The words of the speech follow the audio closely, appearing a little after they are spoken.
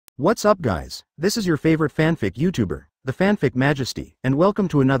What's up guys, this is your favorite fanfic YouTuber, the Fanfic Majesty, and welcome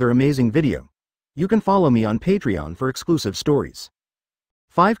to another amazing video. You can follow me on Patreon for exclusive stories.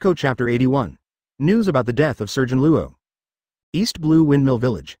 5 Chapter 81. News about the death of Surgeon Luo. East Blue Windmill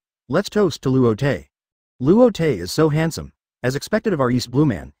Village. Let's toast to Luo Te. Luo Te is so handsome. As expected of our East Blue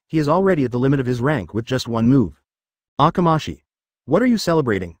man, he is already at the limit of his rank with just one move. Akamashi. What are you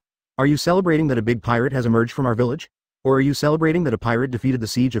celebrating? Are you celebrating that a big pirate has emerged from our village? Or are you celebrating that a pirate defeated the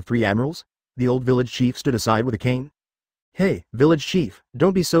siege of 3 admirals? The old village chief stood aside with a cane. Hey, village chief,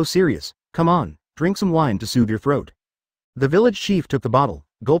 don't be so serious, come on, drink some wine to soothe your throat. The village chief took the bottle,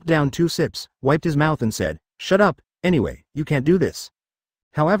 gulped down 2 sips, wiped his mouth and said, shut up, anyway, you can't do this.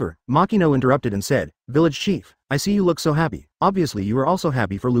 However, Makino interrupted and said, village chief, I see you look so happy, obviously you are also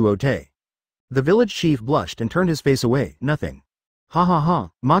happy for Luo Te. The village chief blushed and turned his face away, nothing. Ha ha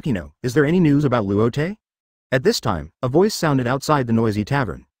ha, Makino, is there any news about Luo Te? At this time, a voice sounded outside the noisy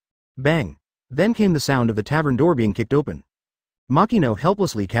tavern. Bang! Then came the sound of the tavern door being kicked open. Makino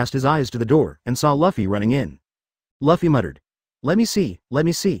helplessly cast his eyes to the door and saw Luffy running in. Luffy muttered. Let me see, let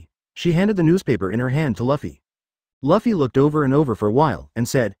me see. She handed the newspaper in her hand to Luffy. Luffy looked over and over for a while and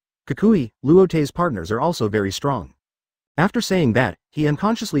said, Kukui, Luo Te's partners are also very strong. After saying that, he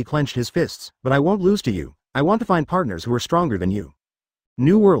unconsciously clenched his fists, but I won't lose to you, I want to find partners who are stronger than you.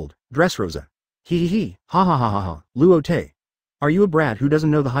 New World, Dressrosa. Hee, ha ha ha ha ha, Luo Te. Are you a brat who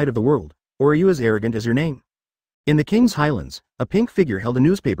doesn't know the height of the world, or are you as arrogant as your name? In the King's Highlands, a pink figure held a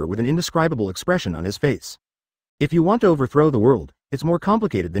newspaper with an indescribable expression on his face. If you want to overthrow the world, it's more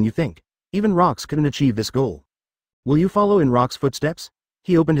complicated than you think. Even rocks couldn't achieve this goal. Will you follow in Rock's footsteps?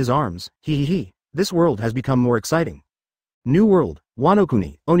 He opened his arms, hee, this world has become more exciting. New World,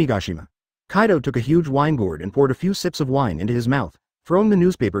 Wanokuni, Onigashima. Kaido took a huge wine gourd and poured a few sips of wine into his mouth, throwing the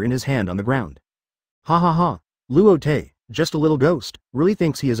newspaper in his hand on the ground. Ha ha ha, Luo Te, just a little ghost, really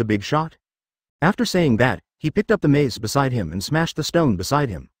thinks he is a big shot? After saying that, he picked up the mace beside him and smashed the stone beside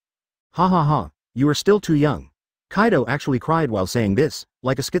him. Ha ha ha, you are still too young. Kaido actually cried while saying this,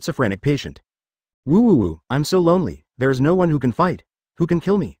 like a schizophrenic patient. Woo, I'm so lonely, there is no one who can fight, who can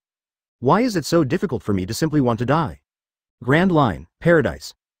kill me. Why is it so difficult for me to simply want to die? Grand Line,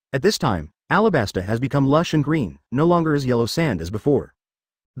 Paradise. At this time, Alabasta has become lush and green, no longer as yellow sand as before.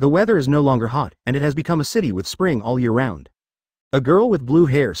 The weather is no longer hot, and it has become a city with spring all year round. A girl with blue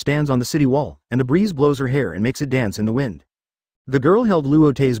hair stands on the city wall, and the breeze blows her hair and makes it dance in the wind. The girl held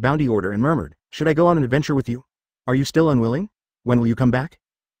Luo Te's bounty order and murmured, should I go on an adventure with you? Are you still unwilling? When will you come back?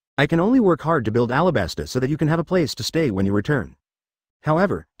 I can only work hard to build Alabasta so that you can have a place to stay when you return.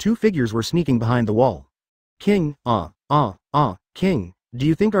 However, 2 figures were sneaking behind the wall. King, King, do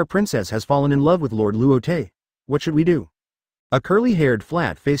you think our princess has fallen in love with Lord Luo Te? What should we do? A curly-haired,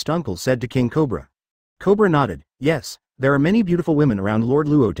 flat-faced uncle said to King Cobra. Cobra nodded, yes, there are many beautiful women around Lord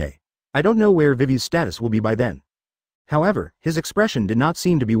Luo Te. I don't know where Vivi's status will be by then. However, his expression did not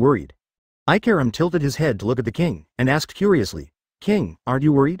seem to be worried. Ikaram tilted his head to look at the king, and asked curiously, King, aren't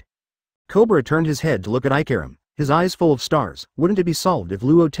you worried? Cobra turned his head to look at Ikaram, his eyes full of stars. Wouldn't it be solved if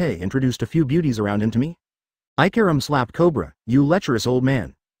Luo Te introduced a few beauties around him to me? Ikaram slapped Cobra, you lecherous old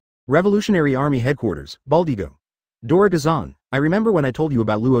man. Revolutionary Army Headquarters, Baldigo. Dora Gazan, I remember when I told you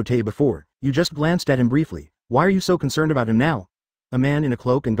about Luo Te before, you just glanced at him briefly, why are you so concerned about him now? A man in a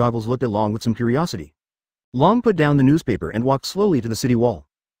cloak and goggles looked at Long with some curiosity. Long put down the newspaper and walked slowly to the city wall.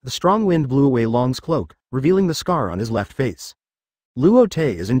 The strong wind blew away Long's cloak, revealing the scar on his left face. Luo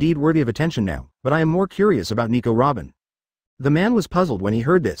Te is indeed worthy of attention now, but I am more curious about Nico Robin. The man was puzzled when he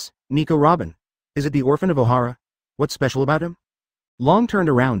heard this. Nico Robin? Is it the orphan of Ohara? What's special about him? Long turned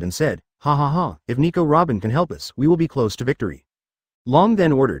around and said, ha ha ha, if Nico Robin can help us, we will be close to victory. Long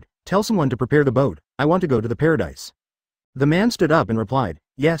then ordered, tell someone to prepare the boat, I want to go to the paradise. The man stood up and replied,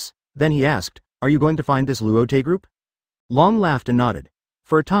 yes, then he asked, are you going to find this Luo Te group? Long laughed and nodded.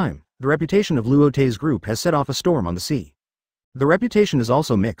 For a time, the reputation of Luo Te's group has set off a storm on the sea. The reputation is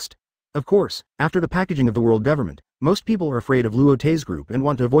also mixed. Of course, after the packaging of the world government, most people are afraid of Luo Te's group and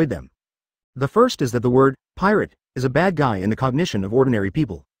want to avoid them. The first is that the word, pirate, is a bad guy in the cognition of ordinary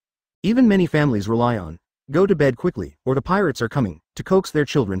people. Even many families rely on, go to bed quickly, or the pirates are coming, to coax their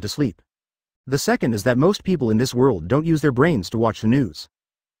children to sleep. The second is that most people in this world don't use their brains to watch the news.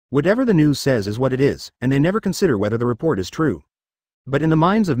 Whatever the news says is what it is, and they never consider whether the report is true. But in the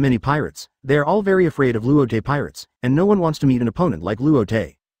minds of many pirates, they are all very afraid of Luo Te pirates, and no one wants to meet an opponent like Luo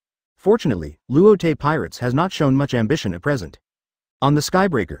Te. Fortunately, Luo Te pirates has not shown much ambition at present. On the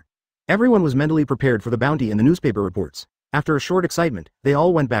Skybreaker, everyone was mentally prepared for the bounty in the newspaper reports. After a short excitement, they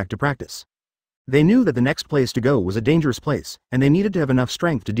all went back to practice. They knew that the next place to go was a dangerous place, and they needed to have enough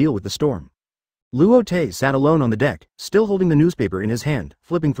strength to deal with the storm. Luo Te sat alone on the deck, still holding the newspaper in his hand,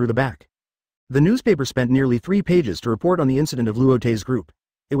 flipping through the back. The newspaper spent nearly 3 pages to report on the incident of Luo Te's group.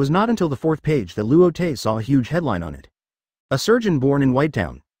 It was not until the 4th page that Luo Te saw a huge headline on it. A surgeon born in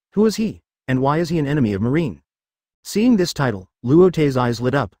Whitetown. Who is he? And why is he an enemy of Marine? Seeing this title, Luo Te's eyes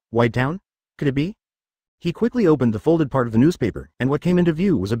lit up. Whitetown? Could it be? He quickly opened the folded part of the newspaper, and what came into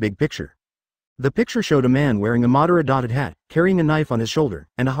view was a big picture. The picture showed a man wearing a moderate dotted hat, carrying a knife on his shoulder,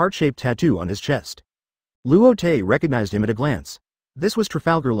 and a heart-shaped tattoo on his chest. Luo Te recognized him at a glance. This was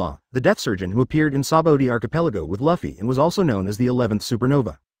Trafalgar Law, the death surgeon who appeared in Sabaody Archipelago with Luffy and was also known as the 11th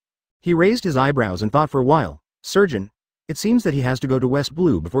Supernova. He raised his eyebrows and thought for a while. Surgeon? It seems that he has to go to West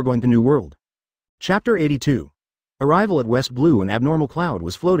Blue before going to New World. Chapter 82. Arrival at West Blue. An abnormal cloud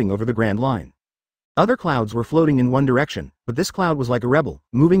was floating over the Grand Line. Other clouds were floating in one direction, but this cloud was like a rebel,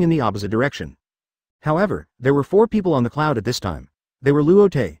 moving in the opposite direction. However, there were 4 people on the cloud at this time. They were Luo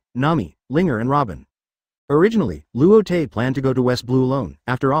Te, Nami, Linger and Robin. Originally, Luo Te planned to go to West Blue alone.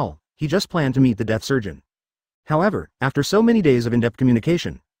 After all, he just planned to meet the death surgeon. However, after so many days of in-depth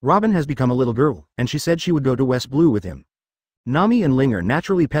communication, Robin has become a little girl, and she said she would go to West Blue with him. Nami and Linger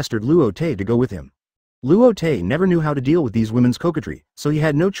naturally pestered Luo Te to go with him. Luo Te never knew how to deal with these women's coquetry, so he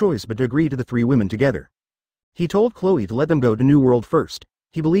had no choice but to agree to the 3 women together. He told Chloe to let them go to New World first.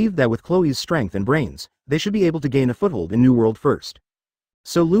 He believed that with Chloe's strength and brains, they should be able to gain a foothold in New World first.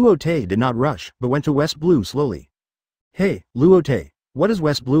 So Luo Te did not rush, but went to West Blue slowly. Hey, Luo Te, what is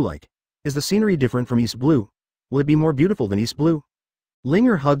West Blue like? Is the scenery different from East Blue? Will it be more beautiful than East Blue?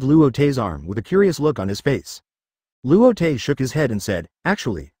 Linger hugged Luo Te's arm with a curious look on his face. Luo Te shook his head and said,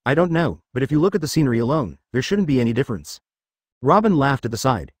 actually, I don't know, but if you look at the scenery alone, there shouldn't be any difference. Robin laughed at the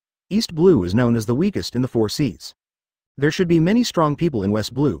side. East Blue is known as the weakest in the 4 seas. There should be many strong people in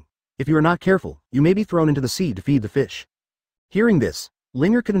West Blue. If you are not careful, you may be thrown into the sea to feed the fish. Hearing this,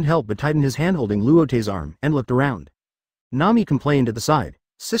 Linger couldn't help but tighten his hand holding Luo Te's arm and looked around. Nami complained at the side,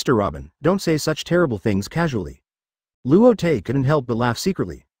 Sister Robin, don't say such terrible things casually. Luo Te couldn't help but laugh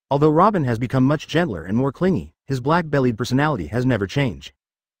secretly. Although Robin has become much gentler and more clingy, his black-bellied personality has never changed.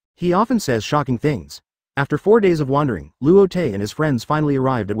 He often says shocking things. After 4 days of wandering, Luo Te and his friends finally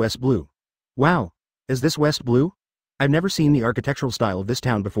arrived at West Blue. Wow! Is this West Blue? I've never seen the architectural style of this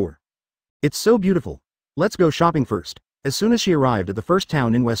town before. It's so beautiful. Let's go shopping first. As soon as she arrived at the first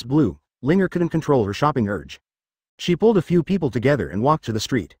town in West Blue, Linger couldn't control her shopping urge. She pulled a few people together and walked to the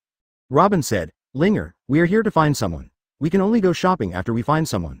street. Robin said, Linger, we are here to find someone. We can only go shopping after we find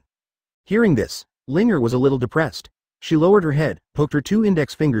someone. Hearing this, Linger was a little depressed. She lowered her head, poked her 2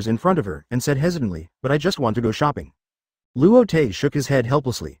 index fingers in front of her, and said hesitantly, but I just want to go shopping. Luo Te shook his head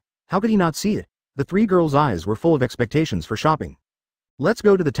helplessly. How could he not see it? The 3 girls' eyes were full of expectations for shopping. Let's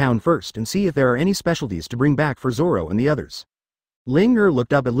go to the town first and see if there are any specialties to bring back for Zoro and the others. Linger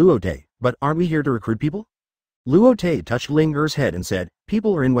looked up at Luo Te, but aren't we here to recruit people? Luo Te touched Linger's head and said,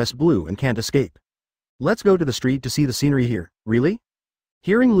 people are in West Blue and can't escape. Let's go to the street to see the scenery here, really?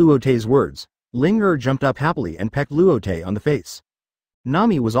 Hearing Luo Te's words, Linger jumped up happily and pecked Luo Te on the face.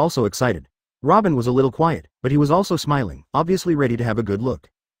 Nami was also excited. Robin was a little quiet, but he was also smiling, obviously ready to have a good look.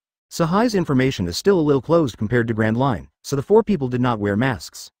 Sahai's information is still a little closed compared to Grand Line, so the 4 people did not wear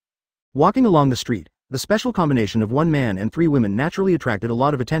masks. Walking along the street, the special combination of 1 man and 3 women naturally attracted a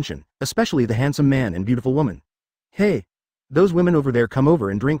lot of attention, especially the handsome man and beautiful woman. Hey! Those women over there, come over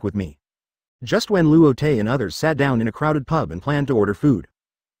and drink with me. Just when Luo Te and others sat down in a crowded pub and planned to order food.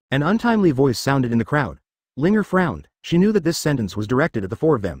 An untimely voice sounded in the crowd. Linger frowned. She knew that this sentence was directed at the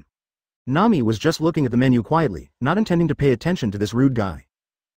 4 of them. Nami was just looking at the menu quietly, not intending to pay attention to this rude guy.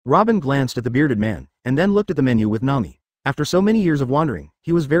 Robin glanced at the bearded man, and then looked at the menu with Nami. After so many years of wandering,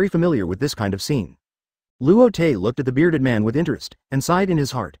 he was very familiar with this kind of scene. Luo Te looked at the bearded man with interest, and sighed in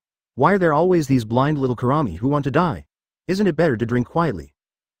his heart. Why are there always these blind little karami who want to die? Isn't it better to drink quietly?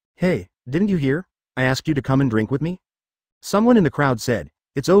 Hey, didn't you hear? I asked you to come and drink with me? Someone in the crowd said,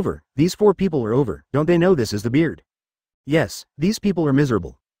 it's over, these 4 people are over, don't they know this is the beard? Yes, these people are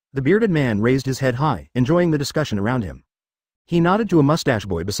miserable. The bearded man raised his head high, enjoying the discussion around him. He nodded to a mustache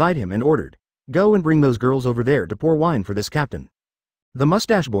boy beside him and ordered, go and bring those girls over there to pour wine for this captain. The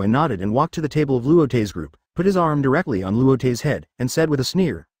mustache boy nodded and walked to the table of Luo Te's group, put his arm directly on Luo Te's head, and said with a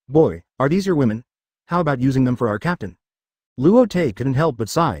sneer, boy, are these your women? How about using them for our captain? Luo Te couldn't help but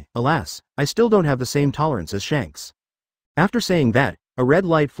sigh, alas, I still don't have the same tolerance as Shanks. After saying that, a red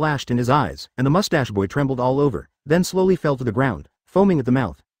light flashed in his eyes, and the mustache boy trembled all over, then slowly fell to the ground, foaming at the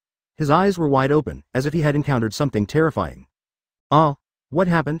mouth. His eyes were wide open, as if he had encountered something terrifying. Oh, what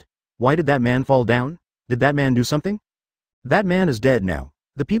happened? Why did that man fall down? Did that man do something? That man is dead now.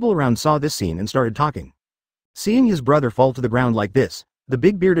 The people around saw this scene and started talking. Seeing his brother fall to the ground like this, The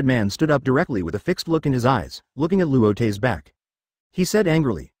big bearded man stood up directly with a fixed look in his eyes, looking at Luo Te's back. He said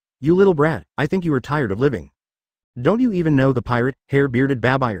angrily, "You little brat, I think you are tired of living. Don't you even know the pirate, hair-bearded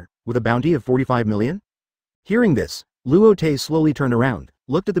Babayar, with a bounty of 45 million? Hearing this, Luo Te slowly turned around,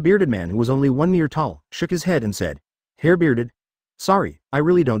 looked at the bearded man who was only 1 meter tall, shook his head and said, "Hair-bearded? Sorry, I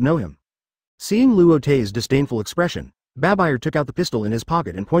really don't know him." Seeing Luo Te's disdainful expression, Babayar took out the pistol in his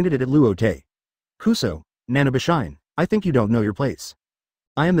pocket and pointed it at Luo Te. "Kuso, Nanabashine, I think you don't know your place.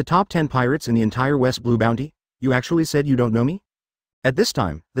 I am the top 10 pirates in the entire West Blue Bounty. You actually said you don't know me?" At this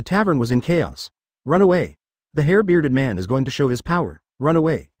time, the tavern was in chaos. "Run away. The hair-bearded man is going to show his power. Run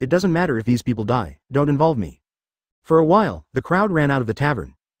away. It doesn't matter if these people die, don't involve me." For a while, the crowd ran out of the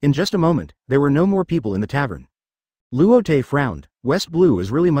tavern. In just a moment, there were no more people in the tavern. Luo Te frowned. West Blue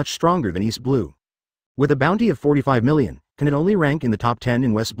is really much stronger than East Blue. With a bounty of 45 million, can it only rank in the top 10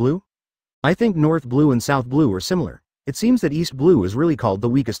 in West Blue? I think North Blue and South Blue are similar. It seems that East Blue is really called the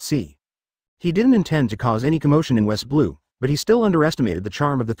weakest sea. He didn't intend to cause any commotion in West Blue, but he still underestimated the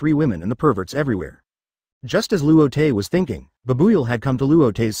charm of the 3 women and the perverts everywhere. Just as Luo Te was thinking, Babuyal had come to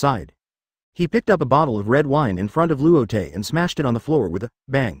Luo Te's side. He picked up a bottle of red wine in front of Luo Te and smashed it on the floor with a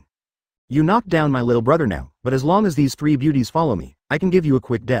bang. "You knocked down my little brother now, but as long as these 3 beauties follow me, I can give you a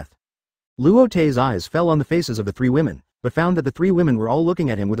quick death." Luo Te's eyes fell on the faces of the 3 women, but found that the 3 women were all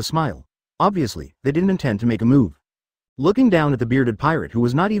looking at him with a smile. Obviously, they didn't intend to make a move. Looking down at the bearded pirate who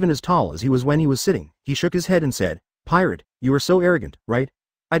was not even as tall as he was when he was sitting, he shook his head and said, "Pirate, you are so arrogant, right?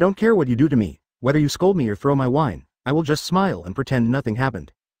 I don't care what you do to me, whether you scold me or throw my wine, I will just smile and pretend nothing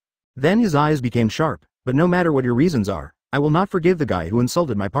happened." Then his eyes became sharp, "But no matter what your reasons are, I will not forgive the guy who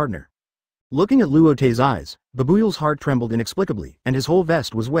insulted my partner." Looking at Luo Te's eyes, Babuyal's heart trembled inexplicably, and his whole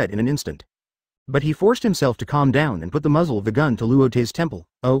vest was wet in an instant. But he forced himself to calm down and put the muzzle of the gun to Luo Te's temple.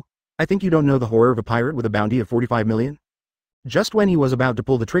 "Oh, I think you don't know the horror of a pirate with a bounty of 45 million? Just when he was about to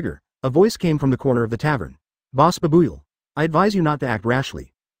pull the trigger, a voice came from the corner of the tavern. "Boss Babuyal, I advise you not to act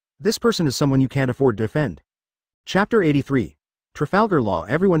rashly. This person is someone you can't afford to offend." Chapter 83. Trafalgar Law.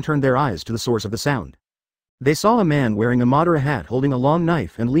 Everyone turned their eyes to the source of the sound. They saw a man wearing a Madara hat holding a long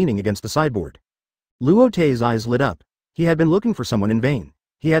knife and leaning against the sideboard. Luo Te's eyes lit up. He had been looking for someone in vain.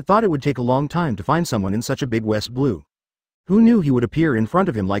 He had thought it would take a long time to find someone in such a big West Blue. Who knew he would appear in front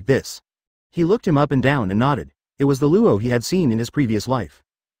of him like this? He looked him up and down and nodded. It was the Luo he had seen in his previous life.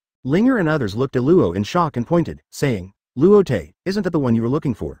 Linger and others looked at Luo in shock and pointed, saying, "Luo Te, isn't that the one you were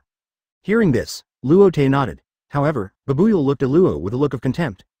looking for?" Hearing this, Luo Te nodded. However, Babuyal looked at Luo with a look of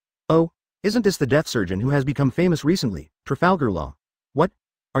contempt. "Oh, isn't this the death surgeon who has become famous recently, Trafalgar Law? What?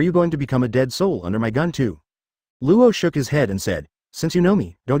 Are you going to become a dead soul under my gun too?" Luo shook his head and said, "Since you know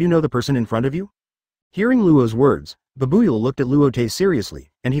me, don't you know the person in front of you?" Hearing Luo's words, Babuyal looked at Luo Te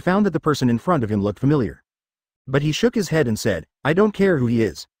seriously, and he found that the person in front of him looked familiar. But he shook his head and said, "I don't care who he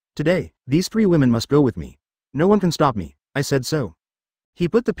is. Today, these 3 women must go with me. No one can stop me, I said so." He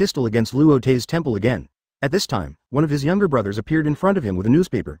put the pistol against Luo Te's temple again. At this time, one of his younger brothers appeared in front of him with a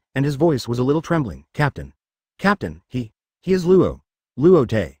newspaper, and his voice was a little trembling. "Captain. Captain, he is Luo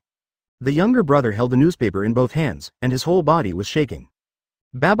Te." The younger brother held the newspaper in both hands, and his whole body was shaking.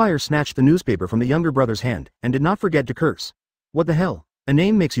 Babayar snatched the newspaper from the younger brother's hand, and did not forget to curse. "What the hell? A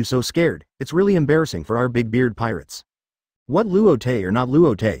name makes you so scared, it's really embarrassing for our big beard pirates. What Luo Te or not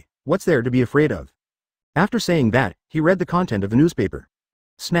Luo Te, what's there to be afraid of?" After saying that, he read the content of the newspaper.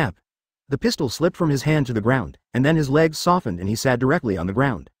 Snap. The pistol slipped from his hand to the ground, and then his legs softened and he sat directly on the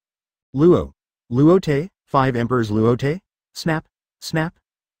ground. Luo Te, 5 Emperors Luo Te? Snap, snap,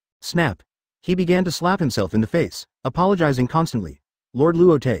 snap. He began to slap himself in the face, apologizing constantly. "Lord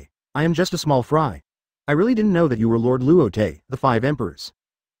Luo Te, I am just a small fry. I really didn't know that you were Lord Luo Te, the 5 Emperors.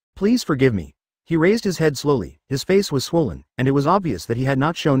 Please forgive me." He raised his head slowly, his face was swollen, and it was obvious that he had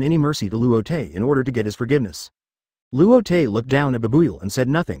not shown any mercy to Luo Te in order to get his forgiveness. Luo Te looked down at Babuyal and said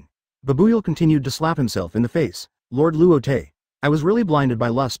nothing. Babuyal continued to slap himself in the face. "Lord Luo Te, I was really blinded by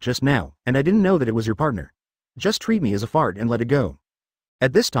lust just now, and I didn't know that it was your partner. Just treat me as a fart and let it go."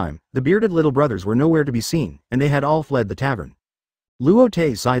 At this time, the bearded little brothers were nowhere to be seen, and they had all fled the tavern. Luo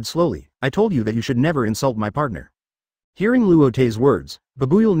Te sighed slowly. "I told you that you should never insult my partner." Hearing Luo Te's words,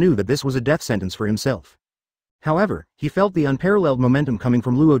 Babuyal knew that this was a death sentence for himself. However, he felt the unparalleled momentum coming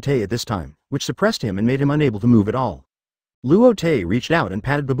from Luo Te at this time, which suppressed him and made him unable to move at all. Luo Te reached out and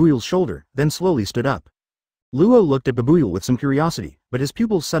patted Babuyal's shoulder, then slowly stood up. Luo looked at Babuyal with some curiosity, but his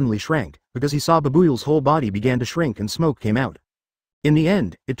pupils suddenly shrank, because he saw Babuyal's whole body began to shrink and smoke came out. In the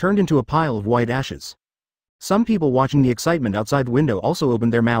end, it turned into a pile of white ashes. Some people watching the excitement outside the window also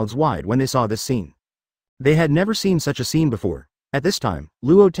opened their mouths wide when they saw this scene. They had never seen such a scene before. At this time,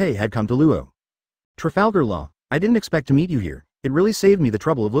 Luo Te had come to Luo. "Trafalgar Law, I didn't expect to meet you here. It really saved me the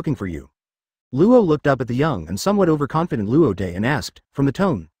trouble of looking for you. Luo looked up at the young and somewhat overconfident Luo Te and asked, from the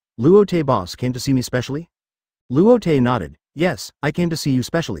tone, Luo Te boss came to see me specially? Luo Te nodded, yes, I came to see you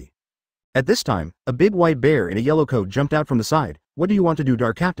specially. At this time, a big white bear in a yellow coat jumped out from the side. What do you want to do,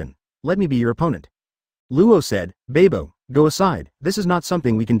 Dark Captain? Let me be your opponent. Luo said, Babo, go aside, this is not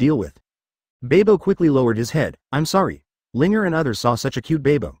something we can deal with. Babo quickly lowered his head, I'm sorry. Linger and others saw such a cute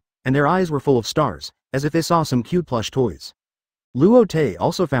Babo, and their eyes were full of stars, as if they saw some cute plush toys. Luo Te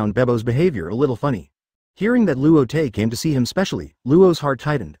also found Bebo's behavior a little funny. Hearing that Luo Te came to see him specially, Luo's heart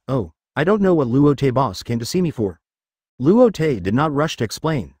tightened. Oh, I don't know what Luo Te boss came to see me for. Luo Te did not rush to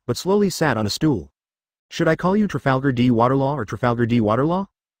explain, but slowly sat on a stool. Should I call you Trafalgar D. Waterlaw or Trafalgar D. Waterlaw?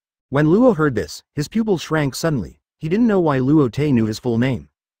 When Luo heard this, his pupils shrank suddenly. He didn't know why Luo Te knew his full name,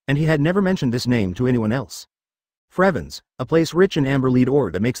 and he had never mentioned this name to anyone else. Frevens, a place rich in amber lead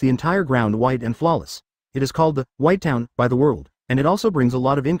ore that makes the entire ground white and flawless. It is called the White Town by the world, and it also brings a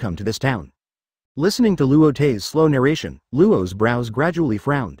lot of income to this town. Listening to Luo Te's slow narration, Luo's brows gradually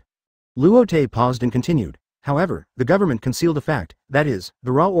frowned. Luo Te paused and continued. However, the government concealed a fact, that is,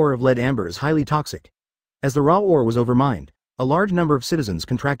 the raw ore of lead amber is highly toxic. As the raw ore was overmined, a large number of citizens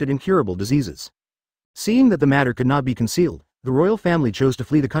contracted incurable diseases. Seeing that the matter could not be concealed, the royal family chose to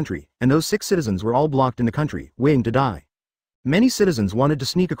flee the country, and those 6 citizens were all blocked in the country, waiting to die. Many citizens wanted to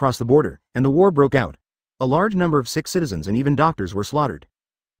sneak across the border, and the war broke out. A large number of 6 citizens and even doctors were slaughtered.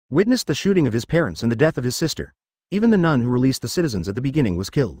 Witnessed the shooting of his parents and the death of his sister. Even the nun who released the citizens at the beginning was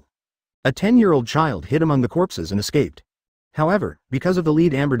killed. A 10-year-old child hid among the corpses and escaped. However, because of the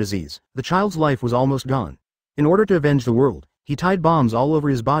lead amber disease, the child's life was almost gone. In order to avenge the world, he tied bombs all over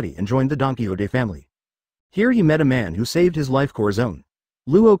his body and joined the Don Quixote family. Here he met a man who saved his life, Corazon.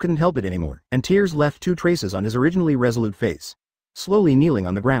 Luo couldn't help it anymore, and tears left 2 traces on his originally resolute face. Slowly kneeling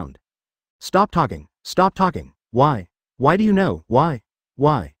on the ground. Stop talking, stop talking, why? Why do you know, why?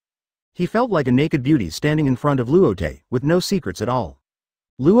 Why? He felt like a naked beauty standing in front of Luo Te, with no secrets at all.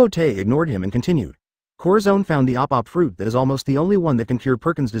 Luo Te ignored him and continued. Corazon found the op-op fruit that is almost the only one that can cure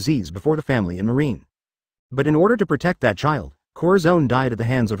Perkins' disease before the family in Marine. But in order to protect that child, Corazon died at the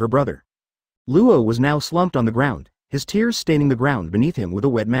hands of her brother. Luo was now slumped on the ground, his tears staining the ground beneath him with a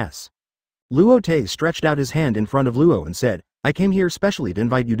wet mess. Luo Te stretched out his hand in front of Luo and said, I came here specially to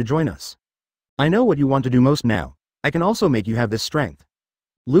invite you to join us. I know what you want to do most now. I can also make you have this strength.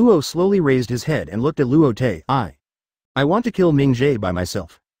 Luo slowly raised his head and looked at Luo Te. I want to kill Ming Jie by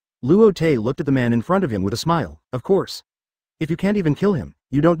myself. Luo Te looked at the man in front of him with a smile. Of course. If you can't even kill him,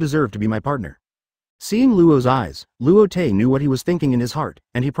 you don't deserve to be my partner. Seeing Luo's eyes, Luo Te knew what he was thinking in his heart,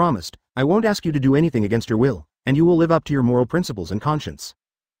 and he promised, I won't ask you to do anything against your will, and you will live up to your moral principles and conscience.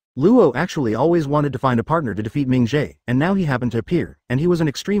 Luo actually always wanted to find a partner to defeat Ming Jie, and now he happened to appear, and he was an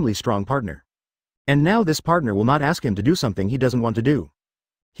extremely strong partner. And now this partner will not ask him to do something he doesn't want to do.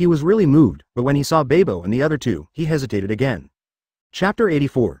 He was really moved, but when he saw Babo and the other 2, he hesitated again. Chapter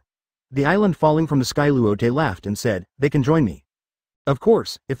 84. The island falling from the sky. Luo Te laughed and said, they can join me. Of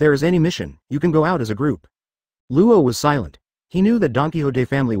course, if there is any mission, you can go out as a group. Luo was silent. He knew that Don Quixote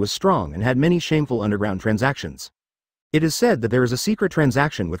family was strong and had many shameful underground transactions. It is said that there is a secret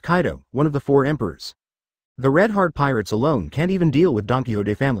transaction with Kaido, one of the 4 emperors. The Red Heart pirates alone can't even deal with Don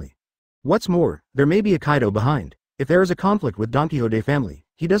Quixote family. What's more, there may be a Kaido behind. If there is a conflict with Don Quixote family,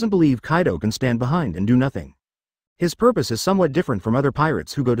 he doesn't believe Kaido can stand behind and do nothing. His purpose is somewhat different from other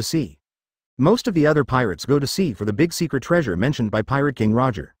pirates who go to sea. Most of the other pirates go to sea for the big secret treasure mentioned by Pirate King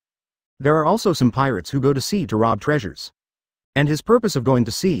Roger. There are also some pirates who go to sea to rob treasures. And his purpose of going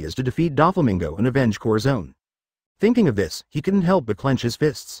to sea is to defeat Doflamingo and avenge Corazon. Thinking of this, he couldn't help but clench his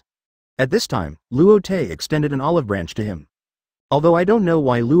fists. At this time, Luo Te extended an olive branch to him. Although I don't know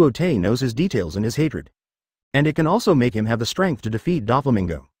why Luo Te knows his details and his hatred. And it can also make him have the strength to defeat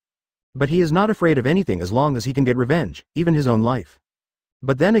Doflamingo. But he is not afraid of anything as long as he can get revenge, even his own life.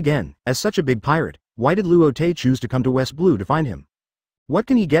 But then again, as such a big pirate, why did Luo Te choose to come to West Blue to find him? What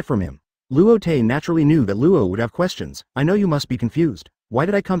can he get from him? Luo Te naturally knew that Luo would have questions. I know you must be confused. Why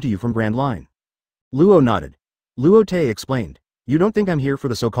did I come to you from Grand Line? Luo nodded. Luo Te explained. You don't think I'm here for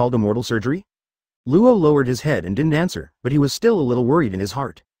the so-called immortal surgery? Luo lowered his head and didn't answer, but he was still a little worried in his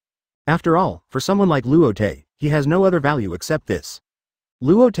heart. After all, for someone like Luo Te, he has no other value except this.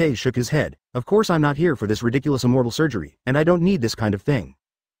 Luo Te shook his head. Of course I'm not here for this ridiculous immortal surgery, and I don't need this kind of thing.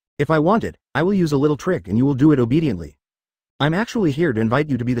 If I want it, I will use a little trick and you will do it obediently. I'm actually here to invite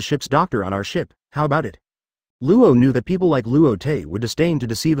you to be the ship's doctor on our ship, how about it? Luo knew that people like Luo Te would disdain to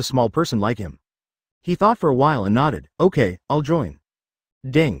deceive a small person like him. He thought for a while and nodded. Okay, I'll join.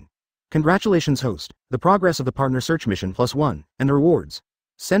 Ding. Congratulations host, the progress of the partner search mission +1, and the rewards.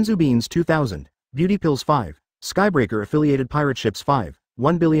 Senzu Beans 2000, Beauty Pills 5, Skybreaker-affiliated pirate ships 5,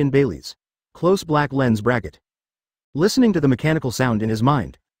 1 billion Baileys. Close black lens bracket. Listening to the mechanical sound in his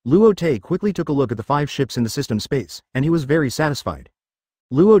mind, Luo Te quickly took a look at the 5 ships in the system space, and he was very satisfied.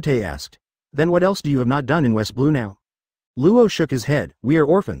 Luo Te asked, "Then what else do you have not done in West Blue now?" Luo shook his head. "We are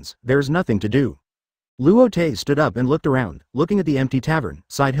orphans, there's nothing to do." Luo Te stood up and looked around, looking at the empty tavern,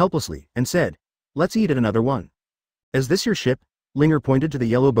 sighed helplessly, and said, "Let's eat at another one." "Is this your ship?" Linger pointed to the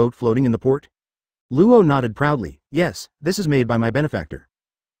yellow boat floating in the port. Luo nodded proudly. "Yes, this is made by my benefactor."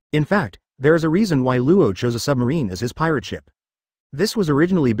 In fact, there is a reason why Luo chose a submarine as his pirate ship. This was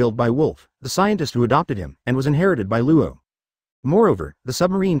originally built by Wolf, the scientist who adopted him, and was inherited by Luo. Moreover, the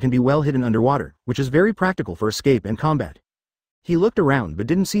submarine can be well hidden underwater, which is very practical for escape and combat. He looked around but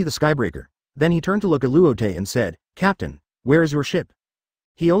didn't see the Skybreaker. Then he turned to look at Luo Te and said, "Captain, where is your ship?"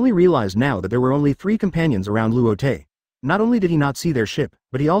 He only realized now that there were only 3 companions around Luo Te. Not only did he not see their ship,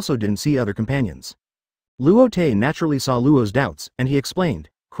 but he also didn't see other companions. Luo Te naturally saw Luo's doubts, and he explained,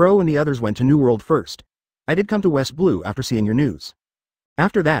 "Crow and the others went to New World first. I did come to West Blue after seeing your news."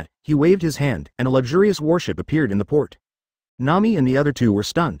 After that, he waved his hand, and a luxurious warship appeared in the port. Nami and the other 2 were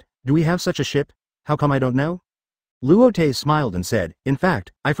stunned. "Do we have such a ship? How come I don't know?" Luo Te smiled and said, "In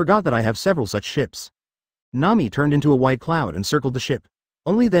fact, I forgot that I have several such ships." Nami turned into a white cloud and circled the ship.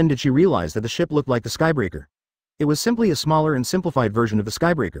 Only then did she realize that the ship looked like the Skybreaker. It was simply a smaller and simplified version of the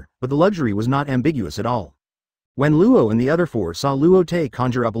Skybreaker, but the luxury was not ambiguous at all. When Luo and the other 4 saw Luo Te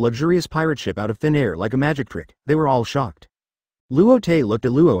conjure up a luxurious pirate ship out of thin air like a magic trick, they were all shocked. Luo Te looked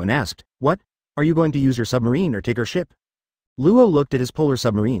at Luo and asked, "What? Are you going to use your submarine or take our ship?" Luo looked at his polar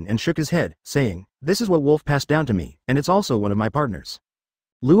submarine and shook his head, saying, "This is what Wolf passed down to me, and it's also one of my partners."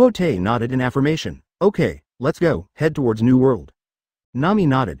 Luo Te nodded in affirmation. "Okay, let's go, head towards New World." Nami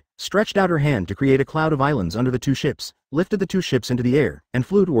nodded, stretched out her hand to create a cloud of islands under the 2 ships, lifted the 2 ships into the air, and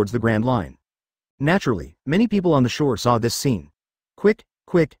flew towards the Grand Line. Naturally, many people on the shore saw this scene. "Quick,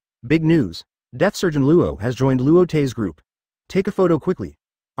 quick, big news. Death Surgeon Luo has joined Luo Te's group. Take a photo quickly.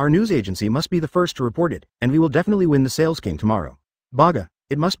 Our news agency must be the first to report it, and we will definitely win the Sales King tomorrow. Baga,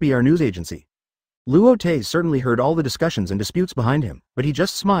 it must be our news agency." Luo Te certainly heard all the discussions and disputes behind him, but he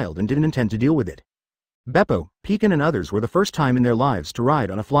just smiled and didn't intend to deal with it. Beppo, Pekin and others were the first time in their lives to ride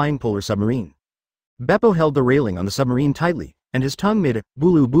on a flying polar submarine. Beppo held the railing on the submarine tightly, and his tongue made a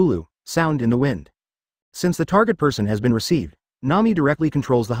bulu bulu sound in the wind. Since the target person has been received, Nami directly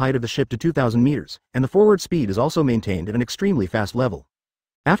controls the height of the ship to 2,000 meters, and the forward speed is also maintained at an extremely fast level.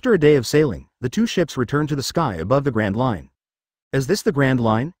 After a day of sailing, the 2 ships returned to the sky above the Grand Line. "Is this the Grand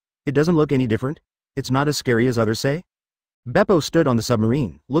Line? It doesn't look any different. It's not as scary as others say?" Beppo stood on the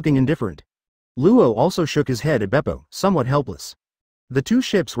submarine, looking indifferent. Luo also shook his head at Beppo, somewhat helpless. The 2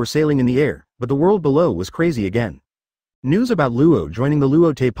 ships were sailing in the air, but the world below was crazy again. News about Luo joining the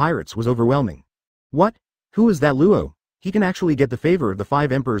Luo Te pirates was overwhelming. "What? Who is that Luo? He can actually get the favor of the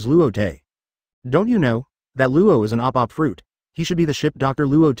 5 emperors Luo Te. Don't you know that Luo is an op fruit? He should be the ship Dr.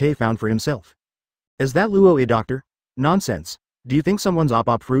 Luo Te found for himself." "Is that Luo a doctor? Nonsense. Do you think someone's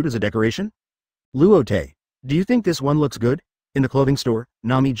op fruit is a decoration?" "Luo Te, do you think this one looks good?" In the clothing store,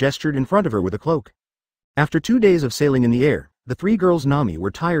 Nami gestured in front of her with a cloak. After 2 days of sailing in the air, the 3 girls Nami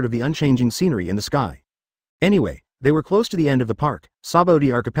were tired of the unchanging scenery in the sky. Anyway, they were close to the end of the park,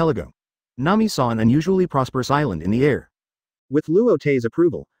 Sabodi Archipelago. Nami saw an unusually prosperous island in the air. With Luo Te's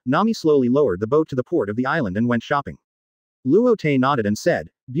approval, Nami slowly lowered the boat to the port of the island and went shopping. Luo Te nodded and said,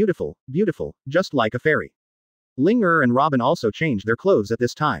 "Beautiful, beautiful, just like a fairy." Ling and Robin also changed their clothes at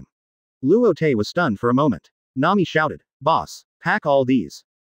this time. Luo Te was stunned for a moment. Nami shouted, "Boss, pack all these."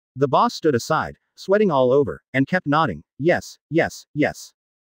 The boss stood aside, sweating all over, and kept nodding, "Yes, yes, yes.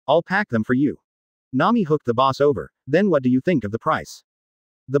 I'll pack them for you." Nami hooked the boss over. "Then what do you think of the price?"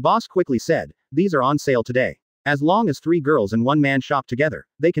 The boss quickly said, "These are on sale today. As long as 3 girls and 1 man shop together,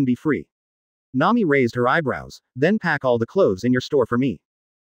 they can be free." Nami raised her eyebrows. "Then pack all the clothes in your store for me."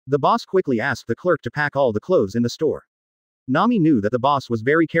 The boss quickly asked the clerk to pack all the clothes in the store. Nami knew that the boss was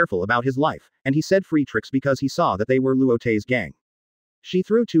very careful about his life, and he said free tricks because he saw that they were Luo Te's gang. She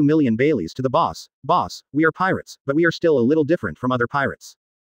threw 2 million Baileys to the boss. "Boss, we are pirates, but we are still a little different from other pirates."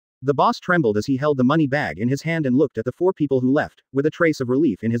 The boss trembled as he held the money bag in his hand and looked at the 4 people who left, with a trace of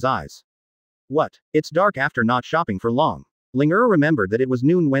relief in his eyes. "What? It's dark after not shopping for long." Ling remembered that it was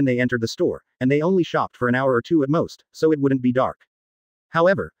noon when they entered the store, and they only shopped for an hour or 2 at most, so it wouldn't be dark.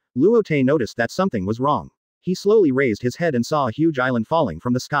 However, Luo Te noticed that something was wrong. He slowly raised his head and saw a huge island falling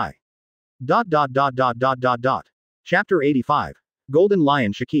from the sky. Chapter 85. Golden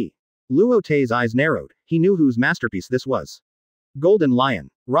Lion Shiki. Luo Te's eyes narrowed. He knew whose masterpiece this was. Golden Lion.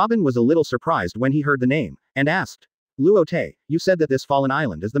 Robin was a little surprised when he heard the name, and asked, "Luo Te, you said that this fallen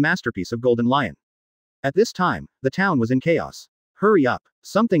island is the masterpiece of Golden Lion. At this time, the town was in chaos. Hurry up.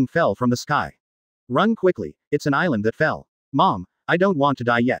 Something fell from the sky. Run quickly, it's an island that fell. Mom, I don't want to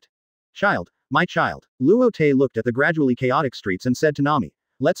die yet. Child, my child. Luo Te looked at the gradually chaotic streets and said to Nami,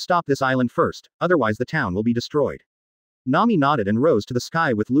 let's stop this island first, otherwise the town will be destroyed. Nami nodded and rose to the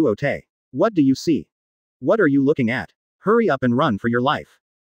sky with Luo Te. What do you see? What are you looking at? Hurry up and run for your life.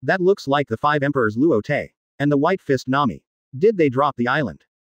 That looks like the 5 emperors Luo Te. And the white fist Nami. Did they drop the island?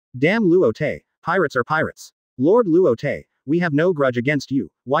 Damn Luo Te, pirates are pirates. Lord Luo Te, we have no grudge against you,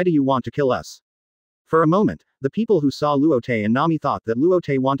 why do you want to kill us? For a moment, the people who saw Luo Te and Nami thought that Luo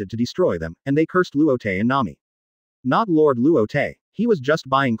Te wanted to destroy them, and they cursed Luo Te and Nami. Not Lord Luo Te, he was just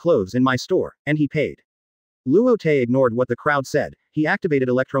buying clothes in my store, and he paid. Luo Te ignored what the crowd said, he activated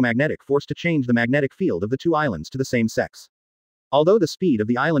electromagnetic force to change the magnetic field of the 2 islands to the same sex. Although the speed of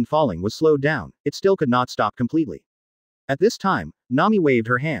the island falling was slowed down, it still could not stop completely. At this time, Nami waved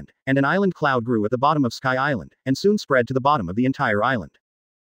her hand, and an island cloud grew at the bottom of Sky Island, and soon spread to the bottom of the entire island.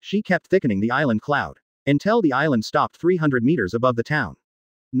 She kept thickening the island cloud, until the island stopped 300 meters above the town.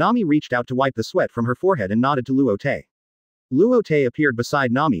 Nami reached out to wipe the sweat from her forehead and nodded to Luo Te. Luo Te appeared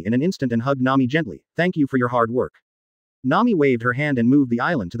beside Nami in an instant and hugged Nami gently, thank you for your hard work. Nami waved her hand and moved the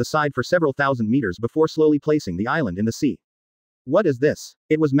island to the side for several thousand meters before slowly placing the island in the sea. What is this?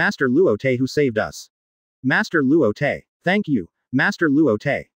 It was Master Luo Te who saved us. Master Luo Te. Thank you, Master Luo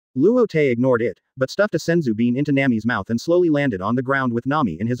Te. Luo Te ignored it, but stuffed a senzu bean into Nami's mouth and slowly landed on the ground with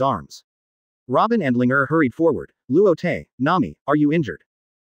Nami in his arms. Robin and Ling hurried forward. Luo Te, Nami, are you injured?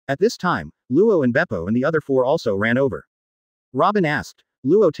 At this time, Luo and Beppo and the other 4 also ran over. Robin asked,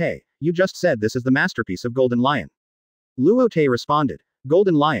 Luo Te, you just said this is the masterpiece of Golden Lion. Luo Te responded,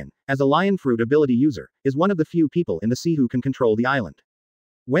 Golden Lion, as a lion fruit ability user, is one of the few people in the sea who can control the island.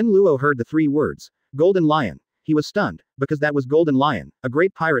 When Luo heard the 3 words, Golden Lion, he was stunned, because that was Golden Lion, a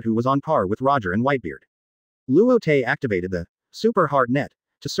great pirate who was on par with Roger and Whitebeard. Luo Te activated the Super Heart Net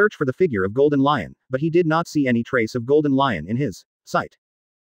to search for the figure of Golden Lion, but he did not see any trace of Golden Lion in his sight.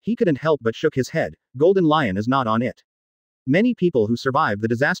 He couldn't help but shook his head, Golden Lion is not on it. Many people who survived the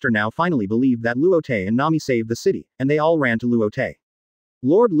disaster now finally believed that Luo Te and Nami saved the city, and they all ran to Luo Te.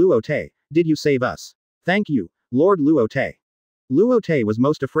 Lord Luo Te, did you save us? Thank you, Lord Luo Te. Luo Te was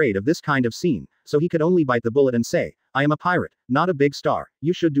most afraid of this kind of scene, so he could only bite the bullet and say, I am a pirate, not a big star,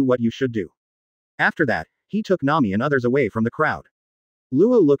 you should do what you should do. After that, he took Nami and others away from the crowd.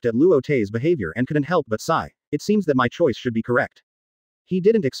 Luo looked at Luo Te's behavior and couldn't help but sigh, it seems that my choice should be correct. He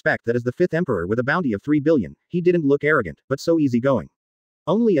didn't expect that as the 5th emperor with a bounty of 3 billion, he didn't look arrogant, but so easygoing.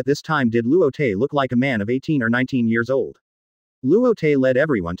 Only at this time did Luo Te look like a man of 18 or 19 years old. Luo Te led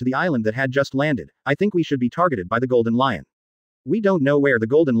everyone to the island that had just landed, I think we should be targeted by the Golden Lion. We don't know where the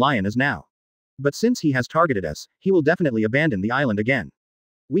Golden Lion is now. But since he has targeted us, he will definitely abandon the island again.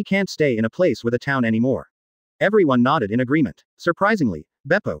 We can't stay in a place with a town anymore. Everyone nodded in agreement. Surprisingly,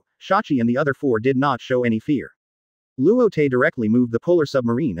 Beppo, Shachi and the other 4 did not show any fear. Luo Te directly moved the polar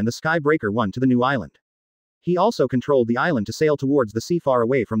submarine and the Skybreaker 1 to the new island. He also controlled the island to sail towards the sea far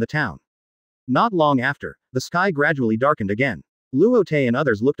away from the town. Not long after, the sky gradually darkened again. Luo Te and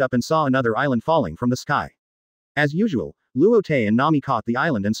others looked up and saw another island falling from the sky. As usual, Luo Te and Nami caught the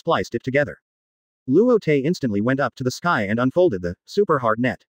island and spliced it together. Luo Te instantly went up to the sky and unfolded the Super Heart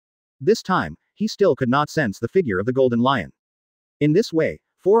Net. This time, he still could not sense the figure of the Golden Lion. In this way,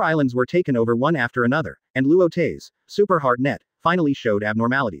 4 islands were taken over one after another, and Luo Te's Super Heart Net finally showed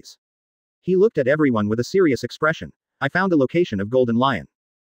abnormalities. He looked at everyone with a serious expression. I found the location of Golden Lion.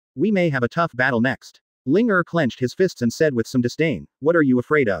 We may have a tough battle next. Ling clenched his fists and said with some disdain, what are you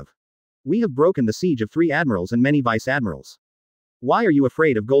afraid of? We have broken the siege of 3 admirals and many vice-admirals. Why are you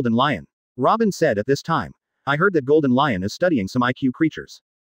afraid of Golden Lion? Robin said at this time. I heard that Golden Lion is studying some IQ creatures.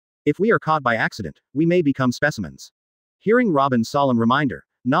 If we are caught by accident, we may become specimens. Hearing Robin's solemn reminder,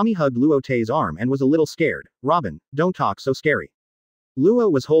 Nami hugged Luo Te's arm and was a little scared. Robin, don't talk so scary.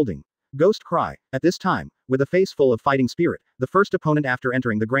 Luo was holding Ghost Cry. At this time, with a face full of fighting spirit, the first opponent after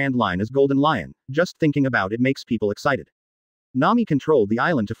entering the Grand Line is Golden Lion, just thinking about it makes people excited. Nami controlled the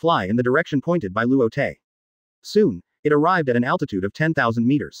island to fly in the direction pointed by Luo Te. Soon, it arrived at an altitude of 10,000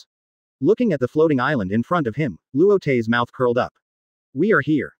 meters. Looking at the floating island in front of him, Luo Te's mouth curled up. We are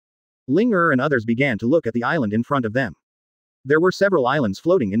here. Ling and others began to look at the island in front of them. There were several islands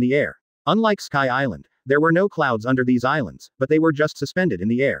floating in the air. Unlike Sky Island, there were no clouds under these islands, but they were just suspended in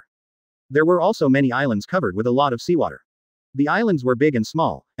the air. There were also many islands covered with a lot of seawater. The islands were big and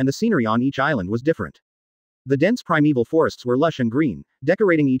small, and the scenery on each island was different. The dense primeval forests were lush and green,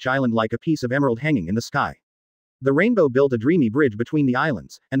 decorating each island like a piece of emerald hanging in the sky. The rainbow built a dreamy bridge between the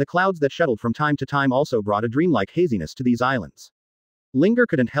islands, and the clouds that shuttled from time to time also brought a dreamlike haziness to these islands. Linger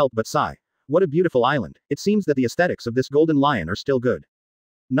couldn't help but sigh. what a beautiful island. It seems that the aesthetics of this golden lion are still good.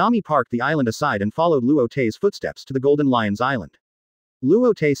 Nami parked the island aside and followed Luo Te's footsteps to the golden lion's island.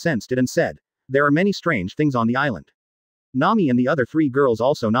 Luo Te sensed it and said, "There are many strange things on the island." Nami and the other three girls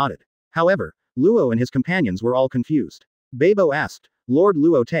also nodded. However, Luo and his companions were all confused. Babo asked, "Lord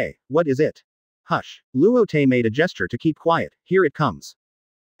Luo Te, what is it?" "Hush." Luo Te made a gesture to keep quiet. "Here it comes."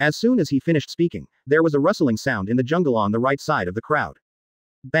 As soon as he finished speaking, there was a rustling sound in the jungle on the right side of the crowd.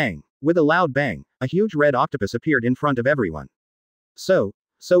 Bang. With a loud bang, a huge red octopus appeared in front of everyone. So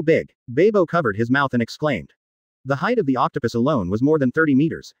big. Babo covered his mouth and exclaimed. The height of the octopus alone was more than 30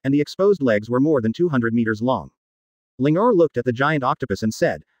 meters, and the exposed legs were more than 200 meters long. Ling-er looked at the giant octopus and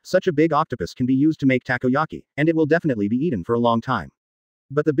said, "Such a big octopus can be used to make takoyaki, and it will definitely be eaten for a long time.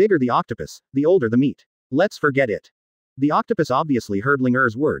 But the bigger the octopus, the older the meat. Let's forget it." The octopus obviously heard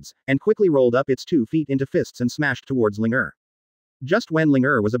Ling-er's words, and quickly rolled up its 2 feet into fists and smashed towards Ling-er. Just when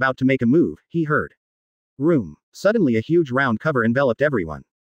Ling-er was about to make a move, he heard. Room. Suddenly a huge round cover enveloped everyone.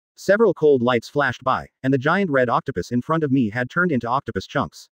 Several cold lights flashed by, and the giant red octopus in front of me had turned into octopus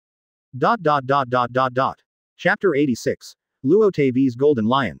chunks. Chapter 86. Luo Te vs Golden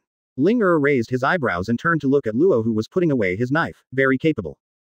Lion. Ling-er raised his eyebrows and turned to look at Luo, who was putting away his knife, very capable.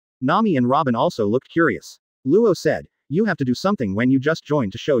 Nami and Robin also looked curious. Luo said, "You have to do something when you just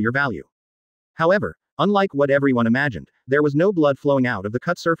joined to show your value." However, unlike what everyone imagined, there was no blood flowing out of the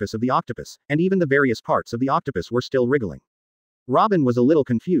cut surface of the octopus, and even the various parts of the octopus were still wriggling. Robin was a little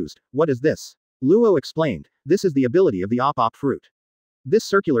confused. "What is this?" Luo explained, "This is the ability of the op fruit. This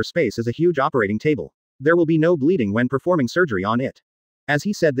circular space is a huge operating table. There will be no bleeding when performing surgery on it." As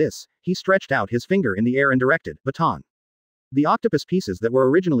he said this, he stretched out his finger in the air and directed, "Baton." The octopus pieces that were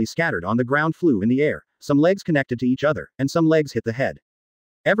originally scattered on the ground flew in the air, some legs connected to each other, and some legs hit the head.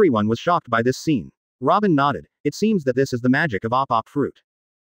 Everyone was shocked by this scene. Robin nodded. "It seems that this is the magic of op fruit."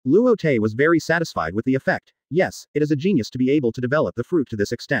 Luo Te was very satisfied with the effect. Yes, it is a genius to be able to develop the fruit to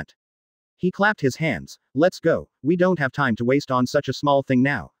this extent. He clapped his hands. "Let's go. We don't have time to waste on such a small thing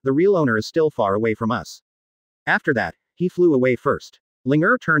now. The real owner is still far away from us." After that, he flew away first.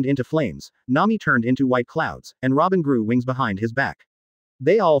 Ling-er turned into flames, Nami turned into white clouds, and Robin grew wings behind his back.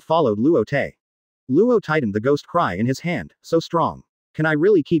 They all followed Luo Te. Luo tightened the ghost cry in his hand, "So strong. Can I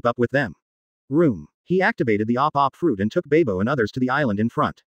really keep up with them?" Room. He activated the op fruit and took Babo and others to the island in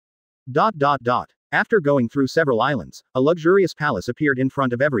front. After going through several islands, a luxurious palace appeared in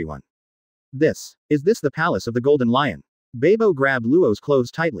front of everyone. Is this the palace of the Golden Lion? Babo grabbed Luo's clothes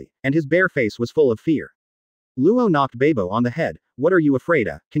tightly, and his bare face was full of fear. Luo knocked Babo on the head. "What are you afraid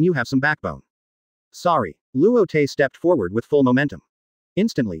of? Can you have some backbone?" "Sorry." Luo Te stepped forward with full momentum.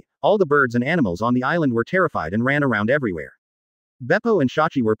 Instantly, all the birds and animals on the island were terrified and ran around everywhere. Beppo and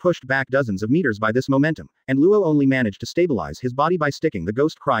Shachi were pushed back dozens of meters by this momentum, and Luo only managed to stabilize his body by sticking the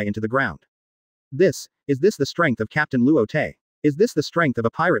ghost cry into the ground. Is this the strength of Captain Luo Te? Is this the strength of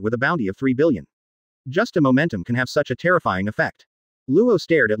a pirate with a bounty of 3 billion? Just a momentum can have such a terrifying effect. Luo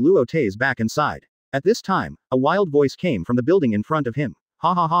stared at Luo Te's back and sighed. At this time, a wild voice came from the building in front of him.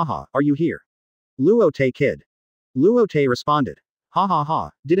 "Ha ha ha ha, are you here? Luo Te kid." Luo Te responded. "Ha ha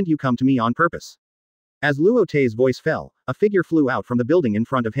ha, didn't you come to me on purpose?" As Luo Te's voice fell, a figure flew out from the building in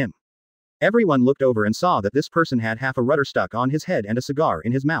front of him. Everyone looked over and saw that this person had half a rudder stuck on his head and a cigar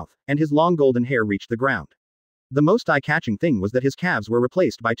in his mouth, and his long golden hair reached the ground. The most eye-catching thing was that his calves were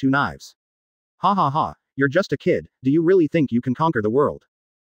replaced by 2 knives. "Ha ha ha, you're just a kid, do you really think you can conquer the world?"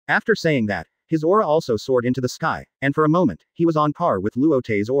 After saying that, his aura also soared into the sky, and for a moment, he was on par with Luo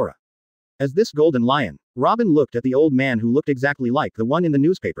Te's aura. As this golden lion, Robin looked at the old man who looked exactly like the one in the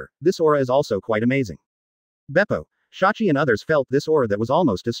newspaper. This aura is also quite amazing. Beppo, Shachi and others felt this aura that was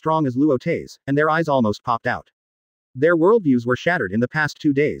almost as strong as Luo Te's, and their eyes almost popped out. Their worldviews were shattered in the past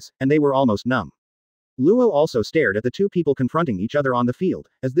 2 days, and they were almost numb. Luo also stared at the 2 people confronting each other on the field,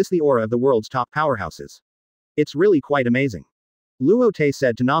 as this the aura of the world's top powerhouses. It's really quite amazing. Luo Te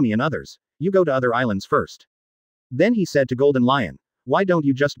said to Nami and others, "You go to other islands first." Then he said to Golden Lion, "Why don't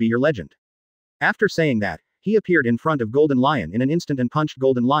you just be your legend?" After saying that, he appeared in front of Golden Lion in an instant and punched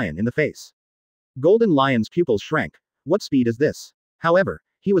Golden Lion in the face. Golden Lion's pupils shrank. What speed is this? However,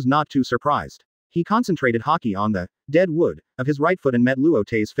 he was not too surprised. He concentrated haki on the dead wood of his right foot and met Luo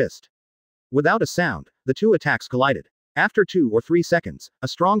Te's fist. Without a sound, the 2 attacks collided. After 2 or 3 seconds, a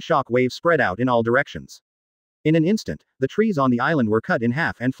strong shock wave spread out in all directions. In an instant, the trees on the island were cut in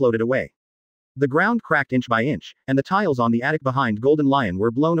half and floated away. The ground cracked inch by inch, and the tiles on the attic behind Golden Lion were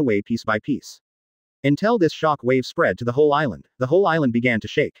blown away piece by piece. Until this shock wave spread to the whole island began to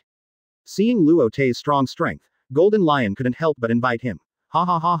shake. Seeing Luo Te's strong strength, Golden Lion couldn't help but invite him. "Ha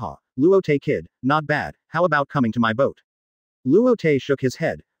ha ha ha, Luo Te kid, not bad, how about coming to my boat?" Luo Te shook his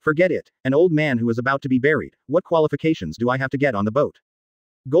head. Forget it, an old man who is about to be buried, what qualifications do I have to get on the boat?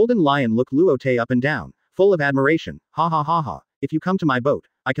 Golden Lion looked Luo Te up and down, full of admiration. Ha ha ha ha, if you come to my boat,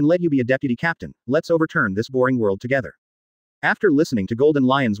 I can let you be a deputy captain, let's overturn this boring world together. After listening to Golden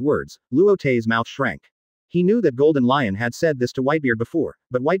Lion's words, Luo Te's mouth shrank. He knew that Golden Lion had said this to Whitebeard before,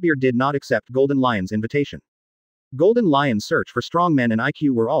 but Whitebeard did not accept Golden Lion's invitation. Golden Lion's search for strong men and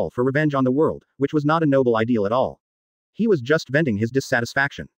IQ were all for revenge on the world, which was not a noble ideal at all. He was just venting his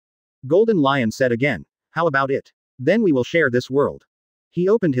dissatisfaction. Golden Lion said again, how about it? Then we will share this world. He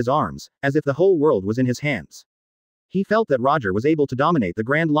opened his arms, as if the whole world was in his hands. He felt that Roger was able to dominate the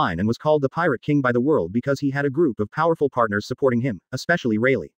Grand Line and was called the Pirate King by the world because he had a group of powerful partners supporting him, especially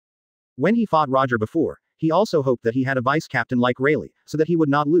Rayleigh. When he fought Roger before, he also hoped that he had a vice-captain like Rayleigh, so that he would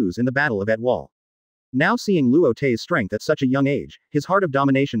not lose in the Battle of Etwall. Now seeing Luo Te's strength at such a young age, his heart of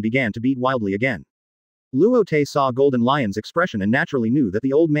domination began to beat wildly again. Luo Te saw Golden Lion's expression and naturally knew that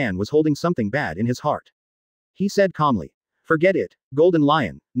the old man was holding something bad in his heart. He said calmly, forget it, Golden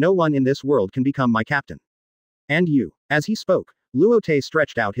Lion, no one in this world can become my captain. And you. As he spoke, Luo Te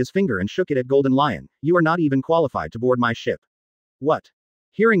stretched out his finger and shook it at Golden Lion, you are not even qualified to board my ship. What?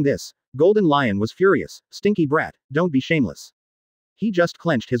 Hearing this, Golden Lion was furious, stinky brat, don't be shameless. He just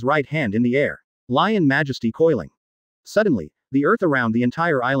clenched his right hand in the air. Lion Majesty coiling. Suddenly, the earth around the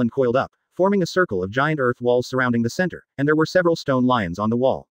entire island coiled up, forming a circle of giant earth walls surrounding the center, and there were several stone lions on the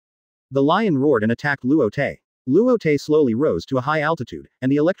wall. The lion roared and attacked Luo Te. Luo Te slowly rose to a high altitude,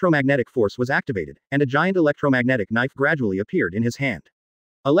 and the electromagnetic force was activated, and a giant electromagnetic knife gradually appeared in his hand.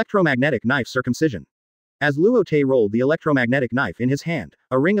 Electromagnetic knife circumcision. As Luo Te rolled the electromagnetic knife in his hand,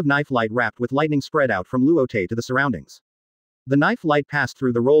 a ring of knife light wrapped with lightning spread out from Luo Te to the surroundings. The knife light passed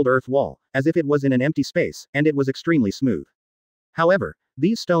through the rolled earth wall, as if it was in an empty space, and it was extremely smooth. However,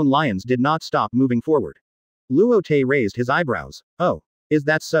 these stone lions did not stop moving forward. Luo Te raised his eyebrows. Oh, is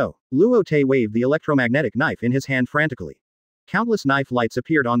that so? Luo Te waved the electromagnetic knife in his hand frantically. Countless knife lights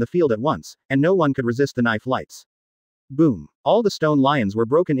appeared on the field at once, and no one could resist the knife lights. Boom. All the stone lions were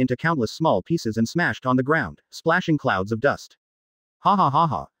broken into countless small pieces and smashed on the ground, splashing clouds of dust. Ha ha ha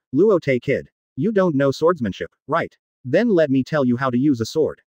ha, Luo Te kid. You don't know swordsmanship, right? Then let me tell you how to use a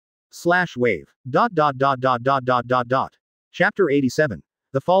sword. Slash wave. ... Chapter 87.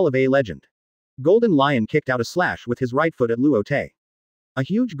 The Fall of a Legend. Golden Lion kicked out a slash with his right foot at Luo Te. A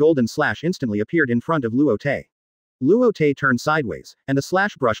huge golden slash instantly appeared in front of Luo Te. Luo Te turned sideways, and the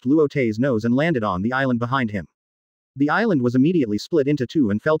slash brushed Luo Te's nose and landed on the island behind him. The island was immediately split into two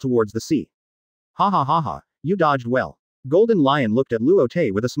and fell towards the sea. Ha ha ha ha, you dodged well. Golden Lion looked at Luo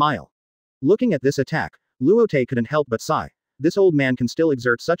Te with a smile. Looking at this attack, Luo Te couldn't help but sigh. This old man can still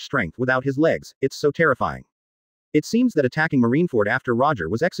exert such strength without his legs, it's so terrifying. It seems that attacking Marineford after Roger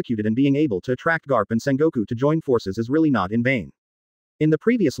was executed and being able to attract Garp and Sengoku to join forces is really not in vain. In the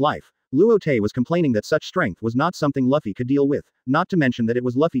previous life, Luo Te was complaining that such strength was not something Luffy could deal with, not to mention that it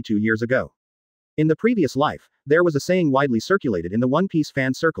was Luffy 2 years ago. In the previous life, there was a saying widely circulated in the One Piece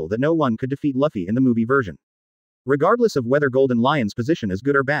fan circle that no one could defeat Luffy in the movie version. Regardless of whether Golden Lion's position is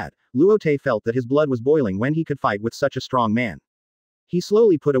good or bad, Luo Te felt that his blood was boiling when he could fight with such a strong man. He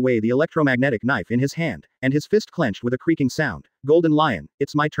slowly put away the electromagnetic knife in his hand, and his fist clenched with a creaking sound. Golden Lion,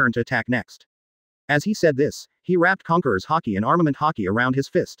 it's my turn to attack next. As he said this, he wrapped Conqueror's Haki and Armament Haki around his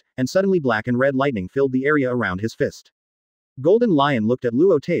fist, and suddenly black and red lightning filled the area around his fist. Golden Lion looked at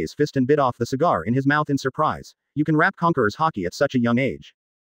Luo Te's fist and bit off the cigar in his mouth in surprise. You can wrap Conqueror's Haki at such a young age.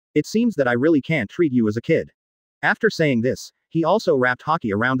 It seems that I really can't treat you as a kid. After saying this, he also wrapped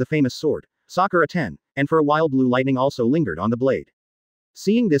Haki around the famous sword, Sakura 10, and for a while blue lightning also lingered on the blade.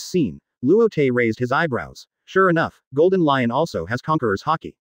 Seeing this scene, Luo Te raised his eyebrows. Sure enough, Golden Lion also has Conqueror's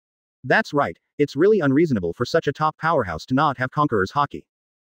Haki. That's right, it's really unreasonable for such a top powerhouse to not have Conqueror's Haki.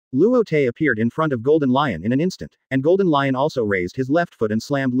 Luo Te appeared in front of Golden Lion in an instant, and Golden Lion also raised his left foot and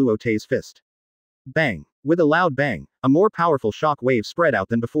slammed Luo Te's fist. Bang! With a loud bang, a more powerful shock wave spread out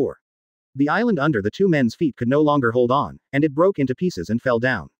than before. The island under the two men's feet could no longer hold on, and it broke into pieces and fell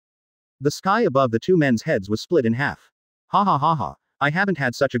down. The sky above the two men's heads was split in half. Ha ha ha ha, I haven't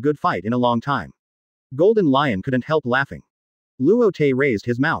had such a good fight in a long time. Golden Lion couldn't help laughing. Luo Te raised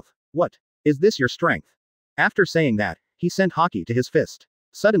his mouth. What? Is this your strength? After saying that, he sent Haki to his fist.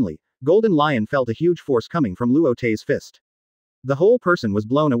 Suddenly, Golden Lion felt a huge force coming from Luo Te's fist. The whole person was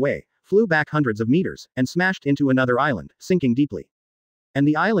blown away, flew back hundreds of meters, and smashed into another island, sinking deeply. And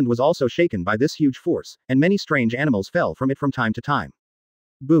the island was also shaken by this huge force, and many strange animals fell from it from time to time.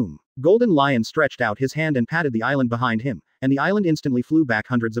 Boom! Golden Lion stretched out his hand and patted the island behind him, and the island instantly flew back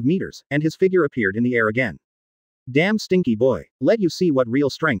hundreds of meters, and his figure appeared in the air again. Damn stinky boy, let you see what real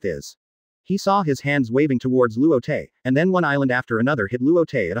strength is. He saw his hands waving towards Luo Te, and then one island after another hit Luo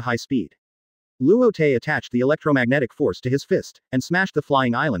Te at a high speed. Luo Te attached the electromagnetic force to his fist, and smashed the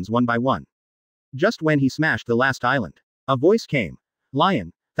flying islands one by one. Just when he smashed the last island, a voice came.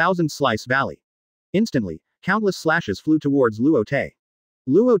 Lion, Thousand Slice Valley. Instantly, countless slashes flew towards Luo Te.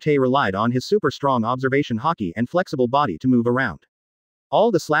 Luo Te relied on his super strong observation haki and flexible body to move around.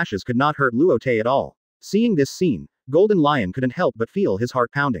 All the slashes could not hurt Luo Te at all. Seeing this scene, Golden Lion couldn't help but feel his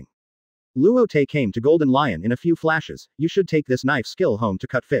heart pounding. Luo Te came to Golden Lion in a few flashes. You should take this knife skill home to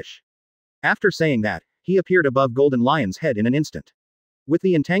cut fish. After saying that, he appeared above Golden Lion's head in an instant. With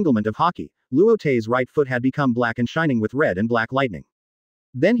the entanglement of haki, Luo Te's right foot had become black and shining with red and black lightning.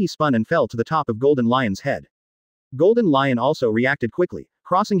 Then he spun and fell to the top of Golden Lion's head. Golden Lion also reacted quickly,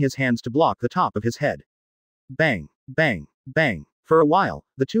 crossing his hands to block the top of his head. Bang, bang, bang. For a while,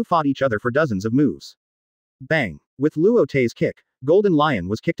 the two fought each other for dozens of moves. Bang. With Luo Te's kick, Golden Lion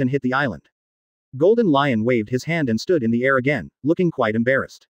was kicked and hit the island. Golden Lion waved his hand and stood in the air again, looking quite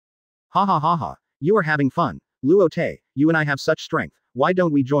embarrassed. Ha ha ha ha, you are having fun. Luo Te, you and I have such strength, why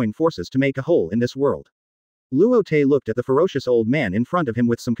don't we join forces to make a hole in this world? Luo Te looked at the ferocious old man in front of him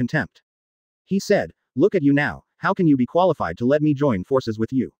with some contempt. He said, look at you now, how can you be qualified to let me join forces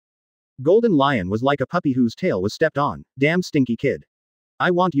with you? Golden Lion was like a puppy whose tail was stepped on, damn stinky kid. I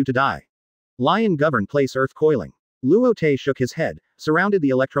want you to die. Lion govern place earth coiling. Luo Te shook his head, surrounded the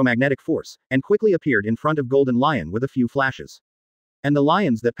electromagnetic force, and quickly appeared in front of Golden Lion with a few flashes. And the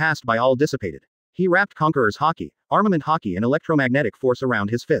lions that passed by all dissipated. He wrapped Conqueror's haki, armament haki and electromagnetic force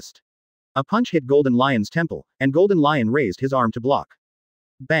around his fist. A punch hit Golden Lion's temple, and Golden Lion raised his arm to block.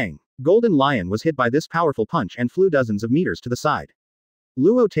 Bang! Golden Lion was hit by this powerful punch and flew dozens of meters to the side.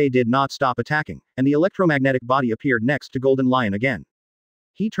 Luo Te did not stop attacking, and the electromagnetic body appeared next to Golden Lion again.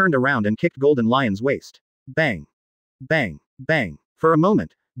 He turned around and kicked Golden Lion's waist. Bang! Bang! Bang! For a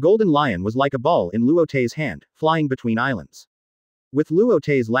moment, Golden Lion was like a ball in Luo Te's hand, flying between islands. With Luo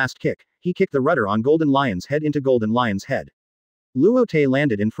Te's last kick, he kicked the rudder on Golden Lion's head into Golden Lion's head. Luo Te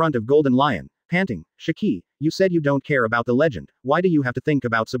landed in front of Golden Lion, panting, Shiki, you said you don't care about the legend, why do you have to think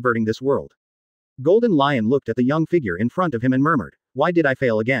about subverting this world? Golden Lion looked at the young figure in front of him and murmured, why did I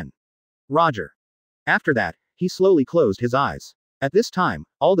fail again? Roger. After that, he slowly closed his eyes. At this time,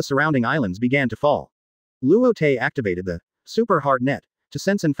 all the surrounding islands began to fall. Luo Te activated the Super Heart Net to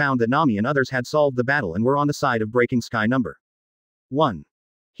sense and found that Nami and others had solved the battle and were on the side of breaking sky number 1.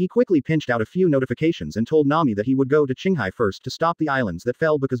 He quickly pinched out a few notifications and told Nami that he would go to Qinghai first to stop the islands that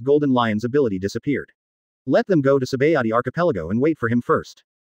fell because Golden Lion's ability disappeared. Let them go to Sabayati Archipelago and wait for him first.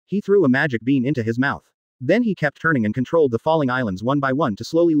 He threw a magic bean into his mouth. Then he kept turning and controlled the falling islands one by one to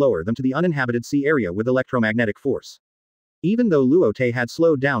slowly lower them to the uninhabited sea area with electromagnetic force. Even though Luo Te had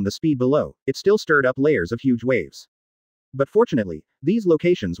slowed down the speed below, it still stirred up layers of huge waves. But fortunately, these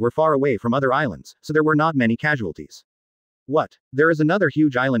locations were far away from other islands, so there were not many casualties. What? There is another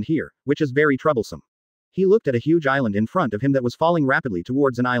huge island here, which is very troublesome. He looked at a huge island in front of him that was falling rapidly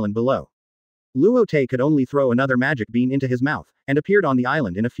towards an island below. Luo Te could only throw another magic bean into his mouth, and appeared on the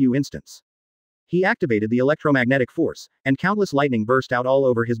island in a few instants. He activated the electromagnetic force, and countless lightning burst out all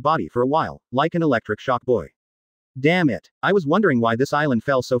over his body for a while, like an electric shock boy. Damn it, I was wondering why this island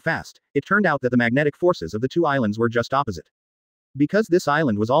fell so fast. It turned out that the magnetic forces of the two islands were just opposite. Because this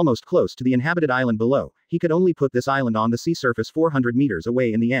island was almost close to the inhabited island below, he could only put this island on the sea surface 400 meters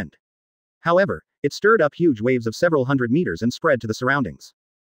away in the end. However, it stirred up huge waves of several hundred meters and spread to the surroundings.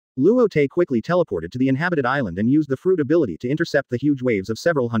 Luo Te quickly teleported to the inhabited island and used the fruit ability to intercept the huge waves of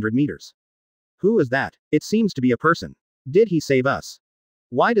several hundred meters. Who is that? It seems to be a person. Did he save us?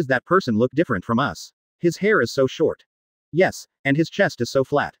 Why does that person look different from us? His hair is so short. Yes, and his chest is so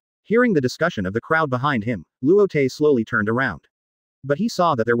flat. Hearing the discussion of the crowd behind him, Luo Te slowly turned around. But he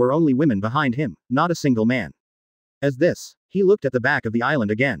saw that there were only women behind him, not a single man. As this, he looked at the back of the island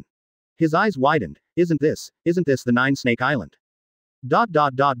again. His eyes widened. Isn't this the Nine-Snake Island?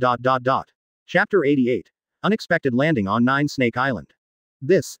 Chapter 88. Unexpected landing on Nine-Snake Island.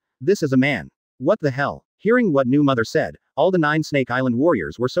 This is a man. What the hell? Hearing what New Mother said, all the Nine-Snake Island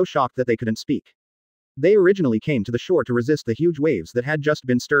warriors were so shocked that they couldn't speak. They originally came to the shore to resist the huge waves that had just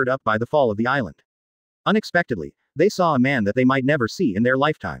been stirred up by the fall of the island. Unexpectedly, they saw a man that they might never see in their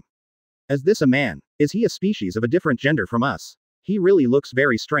lifetime. Is this a man? Is he a species of a different gender from us? He really looks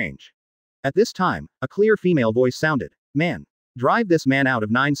very strange. At this time, a clear female voice sounded. Man. Drive this man out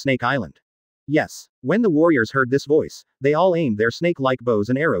of Nine-Snake Island. Yes. When the warriors heard this voice, they all aimed their snake-like bows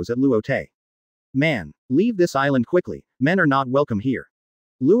and arrows at Luo Te. Man. Leave this island quickly, men are not welcome here.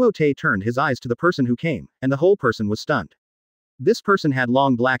 Luo Te turned his eyes to the person who came, and the whole person was stunned. This person had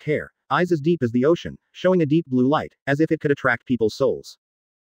long black hair, eyes as deep as the ocean, showing a deep blue light, as if it could attract people's souls.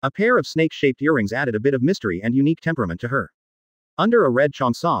 A pair of snake-shaped earrings added a bit of mystery and unique temperament to her. Under a red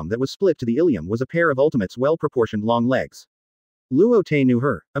cheongsam that was split to the ilium was a pair of ultimates well-proportioned long legs. Luo Te knew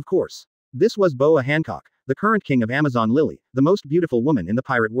her, of course. This was Boa Hancock, the current king of Amazon Lily, the most beautiful woman in the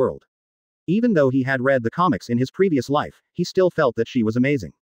pirate world. Even though he had read the comics in his previous life, he still felt that she was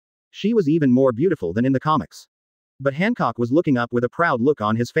amazing. She was even more beautiful than in the comics. But Hancock was looking up with a proud look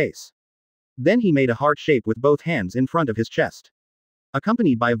on his face. Then he made a heart shape with both hands in front of his chest.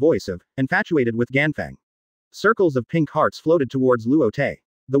 Accompanied by a voice of, infatuated with Ganfang. Circles of pink hearts floated towards Luo Te.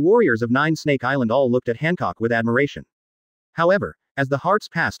 The warriors of Nine Snake Island all looked at Hancock with admiration. However, as the hearts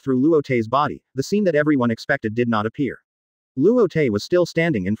passed through Luo Te's body, the scene that everyone expected did not appear. Luo Te was still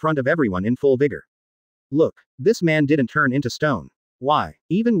standing in front of everyone in full vigor. Look, this man didn't turn into stone. Why?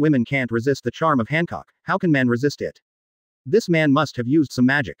 Even women can't resist the charm of Hancock, how can men resist it? This man must have used some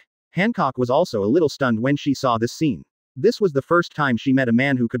magic. Hancock was also a little stunned when she saw this scene. This was the first time she met a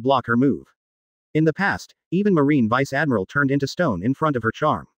man who could block her move. In the past, even Marine Vice Admiral turned into stone in front of her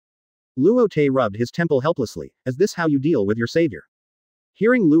charm. Luo Te rubbed his temple helplessly. Is this how you deal with your savior?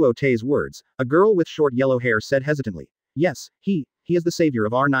 Hearing Luo Te's words, a girl with short yellow hair said hesitantly, yes, he is the savior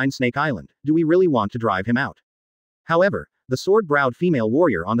of our Nine Snake Island, do we really want to drive him out? However, the sword-browed female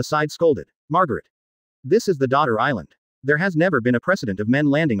warrior on the side scolded, Margaret. This is the Daughter Island. There has never been a precedent of men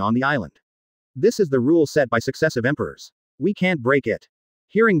landing on the island. This is the rule set by successive emperors. We can't break it.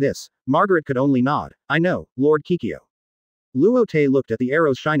 Hearing this, Margaret could only nod. I know, Lord Kikyo. Luo Te looked at the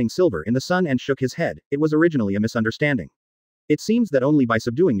arrows shining silver in the sun and shook his head. It was originally a misunderstanding. It seems that only by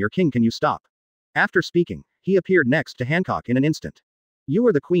subduing your king can you stop. After speaking, he appeared next to Hancock in an instant. You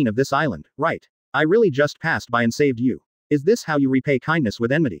are the queen of this island, right? I really just passed by and saved you. Is this how you repay kindness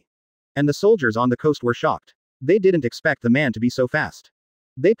with enmity? And the soldiers on the coast were shocked. They didn't expect the man to be so fast.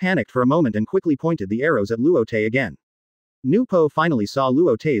 They panicked for a moment and quickly pointed the arrows at Luo Te again. Nupo finally saw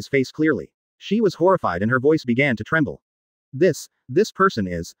Luo Te's face clearly. She was horrified and her voice began to tremble. This person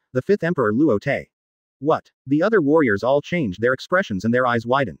is the fifth emperor Luo Te. What? The other warriors all changed their expressions and their eyes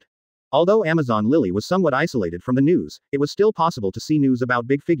widened. Although Amazon Lily was somewhat isolated from the news, it was still possible to see news about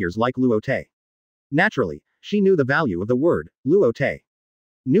big figures like Luo Te. Naturally, she knew the value of the word, Luo Te.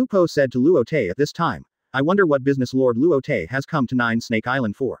 Nupo said to Luo Te at this time, I wonder what business Lord Luo Te has come to Nine Snake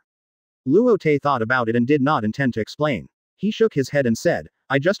Island for. Luo Te thought about it and did not intend to explain. He shook his head and said,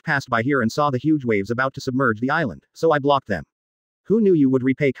 I just passed by here and saw the huge waves about to submerge the island, so I blocked them. Who knew you would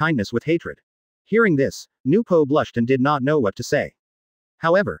repay kindness with hatred? Hearing this, Nupo blushed and did not know what to say.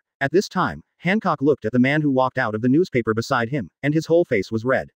 However, at this time, Hancock looked at the man who walked out of the newspaper beside him, and his whole face was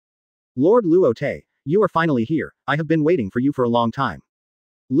red. Lord Luo Te, you are finally here, I have been waiting for you for a long time.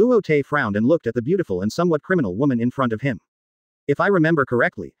 Luo Te frowned and looked at the beautiful and somewhat criminal woman in front of him. If I remember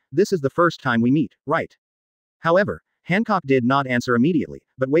correctly, this is the first time we meet, right? However, Hancock did not answer immediately,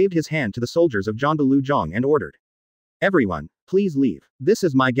 but waved his hand to the soldiers of Zhongbalu Zhong and ordered. Everyone, please leave. This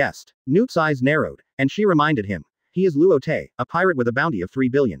is my guest. Newt's eyes narrowed, and she reminded him. He is Luo Te, a pirate with a bounty of 3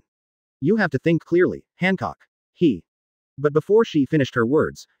 billion. You have to think clearly, Hancock. But before she finished her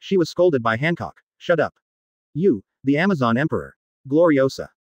words, she was scolded by Hancock. Shut up. You, the Amazon Emperor. Gloriosa.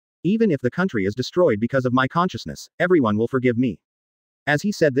 Even if the country is destroyed because of my consciousness, everyone will forgive me. As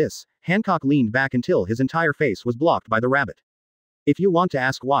he said this, Hancock leaned back until his entire face was blocked by the rabbit. If you want to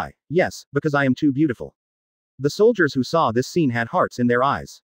ask why, yes, because I am too beautiful. The soldiers who saw this scene had hearts in their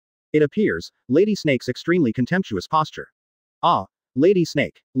eyes. It appears, Lady Snake's extremely contemptuous posture. Ah, Lady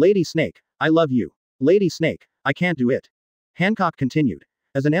Snake, I love you. Lady Snake, I can't do it. Hancock continued.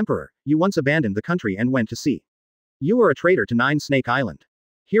 As an emperor, you once abandoned the country and went to sea. You were a traitor to Nine Snake Island.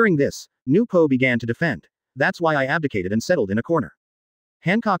 Hearing this, Nupo began to defend. That's why I abdicated and settled in a corner.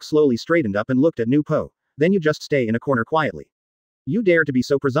 Hancock slowly straightened up and looked at Nupo. Then you just stay in a corner quietly. You dare to be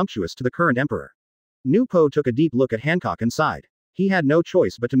so presumptuous to the current emperor. Nupo took a deep look at Hancock and sighed. He had no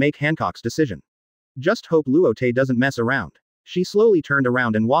choice but to make Hancock's decision. Just hope Luo Te doesn't mess around. She slowly turned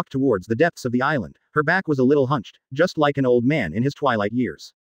around and walked towards the depths of the island. Her back was a little hunched, just like an old man in his twilight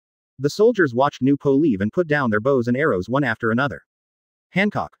years. The soldiers watched Nupo leave and put down their bows and arrows one after another.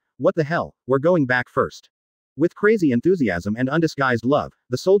 Hancock, what the hell, we're going back first. With crazy enthusiasm and undisguised love,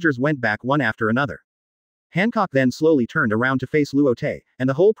 the soldiers went back one after another. Hancock then slowly turned around to face Luo Te, and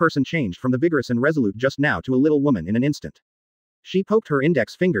the whole person changed from the vigorous and resolute just now to a little woman in an instant. She poked her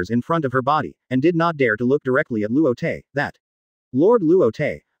index fingers in front of her body, and did not dare to look directly at Luo Te. That. Lord Luo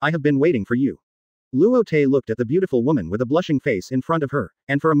Te, I have been waiting for you. Luo Te looked at the beautiful woman with a blushing face in front of her,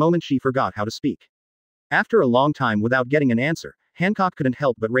 and for a moment she forgot how to speak. After a long time without getting an answer, Hancock couldn't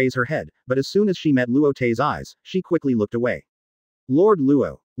help but raise her head, but as soon as she met Luo Te's eyes, she quickly looked away. Lord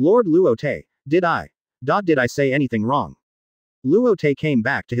Luo Te, did I say anything wrong? Luo Te came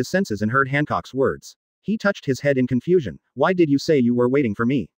back to his senses and heard Hancock's words. He touched his head in confusion. Why did you say you were waiting for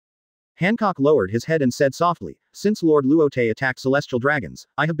me? Hancock lowered his head and said softly, since Lord Luo Te attacked celestial dragons,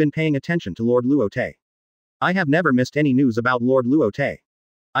 I have been paying attention to Lord Luo Te. I have never missed any news about Lord Luo Te.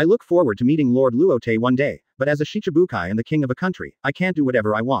 I look forward to meeting Lord Luo Te one day, but as a Shichibukai and the king of a country, I can't do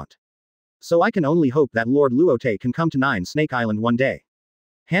whatever I want. So I can only hope that Lord Luo Te can come to Nine Snake Island one day.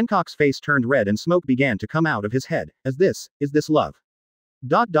 Hancock's face turned red and smoke began to come out of his head. Is this love?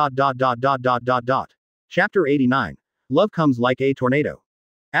 Chapter 89. Love comes like a tornado.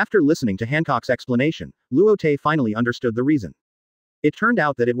 After listening to Hancock's explanation, Luo Te finally understood the reason. It turned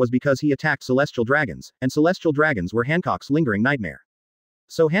out that it was because he attacked celestial dragons, and celestial dragons were Hancock's lingering nightmare.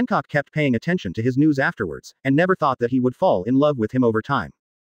 So Hancock kept paying attention to his news afterwards, and never thought that he would fall in love with him over time.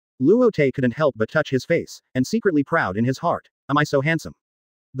 Luo Te couldn't help but touch his face, and secretly proud in his heart. Am I so handsome?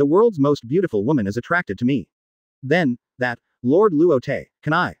 The world's most beautiful woman is attracted to me. Then, Lord Luo Te,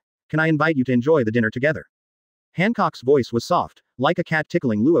 can I invite you to enjoy the dinner together? Hancock's voice was soft, like a cat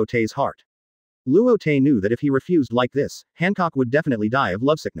tickling Luo Te's heart. Luo Te knew that if he refused like this, Hancock would definitely die of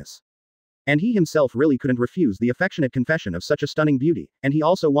lovesickness. And he himself really couldn't refuse the affectionate confession of such a stunning beauty, and he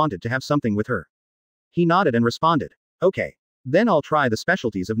also wanted to have something with her. He nodded and responded. Okay. Then I'll try the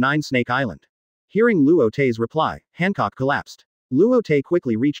specialties of Nine Snake Island. Hearing Luo Te's reply, Hancock collapsed. Luo Te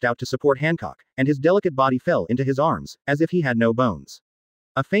quickly reached out to support Hancock, and his delicate body fell into his arms, as if he had no bones.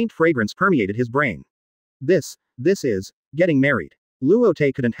 A faint fragrance permeated his brain. This is getting married. Luo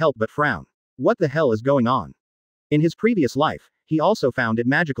Te couldn't help but frown. What the hell is going on? In his previous life, he also found it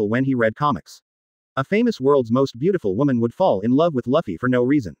magical when he read comics. A famous world's most beautiful woman would fall in love with Luffy for no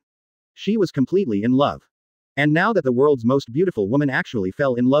reason. She was completely in love. And now that the world's most beautiful woman actually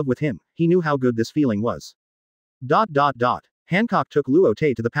fell in love with him, he knew how good this feeling was. Hancock took Luo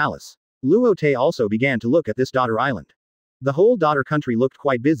Te to the palace. Luo Te also began to look at this daughter island. The whole daughter country looked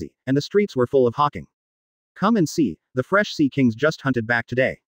quite busy, and the streets were full of hawking. Come and see, the fresh sea kings just hunted back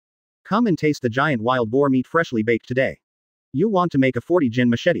today. Come and taste the giant wild boar meat freshly baked today. You want to make a 40 gin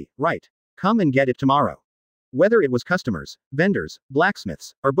machete, right? Come and get it tomorrow. Whether it was customers, vendors,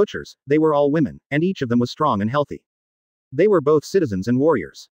 blacksmiths, or butchers, they were all women, and each of them was strong and healthy. They were both citizens and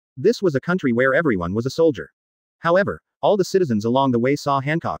warriors. This was a country where everyone was a soldier. However, all the citizens along the way saw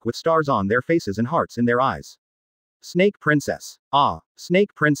Hancock with stars on their faces and hearts in their eyes. Snake Princess. Ah,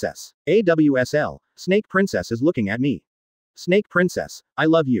 Snake Princess. AWSL, Snake Princess is looking at me. Snake Princess, I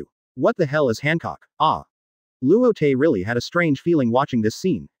love you. What the hell is Hancock? Ah. Luo Te really had a strange feeling watching this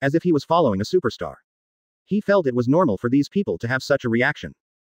scene, as if he was following a superstar. He felt it was normal for these people to have such a reaction.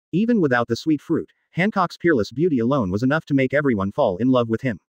 Even without the sweet fruit, Hancock's peerless beauty alone was enough to make everyone fall in love with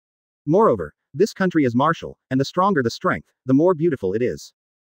him. Moreover, this country is martial, and the stronger the strength, the more beautiful it is.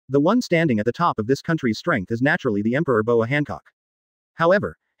 The one standing at the top of this country's strength is naturally the Emperor Boa Hancock.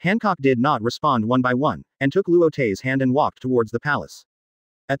 However, Hancock did not respond one by one, and took Luo Te's hand and walked towards the palace.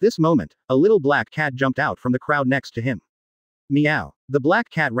 At this moment, a little black cat jumped out from the crowd next to him. Meow. The black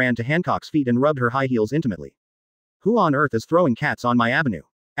cat ran to Hancock's feet and rubbed her high heels intimately. Who on earth is throwing cats on my avenue?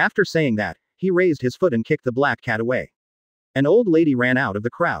 After saying that, he raised his foot and kicked the black cat away. An old lady ran out of the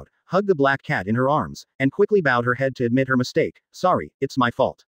crowd, hugged the black cat in her arms, and quickly bowed her head to admit her mistake. Sorry, it's my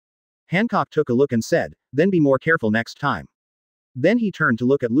fault. Hancock took a look and said, then be more careful next time. Then he turned to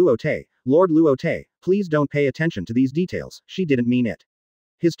look at Luo Te. Lord Luo Te, please don't pay attention to these details, she didn't mean it.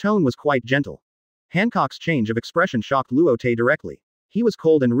 His tone was quite gentle. Hancock's change of expression shocked Luo Te directly. He was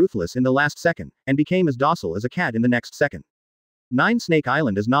cold and ruthless in the last second, and became as docile as a cat in the next second. Nine Snake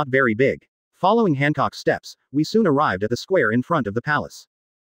Island is not very big. Following Hancock's steps, we soon arrived at the square in front of the palace.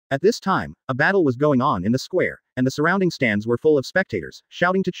 At this time, a battle was going on in the square, and the surrounding stands were full of spectators,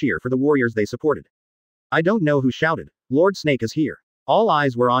 shouting to cheer for the warriors they supported. I don't know who shouted. Lord Snake is here. All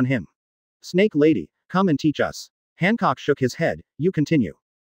eyes were on him. Snake Lady, come and teach us. Hancock shook his head. You continue.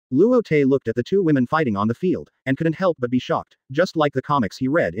 Luo Te looked at the two women fighting on the field, and couldn't help but be shocked, just like the comics he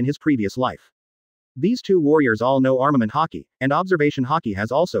read in his previous life. These two warriors all know armament hockey, and observation hockey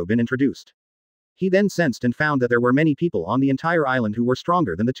has also been introduced. He then sensed and found that there were many people on the entire island who were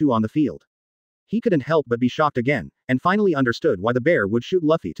stronger than the two on the field. He couldn't help but be shocked again, and finally understood why the bear would shoot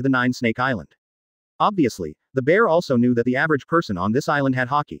Luffy to the Nine Snake Island. Obviously, the bear also knew that the average person on this island had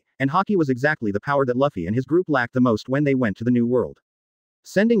hockey, and hockey was exactly the power that Luffy and his group lacked the most when they went to the New World.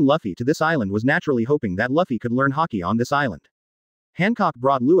 Sending Luffy to this island was naturally hoping that Luffy could learn hockey on this island. Hancock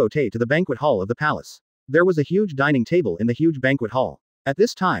brought Luo Te to the banquet hall of the palace. There was a huge dining table in the huge banquet hall. At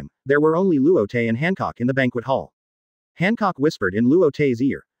this time, there were only Luo Te and Hancock in the banquet hall. Hancock whispered in Luo Te's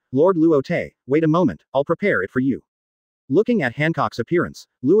ear, Lord Luo Te, wait a moment, I'll prepare it for you. Looking at Hancock's appearance,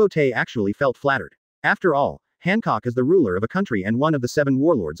 Luo Te actually felt flattered. After all, Hancock is the ruler of a country and one of the 7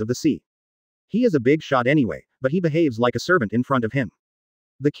 warlords of the sea. He is a big shot anyway, but he behaves like a servant in front of him.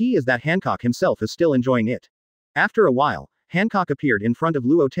 The key is that Hancock himself is still enjoying it. After a while, Hancock appeared in front of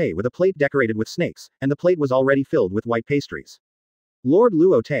Luo Te with a plate decorated with snakes, and the plate was already filled with white pastries. Lord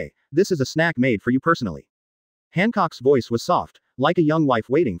Luo Te, this is a snack made for you personally. Hancock's voice was soft, like a young wife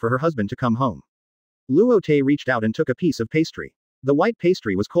waiting for her husband to come home. Luo Te reached out and took a piece of pastry. The white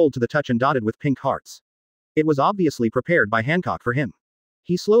pastry was cold to the touch and dotted with pink hearts. It was obviously prepared by Hancock for him.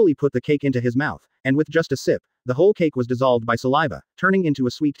 He slowly put the cake into his mouth, and with just a sip, the whole cake was dissolved by saliva, turning into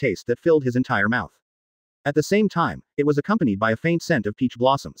a sweet taste that filled his entire mouth. At the same time, it was accompanied by a faint scent of peach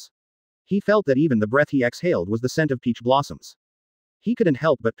blossoms. He felt that even the breath he exhaled was the scent of peach blossoms. He couldn't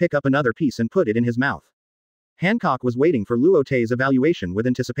help but pick up another piece and put it in his mouth. Hancock was waiting for Luo Te's evaluation with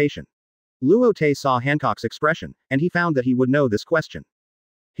anticipation. Luo Te saw Hancock's expression, and he found that he would know this question.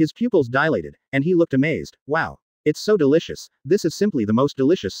 His pupils dilated, and he looked amazed. Wow. It's so delicious, this is simply the most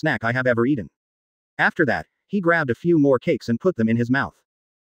delicious snack I have ever eaten. After that, he grabbed a few more cakes and put them in his mouth.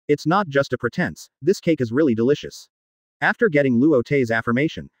 It's not just a pretense, this cake is really delicious. After getting Luo Te's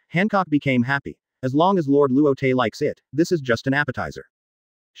affirmation, Hancock became happy. As long as Lord Luo Te likes it, this is just an appetizer.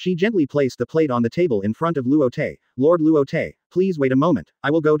 She gently placed the plate on the table in front of Luo Te. Lord Luo Te, please wait a moment, I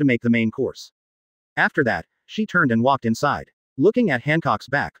will go to make the main course. After that, she turned and walked inside. Looking at Hancock's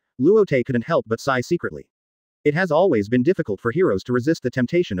back, Luo Te couldn't help but sigh secretly. It has always been difficult for heroes to resist the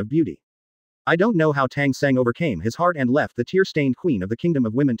temptation of beauty. I don't know how Tang Seng overcame his heart and left the tear-stained queen of the kingdom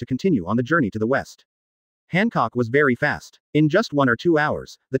of women to continue on the journey to the west. Hancock was very fast. In just 1 or 2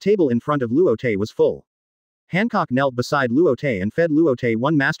 hours, the table in front of Luo Te was full. Hancock knelt beside Luo Te and fed Luo Te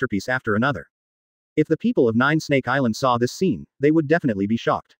one masterpiece after another. If the people of Nine Snake Island saw this scene, they would definitely be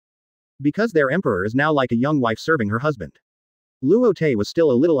shocked. Because their emperor is now like a young wife serving her husband. Luo Te was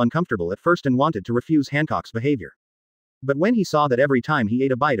still a little uncomfortable at first and wanted to refuse Hancock's behavior. But when he saw that every time he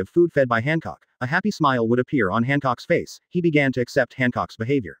ate a bite of food fed by Hancock, a happy smile would appear on Hancock's face, he began to accept Hancock's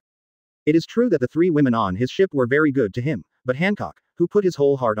behavior. It is true that the 3 women on his ship were very good to him, but Hancock, who put his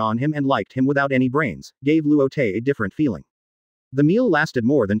whole heart on him and liked him without any brains, gave Luo Te a different feeling. The meal lasted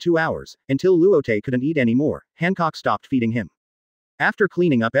more than 2 hours, until Luo Te couldn't eat anymore. Hancock stopped feeding him. After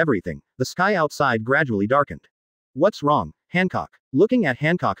cleaning up everything, the sky outside gradually darkened. What's wrong, Hancock? Looking at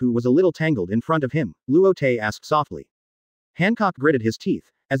Hancock, who was a little tangled in front of him, Luo Te asked softly. Hancock gritted his teeth,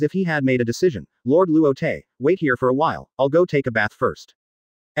 as if he had made a decision. Lord Luo Te, wait here for a while, I'll go take a bath first.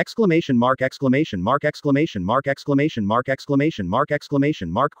 Exclamation mark exclamation mark exclamation mark exclamation mark exclamation mark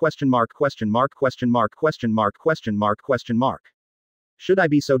exclamation mark question mark question mark question mark question mark question mark question mark. Should I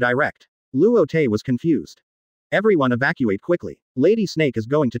be so direct? Luo Te was confused. Everyone evacuate quickly. Lady Snake is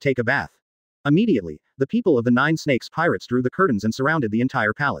going to take a bath. Immediately, the people of the 9 Snakes pirates drew the curtains and surrounded the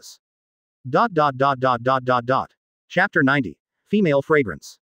entire palace. Chapter 90. Female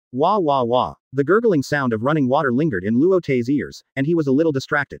Fragrance. Wah wah wah. The gurgling sound of running water lingered in Luo Te's ears, and he was a little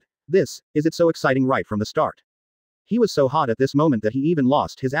distracted. Is it so exciting right from the start? He was so hot at this moment that he even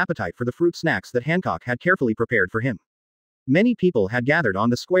lost his appetite for the fruit snacks that Hancock had carefully prepared for him. Many people had gathered on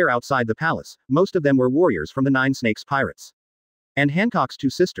the square outside the palace, most of them were warriors from the 9 Snakes pirates. And Hancock's 2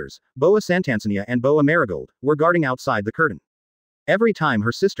 sisters, Boa Santansania and Boa Marigold, were guarding outside the curtain. Every time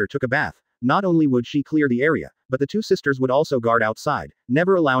her sister took a bath, not only would she clear the area, but the 2 sisters would also guard outside,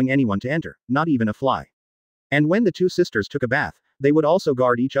 never allowing anyone to enter, not even a fly. And when the 2 sisters took a bath, they would also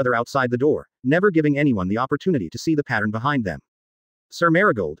guard each other outside the door, never giving anyone the opportunity to see the pattern behind them. Sir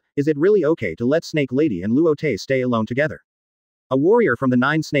Marigold, is it really okay to let Snake Lady and Luo Te stay alone together? A warrior from the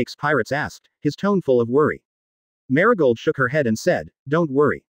 9 Snakes pirates asked, his tone full of worry. Marigold shook her head and said, don't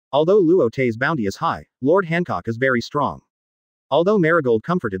worry. Although Luo Te's bounty is high, Lord Hancock is very strong. Although Marigold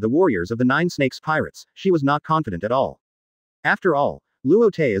comforted the warriors of the 9 Snakes pirates, she was not confident at all. After all, Luo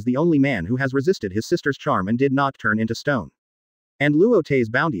Te is the only man who has resisted his sister's charm and did not turn into stone. And Luo Te's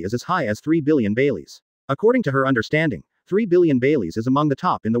bounty is as high as 3 billion Baileys. According to her understanding, 3 billion Baileys is among the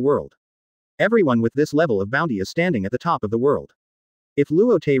top in the world. Everyone with this level of bounty is standing at the top of the world. If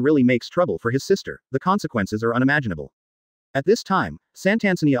Luo Te really makes trouble for his sister, the consequences are unimaginable. At this time,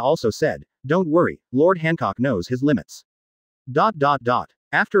 Santansania also said, don't worry, Lord Hancock knows his limits.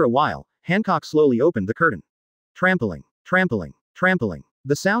 After a while, Hancock slowly opened the curtain. Trampling, trampling, trampling.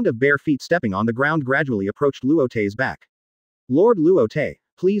 The sound of bare feet stepping on the ground gradually approached Luo Te's back. Lord Luo Te,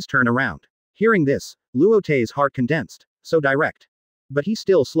 please turn around. Hearing this, Luo Te's heart condensed, so direct. But he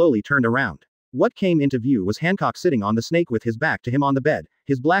still slowly turned around. What came into view was Hancock sitting on the snake with his back to him on the bed,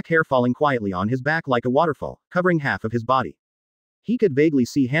 his black hair falling quietly on his back like a waterfall, covering half of his body. He could vaguely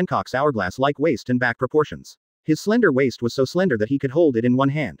see Hancock's hourglass-like waist and back proportions. His slender waist was so slender that he could hold it in one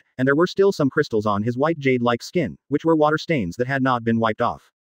hand, and there were still some crystals on his white jade-like skin, which were water stains that had not been wiped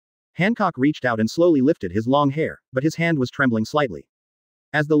off. Hancock reached out and slowly lifted his long hair, but his hand was trembling slightly.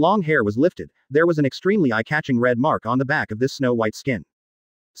 As the long hair was lifted, there was an extremely eye-catching red mark on the back of this snow-white skin.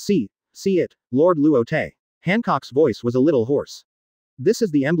 See it, Lord Luo Te. Hancock's voice was a little hoarse. This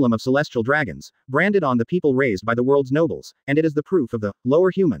is the emblem of celestial dragons, branded on the people raised by the world's nobles, and it is the proof of the lower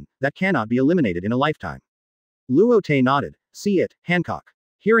human that cannot be eliminated in a lifetime. Luo Te nodded. See it, Hancock.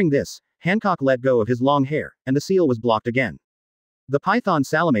 Hearing this, Hancock let go of his long hair, and the seal was blocked again. The Python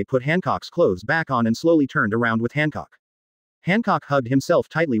Salome put Hancock's clothes back on and slowly turned around with Hancock. Hancock hugged himself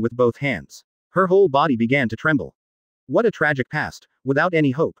tightly with both hands. Her whole body began to tremble. What a tragic past, without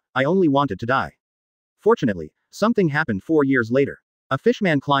any hope, I only wanted to die. Fortunately, something happened 4 years later. A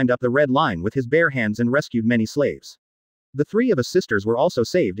fishman climbed up the red line with his bare hands and rescued many slaves. The 3 of us sisters were also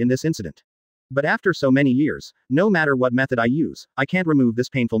saved in this incident. But after so many years, no matter what method I use, I can't remove this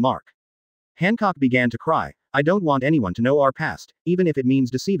painful mark. Hancock began to cry. I don't want anyone to know our past, even if it means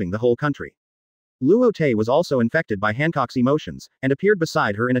deceiving the whole country. Luo Te was also infected by Hancock's emotions, and appeared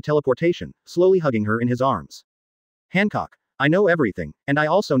beside her in a teleportation, slowly hugging her in his arms. Hancock, I know everything, and I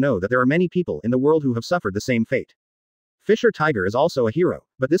also know that there are many people in the world who have suffered the same fate. Fisher Tiger is also a hero,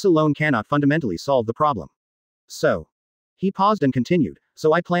 but this alone cannot fundamentally solve the problem. So. He paused and continued,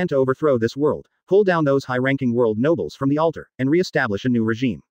 so I plan to overthrow this world, pull down those high-ranking world nobles from the altar, and re-establish a new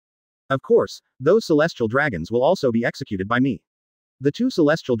regime. Of course, those celestial dragons will also be executed by me. The 2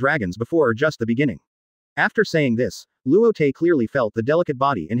 celestial dragons before are just the beginning. After saying this, Luo Te clearly felt the delicate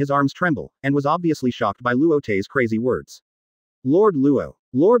body in his arms tremble, and was obviously shocked by Luo Te's crazy words. Lord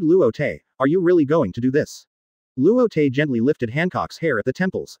Luo Te, are you really going to do this? Luo Te gently lifted Hancock's hair at the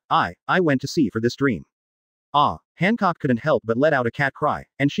temples. I went to sea for this dream. Hancock couldn't help but let out a cat cry,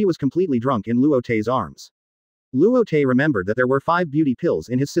 and she was completely drunk in Luo Te's arms. Luo Te remembered that there were 5 beauty pills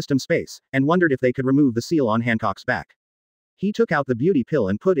in his system space, and wondered if they could remove the seal on Hancock's back. He took out the beauty pill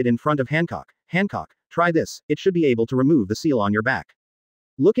and put it in front of Hancock. Hancock, try this, it should be able to remove the seal on your back.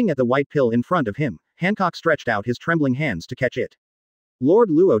 Looking at the white pill in front of him, Hancock stretched out his trembling hands to catch it. Lord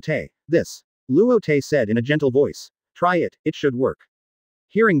Luo Te, this. Luo Te said in a gentle voice. Try it, it should work.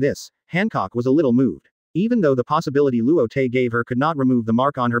 Hearing this, Hancock was a little moved. Even though the possibility Luo Te gave her could not remove the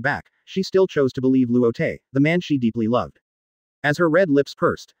mark on her back, she still chose to believe Luo Te, the man she deeply loved. As her red lips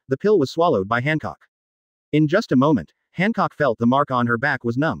pursed, the pill was swallowed by Hancock. In just a moment, Hancock felt the mark on her back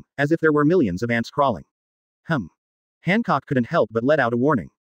was numb, as if there were millions of ants crawling. Hancock couldn't help but let out a warning.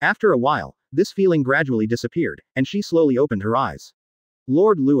 After a while, this feeling gradually disappeared, and she slowly opened her eyes.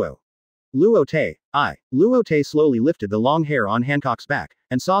 Lord Luo Te, Luo Te slowly lifted the long hair on Hancock's back,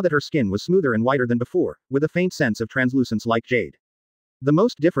 and saw that her skin was smoother and whiter than before, with a faint sense of translucence like jade. The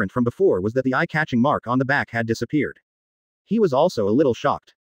most different from before was that the eye-catching mark on the back had disappeared. He was also a little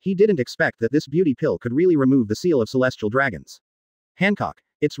shocked. He didn't expect that this beauty pill could really remove the seal of celestial dragons. Hancock,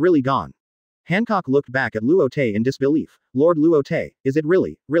 it's really gone. Hancock looked back at Luo Te in disbelief. Lord Luo Te, is it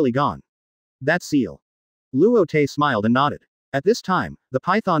really gone? That seal. Luo Te smiled and nodded. At this time, the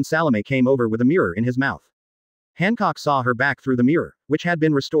Python Salome came over with a mirror in his mouth. Hancock saw her back through the mirror, which had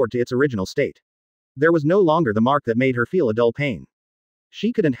been restored to its original state. There was no longer the mark that made her feel a dull pain.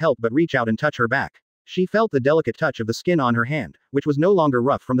 She couldn't help but reach out and touch her back. She felt the delicate touch of the skin on her hand, which was no longer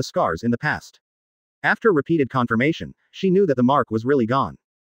rough from the scars in the past. After repeated confirmation, she knew that the mark was really gone.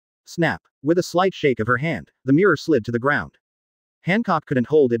 Snap. With a slight shake of her hand, the mirror slid to the ground. Hancock couldn't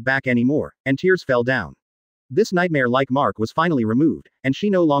hold it back anymore, and tears fell down. This nightmare-like mark was finally removed, and she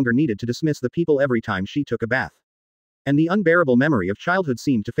no longer needed to dismiss the people every time she took a bath. And the unbearable memory of childhood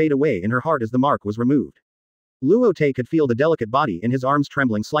seemed to fade away in her heart as the mark was removed. Luo Te could feel the delicate body in his arms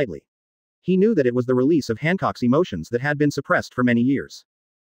trembling slightly. He knew that it was the release of Hancock's emotions that had been suppressed for many years.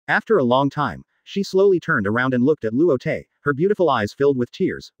 After a long time, she slowly turned around and looked at Luo Te, her beautiful eyes filled with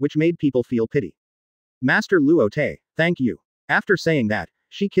tears, which made people feel pity. Master Luo Te, thank you. After saying that,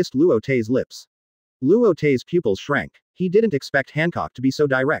 she kissed Luo Te's lips. Luo Te's pupils shrank. He didn't expect Hancock to be so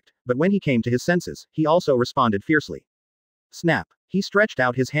direct, but when he came to his senses, he also responded fiercely. Snap. He stretched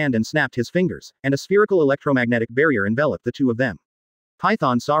out his hand and snapped his fingers, and a spherical electromagnetic barrier enveloped the two of them.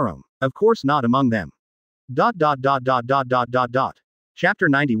 Python Sarom. Of course not among them. Chapter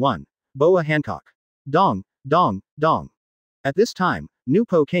 91. Boa Hancock. Dong, dong, dong. At this time,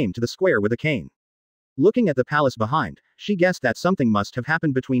 Nupo came to the square with a cane. Looking at the palace behind, she guessed that something must have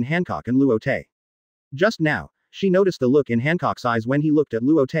happened between Hancock and Luo Te. Just now, she noticed the look in Hancock's eyes when he looked at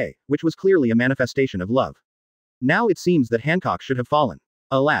Luo Te, which was clearly a manifestation of love. Now it seems that Hancock should have fallen.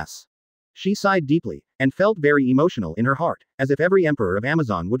 Alas. She sighed deeply, and felt very emotional in her heart, as if every emperor of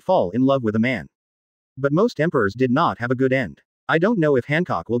Amazon would fall in love with a man. But most emperors did not have a good end. I don't know if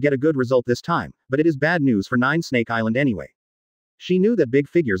Hancock will get a good result this time, but it is bad news for Nine Snake Island anyway. She knew that big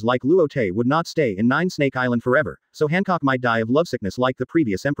figures like Luo Te would not stay in Nine Snake Island forever, so Hancock might die of lovesickness like the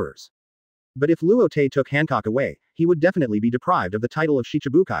previous emperors. But if Luo Te took Hancock away, he would definitely be deprived of the title of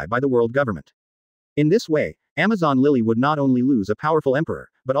Shichibukai by the world government. In this way, Amazon Lily would not only lose a powerful emperor,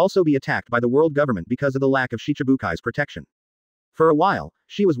 but also be attacked by the world government because of the lack of Shichibukai's protection. For a while,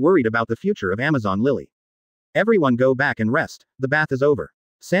 she was worried about the future of Amazon Lily. Everyone go back and rest, the bath is over.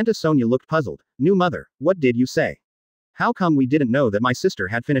 Santa Sonia looked puzzled. New mother, what did you say? How come we didn't know that my sister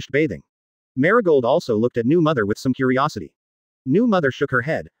had finished bathing? Marigold also looked at new mother with some curiosity. New mother shook her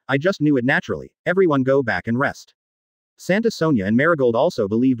head, I just knew it naturally, everyone go back and rest. Santa Sonia and Marigold also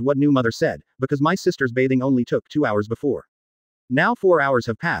believed what new mother said, because my sister's bathing only took 2 hours before. Now 4 hours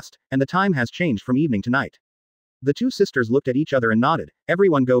have passed, and the time has changed from evening to night. The two sisters looked at each other and nodded,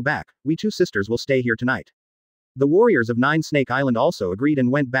 everyone go back, we two sisters will stay here tonight. The warriors of Nine Snake Island also agreed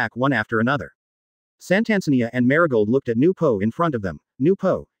and went back one after another. Santansania and Marigold looked at Nu Po in front of them. Nu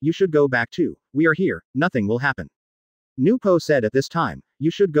Po, you should go back too, we are here, nothing will happen. Nu Po said at this time, you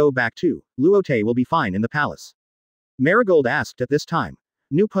should go back too, Luo Te will be fine in the palace. Marigold asked at this time,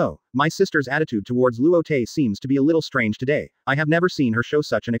 Nu Po, my sister's attitude towards Luo Te seems to be a little strange today, I have never seen her show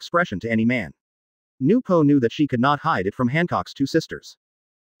such an expression to any man. Nu Po knew that she could not hide it from Hancock's two sisters.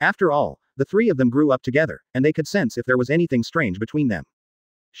 After all, the three of them grew up together, and they could sense if there was anything strange between them.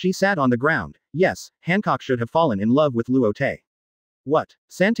 She sat on the ground. Yes, Hancock should have fallen in love with Luo Te. What?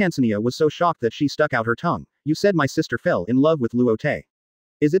 Santansania was so shocked that she stuck out her tongue. You said my sister fell in love with Luo Te.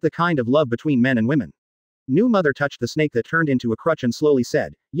 Is it the kind of love between men and women? New mother touched the snake that turned into a crutch and slowly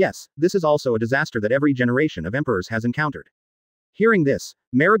said, yes, this is also a disaster that every generation of emperors has encountered. Hearing this,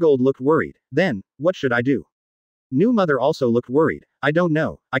 Marigold looked worried. Then, what should I do? New mother also looked worried. I don't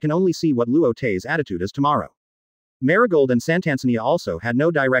know, I can only see what Luo Te's attitude is tomorrow. Marigold and Santansania also had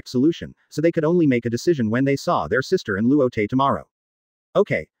no direct solution, so they could only make a decision when they saw their sister and Luo Te tomorrow.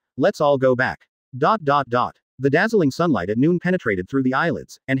 Okay, let's all go back. The dazzling sunlight at noon penetrated through the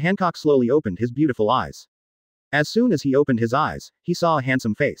eyelids, and Hancock slowly opened his beautiful eyes. As soon as he opened his eyes, he saw a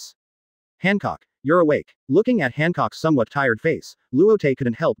handsome face. Hancock, you're awake. Looking at Hancock's somewhat tired face, Luo Te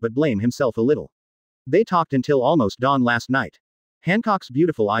couldn't help but blame himself a little. They talked until almost dawn last night. Hancock's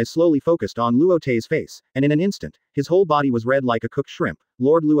beautiful eyes slowly focused on Luo Te's face, and in an instant, his whole body was red like a cooked shrimp.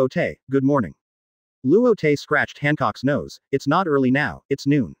 Lord Luo Te, good morning. Luo Te scratched Hancock's nose. It's not early now, it's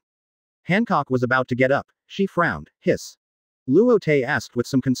noon. Hancock was about to get up. She frowned. Hiss. Luo Te asked with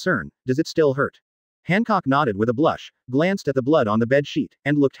some concern, does it still hurt? Hancock nodded with a blush, glanced at the blood on the bed sheet,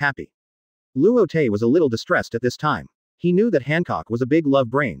 and looked happy. Luo Te was a little distressed at this time. He knew that Hancock was a big love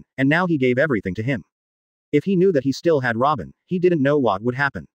brain, and now he gave everything to him. If he knew that he still had Robin, he didn't know what would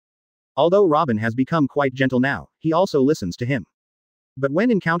happen. Although Robin has become quite gentle now, he also listens to him. But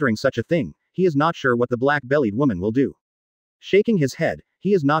when encountering such a thing, he is not sure what the black-bellied woman will do. Shaking his head,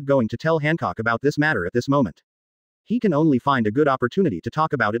 he is not going to tell Hancock about this matter at this moment. He can only find a good opportunity to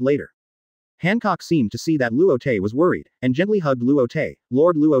talk about it later. Hancock seemed to see that Luo Te was worried, and gently hugged Luo Te.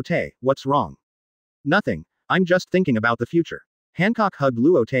 Lord Luo Te, what's wrong? Nothing. I'm just thinking about the future. Hancock hugged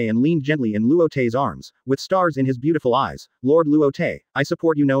Luo Te and leaned gently in Luo Te's arms, with stars in his beautiful eyes. Lord Luo Te, I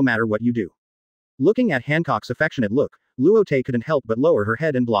support you no matter what you do. Looking at Hancock's affectionate look, Luo Te couldn't help but lower her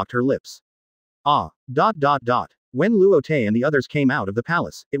head and blocked her lips. When Luo Te and the others came out of the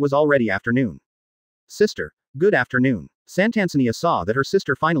palace, it was already afternoon. Sister, good afternoon. Santansania saw that her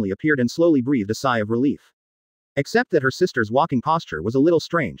sister finally appeared and slowly breathed a sigh of relief. Except that her sister's walking posture was a little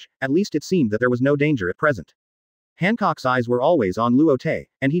strange, at least it seemed that there was no danger at present. Hancock's eyes were always on Luo Te,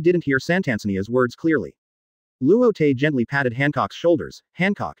 and he didn't hear Santansania's words clearly. Luo Te gently patted Hancock's shoulders.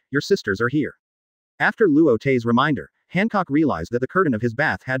 Hancock, your sisters are here. After Luo Te's reminder, Hancock realized that the curtain of his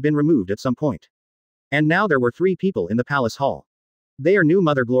bath had been removed at some point. And now there were 3 people in the palace hall. They are new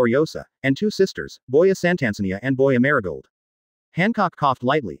Mother Gloriosa, and 2 sisters, Boya Santansania and Boya Marigold. Hancock coughed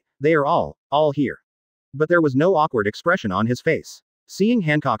lightly. They are all here. But there was no awkward expression on his face. Seeing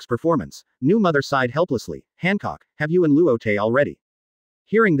Hancock's performance, new mother sighed helplessly. Hancock, have you and Luo Te already?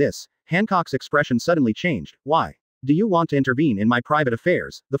 Hearing this, Hancock's expression suddenly changed. Why? Do you want to intervene in my private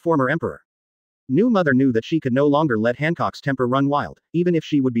affairs, the former emperor? New mother knew that she could no longer let Hancock's temper run wild, even if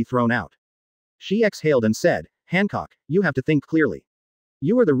she would be thrown out. She exhaled and said, Hancock, you have to think clearly.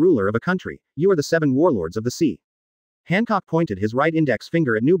 You are the ruler of a country, you are the 7 warlords of the sea. Hancock pointed his right index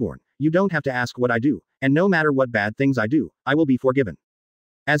finger at Newborn. You don't have to ask what I do, and no matter what bad things I do, I will be forgiven.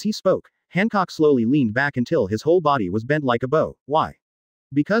 As he spoke, Hancock slowly leaned back until his whole body was bent like a bow. Why?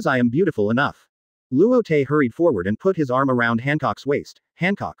 Because I am beautiful enough. Luo Te hurried forward and put his arm around Hancock's waist.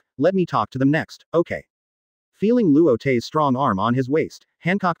 Hancock, let me talk to them next, okay. Feeling Luo Te's strong arm on his waist,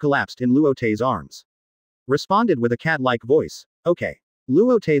 Hancock collapsed in Luo Te's arms. Responded with a cat-like voice, okay.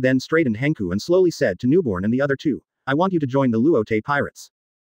 Luo Te then straightened Hanku and slowly said to Newborn and the other two, I want you to join the Luo Te pirates.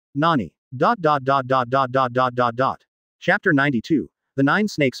 Nani. Chapter 92. The Nine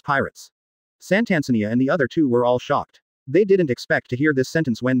Snakes Pirates. Santansania and the other two were all shocked. They didn't expect to hear this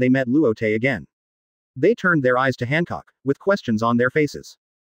sentence when they met Luo Te again. They turned their eyes to Hancock, with questions on their faces.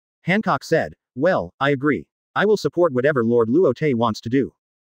 Hancock said, well, I agree. I will support whatever Lord Luo Te wants to do.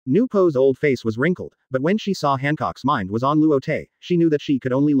 Nu Po's old face was wrinkled, but when she saw Hancock's mind was on Luo Te, she knew that she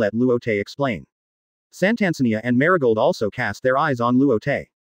could only let Luo Te explain. Santansania and Marigold also cast their eyes on Luo Te.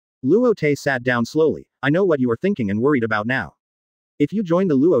 Luo Te sat down slowly. I know what you are thinking and worried about now. If you join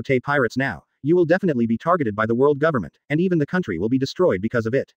the Luo Te pirates now, you will definitely be targeted by the world government, and even the country will be destroyed because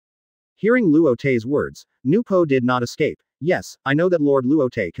of it. Hearing Luo Te's words, Nu Po did not escape. Yes, I know that Lord Luo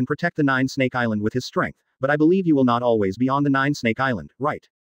Te can protect the Nine Snake Island with his strength, but I believe you will not always be on the Nine Snake Island, right?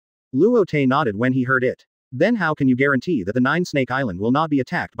 Luo Te nodded when he heard it. Then how can you guarantee that the Nine Snake Island will not be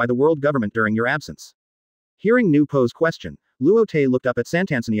attacked by the world government during your absence? Hearing Nu Po's question, Luo Te looked up at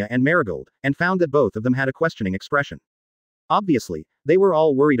Santansania and Marigold, and found that both of them had a questioning expression. Obviously, they were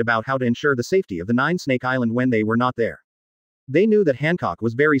all worried about how to ensure the safety of the Nine Snake Island when they were not there. They knew that Hancock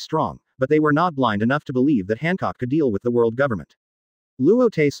was very strong, but they were not blind enough to believe that Hancock could deal with the world government.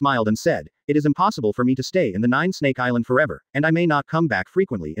 Luo Te smiled and said, it is impossible for me to stay in the Nine Snake Island forever, and I may not come back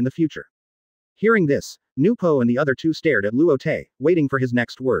frequently in the future. Hearing this, Nu Po and the other two stared at Luo Te, waiting for his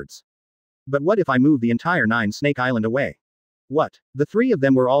next words. But what if I move the entire Nine Snake Island away? What? The three of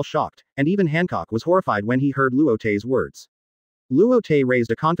them were all shocked, and even Hancock was horrified when he heard Luo Te's words. Luo Te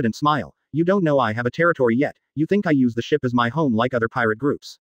raised a confident smile, you don't know I have a territory yet, you think I use the ship as my home like other pirate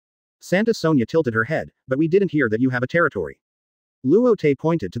groups. Santa Sonia tilted her head, but we didn't hear that you have a territory. Luo Te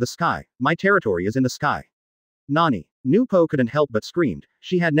pointed to the sky, my territory is in the sky. Nani. Nu Po couldn't help but screamed,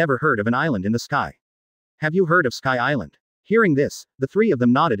 she had never heard of an island in the sky. Have you heard of Sky Island? Hearing this, the three of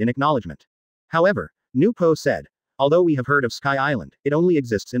them nodded in acknowledgement. However, Nu Po said, although we have heard of Sky Island, it only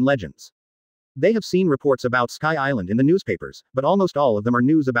exists in legends. They have seen reports about Sky Island in the newspapers, but almost all of them are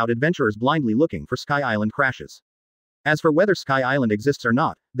news about adventurers blindly looking for Sky Island crashes. As for whether Sky Island exists or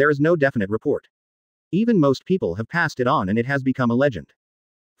not, there is no definite report. Even most people have passed it on and it has become a legend.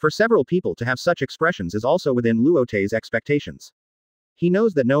 For several people to have such expressions is also within Luo Te's expectations. He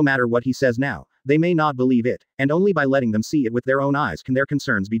knows that no matter what he says now, they may not believe it, and only by letting them see it with their own eyes can their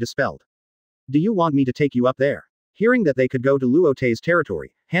concerns be dispelled. Do you want me to take you up there? Hearing that they could go to Luo Te's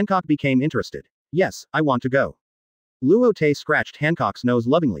territory, Hancock became interested. Yes, I want to go. Luo Te scratched Hancock's nose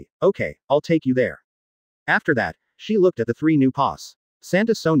lovingly, okay, I'll take you there. After that, she looked at the three new POS.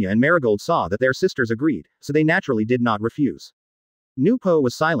 Santa Sonia and Marigold saw that their sisters agreed, so they naturally did not refuse. Nu Po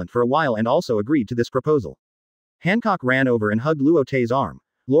was silent for a while and also agreed to this proposal. Hancock ran over and hugged Luo Te's arm.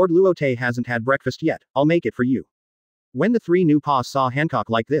 Lord Luo Te hasn't had breakfast yet, I'll make it for you. When the three new POS saw Hancock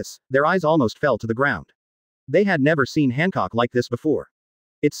like this, their eyes almost fell to the ground. They had never seen Hancock like this before.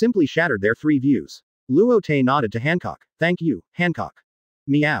 It simply shattered their three views. Luo Te nodded to Hancock, thank you, Hancock.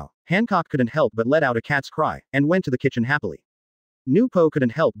 Meow. Hancock couldn't help but let out a cat's cry, and went to the kitchen happily. Nu Po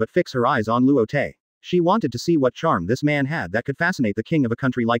couldn't help but fix her eyes on Luo Te. She wanted to see what charm this man had that could fascinate the king of a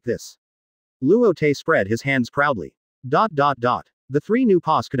country like this. Luo Te spread his hands proudly. The three new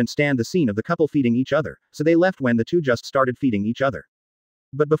POS couldn't stand the scene of the couple feeding each other, so they left when the two just started feeding each other.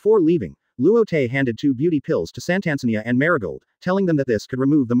 But before leaving, Luo Te handed 2 beauty pills to Santansania and Marigold, telling them that this could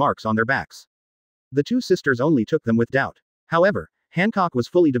remove the marks on their backs. The two sisters only took them with doubt. However, Hancock was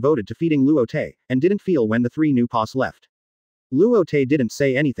fully devoted to feeding Luo Te, and didn't feel when the three new POS left. Luo Te didn't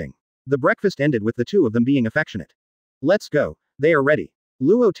say anything. The breakfast ended with the two of them being affectionate. Let's go, they are ready.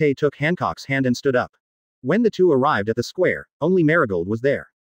 Luo Te took Hancock's hand and stood up. When the two arrived at the square, only Marigold was there.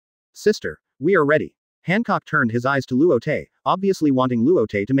 Sister, we are ready. Hancock turned his eyes to Luo Te, obviously wanting Luo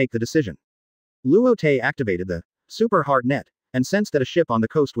Te to make the decision. Luo Te activated the super heart net, and sensed that a ship on the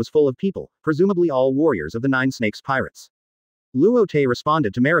coast was full of people, presumably all warriors of the Nine Snakes pirates. Luo Te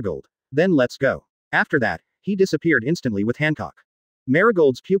responded to Marigold, then let's go. After that, he disappeared instantly with Hancock.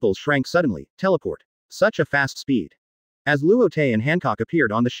 Marigold's pupils shrank suddenly, teleport. Such a fast speed. As Luo Te and Hancock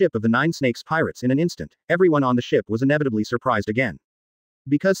appeared on the ship of the Nine Snakes pirates in an instant, everyone on the ship was inevitably surprised again.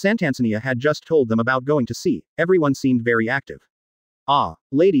 Because Santansania had just told them about going to sea, everyone seemed very active. Ah,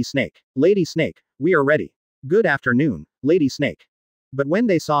 Lady Snake, we are ready. Good afternoon, Lady Snake. But when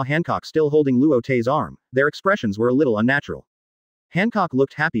they saw Hancock still holding Luo Te's arm, their expressions were a little unnatural. Hancock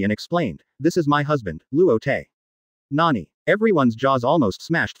looked happy and explained, this is my husband, Luo Te. Nani. Everyone's jaws almost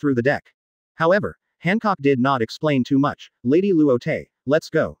smashed through the deck. However, Hancock did not explain too much. Lady Luo Te, let's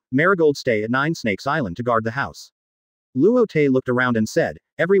go. Marigold stay at Nine Snakes Island to guard the house. Luo Te looked around and said,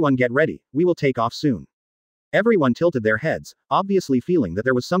 everyone get ready, we will take off soon. Everyone tilted their heads, obviously feeling that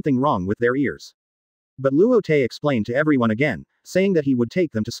there was something wrong with their ears. But Luo Te explained to everyone again, saying that he would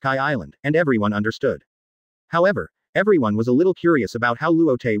take them to Sky Island, and everyone understood. However, everyone was a little curious about how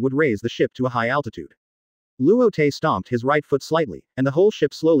Luo Te would raise the ship to a high altitude. Luo Te stomped his right foot slightly, and the whole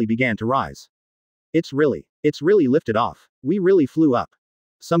ship slowly began to rise. It's really lifted off. We really flew up.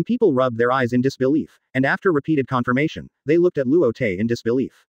 Some people rubbed their eyes in disbelief, and after repeated confirmation, they looked at Luo Te in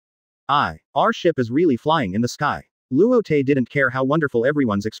disbelief. Our ship is really flying in the sky. Luo Te didn't care how wonderful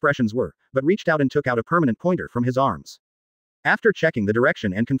everyone's expressions were, but reached out and took out a permanent pointer from his arms. After checking the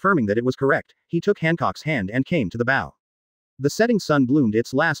direction and confirming that it was correct, he took Hancock's hand and came to the bow. The setting sun bloomed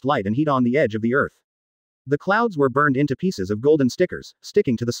its last light and heat on the edge of the earth. The clouds were burned into pieces of golden stickers,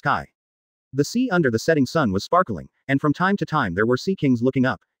 sticking to the sky. The sea under the setting sun was sparkling, and from time to time there were sea kings looking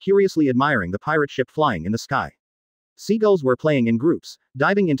up, curiously admiring the pirate ship flying in the sky. Seagulls were playing in groups,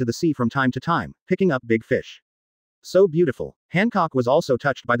 diving into the sea from time to time, picking up big fish. So beautiful. Hancock was also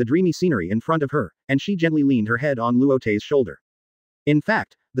touched by the dreamy scenery in front of her, and she gently leaned her head on Luo Te's shoulder. In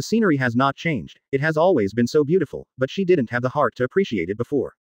fact, the scenery has not changed, it has always been so beautiful, but she didn't have the heart to appreciate it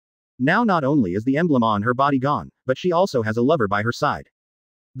before. Now not only is the emblem on her body gone, but she also has a lover by her side.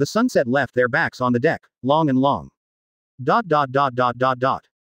 The sunset left their backs on the deck, long and long.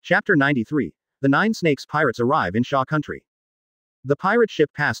 Chapter 93. The Nine Snakes Pirates arrive in Shaw Country. The pirate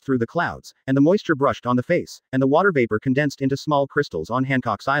ship passed through the clouds, and the moisture brushed on the face, and the water vapor condensed into small crystals on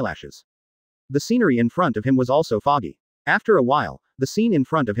Hancock's eyelashes. The scenery in front of him was also foggy. After a while, the scene in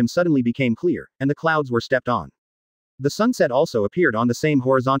front of him suddenly became clear, and the clouds were stepped on. The sunset also appeared on the same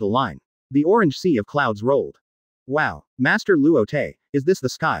horizontal line. The orange sea of clouds rolled. Wow, Master Luo Te, is this the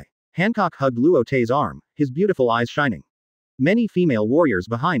sky? Hancock hugged Luo Te's arm, his beautiful eyes shining. Many female warriors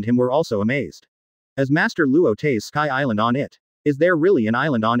behind him were also amazed. As Master Luo Te's sky island on it? Is there really an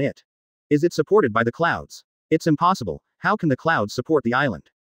island on it? Is it supported by the clouds? It's impossible, how can the clouds support the island?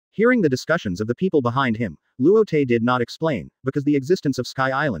 Hearing the discussions of the people behind him, Luo Te did not explain, because the existence of Sky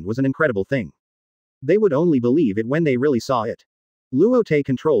Island was an incredible thing. They would only believe it when they really saw it. Luo Te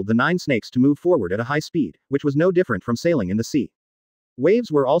controlled the nine snakes to move forward at a high speed, which was no different from sailing in the sea.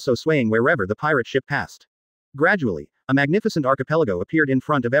 Waves were also swaying wherever the pirate ship passed. Gradually, a magnificent archipelago appeared in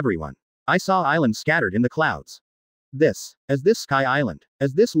front of everyone. I saw islands scattered in the clouds. This Sky Island,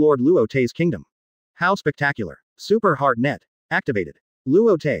 as this Lord Luo Te's kingdom. How spectacular. Super Heart Net. Activated.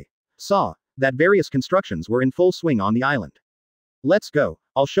 Luo Te saw that various constructions were in full swing on the island. Let's go,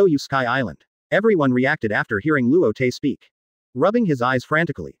 I'll show you Sky Island. Everyone reacted after hearing Luo Te speak. Rubbing his eyes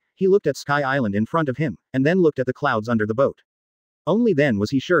frantically, he looked at Sky Island in front of him, and then looked at the clouds under the boat. Only then was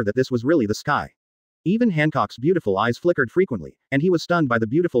he sure that this was really the sky. Even Hancock's beautiful eyes flickered frequently, and he was stunned by the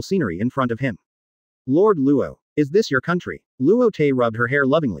beautiful scenery in front of him. Lord Luo, is this your country? Luo Te rubbed her hair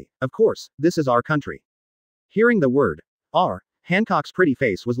lovingly. Of course, this is our country. Hearing the word, our, Hancock's pretty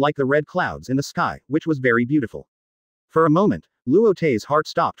face was like the red clouds in the sky, which was very beautiful. For a moment, Luo Te's heart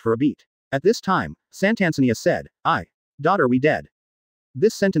stopped for a beat. At this time, Santansania said, Daughter, we dead?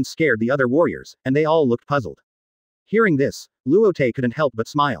 This sentence scared the other warriors, and they all looked puzzled. Hearing this, Luo Te couldn't help but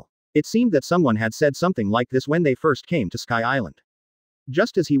smile. It seemed that someone had said something like this when they first came to Sky Island.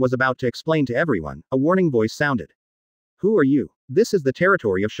 Just as he was about to explain to everyone, a warning voice sounded. Who are you? This is the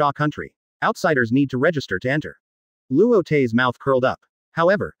territory of Shaw Country. Outsiders need to register to enter. Luo Te's mouth curled up.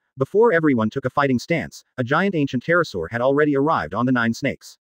 However, before everyone took a fighting stance, a giant ancient pterosaur had already arrived on the nine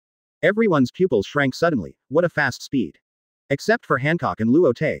snakes. Everyone's pupils shrank suddenly. What a fast speed. Except for Hancock and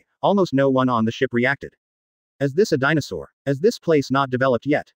Luo Te, almost no one on the ship reacted. Is this a dinosaur? Is this place not developed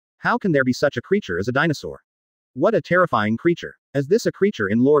yet? How can there be such a creature as a dinosaur? What a terrifying creature. Is this a creature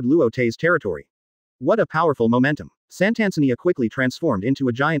in Lord Luo Te's territory? What a powerful momentum. Santansania quickly transformed into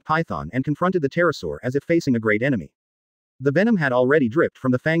a giant python and confronted the pterosaur as if facing a great enemy. The venom had already dripped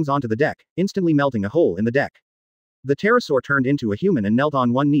from the fangs onto the deck, instantly melting a hole in the deck. The pterosaur turned into a human and knelt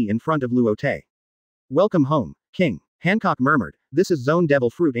on one knee in front of Luo Te. Welcome home, King. Hancock murmured, this is zone devil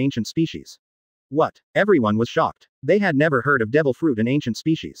fruit ancient species. What? Everyone was shocked. They had never heard of devil fruit an ancient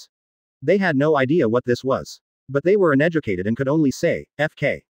species. They had no idea what this was. But they were uneducated and could only say,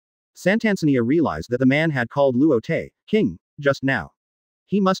 FK. Santansania realized that the man had called Luo Te, King, just now.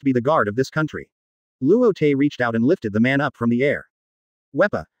 He must be the guard of this country. Luo Te reached out and lifted the man up from the air.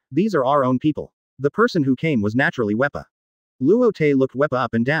 Wepa, these are our own people. The person who came was naturally Wepa. Luo Te looked Wepa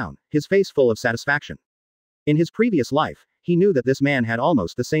up and down, his face full of satisfaction. In his previous life, he knew that this man had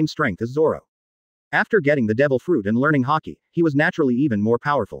almost the same strength as Zoro. After getting the devil fruit and learning hockey, he was naturally even more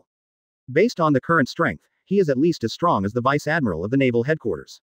powerful. Based on the current strength, he is at least as strong as the Vice Admiral of the Naval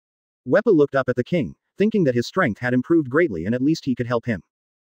Headquarters. Weppa looked up at the king, thinking that his strength had improved greatly and at least he could help him.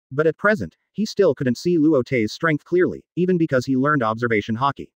 But at present, he still couldn't see Luo Te's strength clearly, even because he learned observation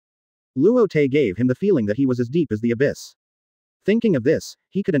haki. Luo Te gave him the feeling that he was as deep as the abyss. Thinking of this,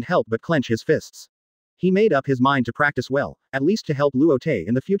 he couldn't help but clench his fists. He made up his mind to practice well, at least to help Luo Te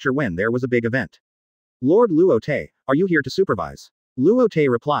in the future when there was a big event. Lord Luo Te, are you here to supervise? Luo Te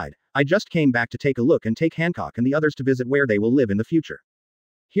replied, I just came back to take a look and take Hancock and the others to visit where they will live in the future.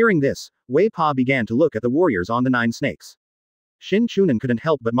 Hearing this, Wei Pa began to look at the warriors on the 9 snakes. Shin Chunin couldn't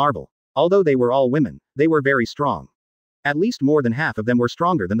help but marvel. Although they were all women, they were very strong. At least more than half of them were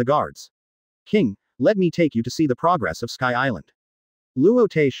stronger than the guards. King, let me take you to see the progress of Sky Island. Luo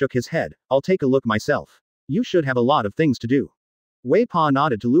Te shook his head, I'll take a look myself. You should have a lot of things to do. Wei Pa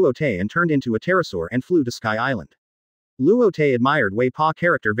nodded to Luo Te and turned into a pterosaur and flew to Sky Island. Luo Te admired Wei Pa's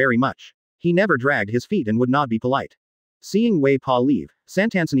character very much. He never dragged his feet and would not be polite. Seeing Wei Pa leave,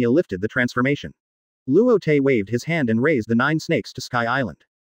 Santansania lifted the transformation. Luo Te waved his hand and raised the 9 snakes to Sky Island.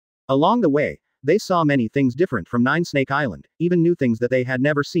 Along the way, they saw many things different from 9 Snake Island, even new things that they had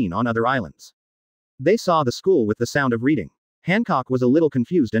never seen on other islands. They saw the school with the sound of reading. Hancock was a little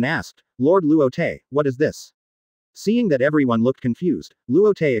confused and asked, Lord Luo Te, what is this? Seeing that everyone looked confused,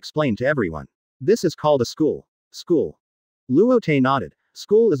 Luo Te explained to everyone. This is called a school. School. Luo Te nodded.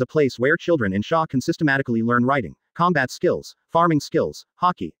 School is a place where children in Shaw can systematically learn writing, combat skills, farming skills,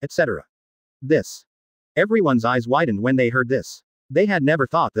 hockey, etc. This. Everyone's eyes widened when they heard this. They had never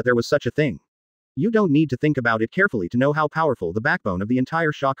thought that there was such a thing. You don't need to think about it carefully to know how powerful the backbone of the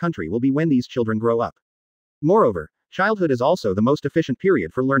entire Shaw country will be when these children grow up. Moreover, childhood is also the most efficient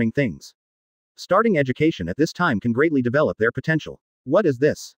period for learning things. Starting education at this time can greatly develop their potential. What is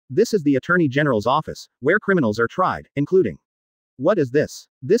this? This is the Attorney General's office, where criminals are tried, including. What is this?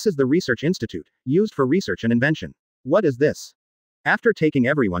 This is the Research Institute, used for research and invention. What is this? After taking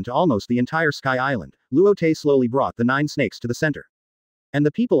everyone to almost the entire Sky Island, Luo Te slowly brought the 9 snakes to the center. And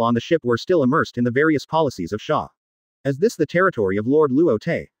the people on the ship were still immersed in the various policies of Shaw. Is this the territory of Lord Luo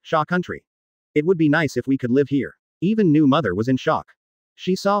Te, Shaw country? It would be nice if we could live here. Even New Mother was in shock.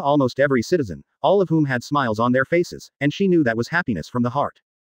 She saw almost every citizen, all of whom had smiles on their faces, and she knew that was happiness from the heart.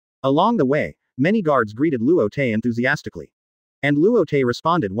 Along the way, many guards greeted Luo Te enthusiastically. And Luo Te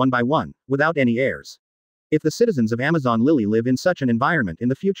responded one by one, without any airs. If the citizens of Amazon Lily live in such an environment in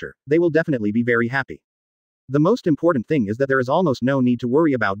the future, they will definitely be very happy. The most important thing is that there is almost no need to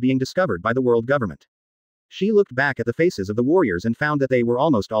worry about being discovered by the world government. She looked back at the faces of the warriors and found that they were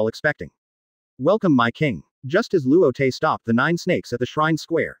almost all expecting. Welcome, my king. Just as Luo Te stopped the 9 snakes at the shrine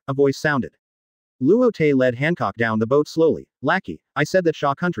square, a voice sounded. Luo Te led Hancock down the boat slowly. Lackey, I said that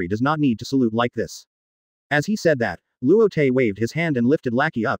Shaw country does not need to salute like this. As he said that, Luo Te waved his hand and lifted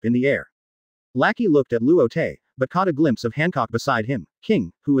Lackey up in the air. Lackey looked at Luo Te, but caught a glimpse of Hancock beside him.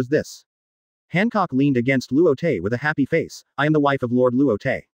 King, who is this? Hancock leaned against Luo Te with a happy face. I am the wife of Lord Luo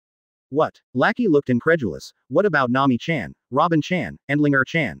Te. What? Lackey looked incredulous. What about Nami-chan, Robin-chan, and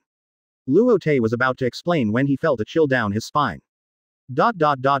Linger-chan? Luo Te was about to explain when he felt a chill down his spine.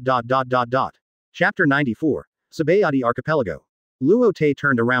 Chapter 94. Sabayati Archipelago. Luo Te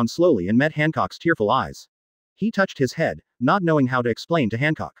turned around slowly and met Hancock's tearful eyes. He touched his head, not knowing how to explain to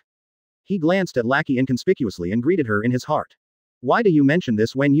Hancock. He glanced at Lackey inconspicuously and greeted her in his heart. Why do you mention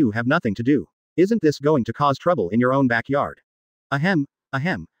this when you have nothing to do? Isn't this going to cause trouble in your own backyard? Ahem.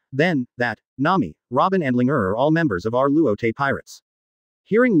 Then, Nami, Robin and Linger are all members of our Luo Te pirates.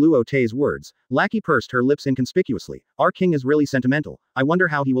 Hearing Luo Te's words, Lackey pursed her lips inconspicuously. Our king is really sentimental. I wonder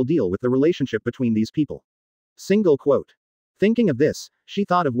how he will deal with the relationship between these people. Single quote. Thinking of this, she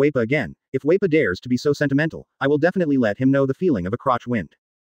thought of Wei Pa again. If Wei Pa dares to be so sentimental, I will definitely let him know the feeling of a crotch wind.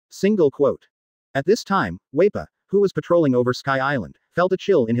 Single quote. At this time, Wei Pa, who was patrolling over Sky Island, felt a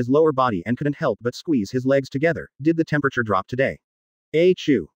chill in his lower body and couldn't help but squeeze his legs together. Did the temperature drop today?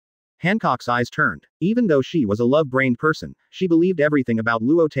 Chew. Hancock's eyes turned. Even though she was a love-brained person, she believed everything about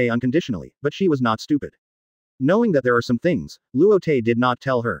Luo Te unconditionally, but she was not stupid. Knowing that there are some things, Luo Te did not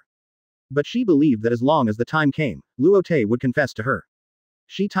tell her. But she believed that as long as the time came, Luo Te would confess to her.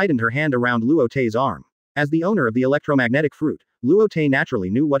 She tightened her hand around Luo Te's arm. As the owner of the electromagnetic fruit, Luo Te naturally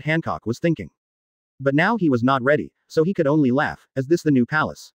knew what Hancock was thinking. But now he was not ready, so he could only laugh. Is this the new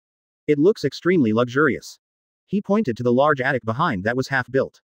palace? It looks extremely luxurious. He pointed to the large attic behind that was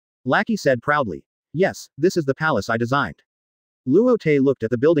half-built. Lackey said proudly. Yes, this is the palace I designed. Luo Te looked at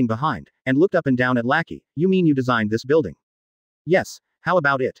the building behind, and looked up and down at Lackey. You mean you designed this building? Yes, how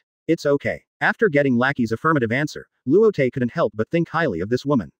about it? It's okay. After getting Lackey's affirmative answer, Luo Te couldn't help but think highly of this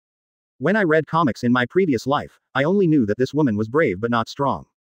woman. When I read comics in my previous life, I only knew that this woman was brave but not strong.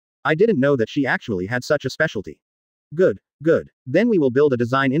 I didn't know that she actually had such a specialty. Good, good. Then we will build a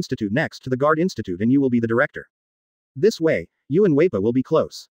design institute next to the Guard Institute and you will be the director. This way, you and Weipa will be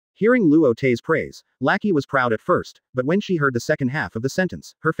close. Hearing Luo Te's praise, Lackey was proud at first, but when she heard the second half of the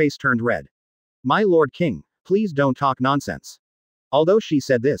sentence, her face turned red. My Lord King, please don't talk nonsense. Although she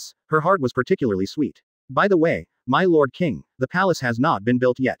said this, her heart was particularly sweet. By the way, my Lord King, the palace has not been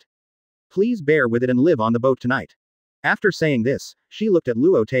built yet. Please bear with it and live on the boat tonight. After saying this, she looked at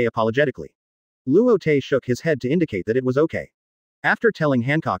Luo Te apologetically. Luo Te shook his head to indicate that it was okay. After telling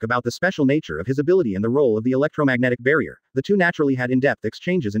Hancock about the special nature of his ability and the role of the electromagnetic barrier, the two naturally had in-depth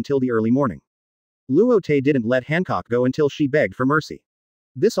exchanges until the early morning. Luo Te didn't let Hancock go until she begged for mercy.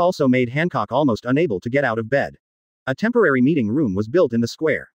 This also made Hancock almost unable to get out of bed. A temporary meeting room was built in the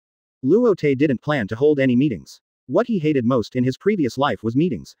square. Luo Te didn't plan to hold any meetings. What he hated most in his previous life was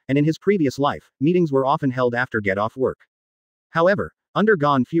meetings, and in his previous life, meetings were often held after get-off work. However, under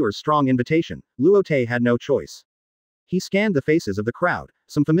Gon Fuer's strong invitation, Luo Te had no choice. He scanned the faces of the crowd,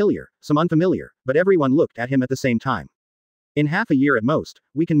 some familiar, some unfamiliar, but everyone looked at him at the same time. In half a year at most,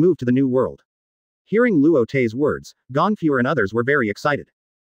 we can move to the new world. Hearing Luo Te's words, Gon Fuer and others were very excited.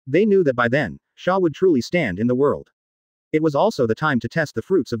 They knew that by then, Shaw would truly stand in the world. It was also the time to test the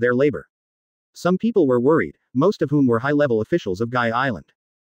fruits of their labor. Some people were worried, most of whom were high-level officials of Gaia Island.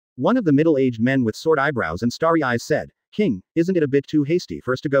 One of the middle-aged men with sword eyebrows and starry eyes said, King, isn't it a bit too hasty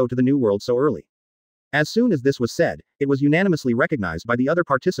for us to go to the new world so early? As soon as this was said, it was unanimously recognized by the other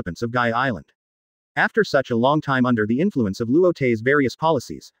participants of Gaia Island. After such a long time under the influence of Luo Te's various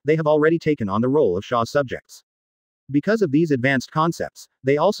policies, they have already taken on the role of Shaw's subjects. Because of these advanced concepts,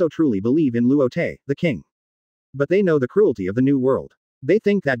 they also truly believe in Luo Te, the king. But they know the cruelty of the new world. They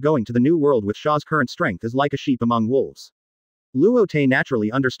think that going to the new world with Shaw's current strength is like a sheep among wolves. Luo Te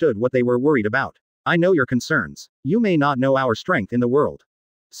naturally understood what they were worried about. I know your concerns. You may not know our strength in the world.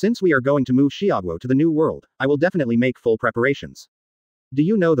 Since we are going to move Xiaoguo to the new world, I will definitely make full preparations. Do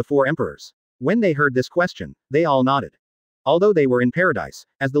you know the four emperors? When they heard this question, they all nodded. Although they were in paradise,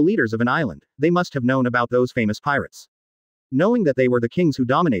 as the leaders of an island, they must have known about those famous pirates. Knowing that they were the kings who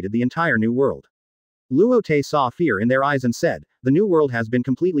dominated the entire new world. Luo Te saw fear in their eyes and said, the new world has been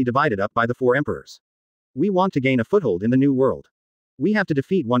completely divided up by the four emperors. We want to gain a foothold in the new world. We have to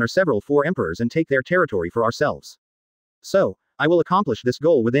defeat one or several four emperors and take their territory for ourselves. So, I will accomplish this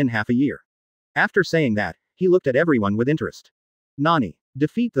goal within half a year. After saying that, he looked at everyone with interest. Nani.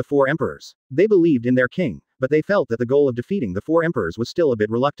 Defeat the four emperors. They believed in their king, but they felt that the goal of defeating the four emperors was still a bit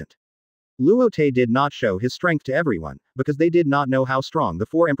reluctant. Luo Te did not show his strength to everyone, because they did not know how strong the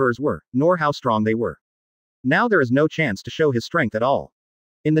four emperors were, nor how strong they were. Now there is no chance to show his strength at all.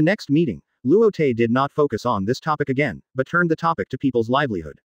 In the next meeting, Luo Te did not focus on this topic again, but turned the topic to people's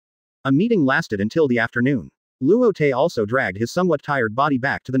livelihood. A meeting lasted until the afternoon. Luo Te also dragged his somewhat tired body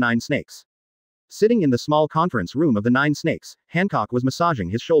back to the Nine Snakes. Sitting in the small conference room of the Nine Snakes, Hancock was massaging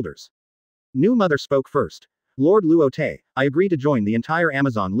his shoulders. New Mother spoke first. Lord Luo Te, I agree to join the entire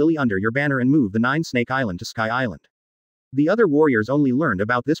Amazon Lily under your banner and move the Nine Snake Island to Sky Island. The other warriors only learned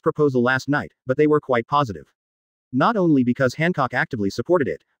about this proposal last night, but they were quite positive. Not only because Hancock actively supported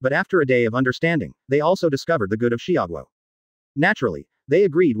it, but after a day of understanding, they also discovered the good of Xiaoguo. Naturally, they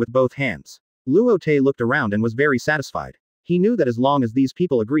agreed with both hands. Luo Te looked around and was very satisfied. He knew that as long as these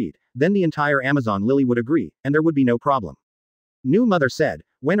people agreed, then the entire Amazon Lily would agree, and there would be no problem. New Mother said,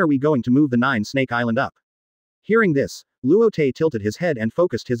 when are we going to move the Nine Snake Island up? Hearing this, Luo Te tilted his head and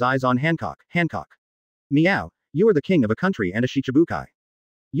focused his eyes on Hancock. Hancock. Meow, you are the king of a country and a Shichibukai.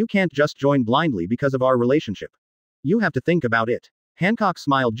 You can't just join blindly because of our relationship. You have to think about it. Hancock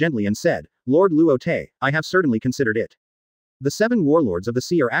smiled gently and said, Lord Luo Te, I have certainly considered it. The 7 warlords of the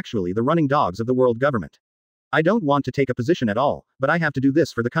sea are actually the running dogs of the world government. I don't want to take a position at all, but I have to do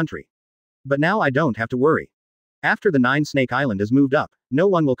this for the country. But now I don't have to worry. After the Nine Snake Island is moved up, no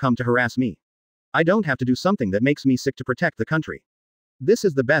one will come to harass me. I don't have to do something that makes me sick to protect the country. This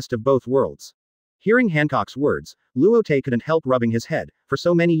is the best of both worlds. Hearing Hancock's words, Luo Te couldn't help rubbing his head. For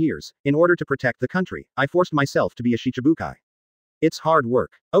so many years, in order to protect the country, I forced myself to be a Shichibukai. It's hard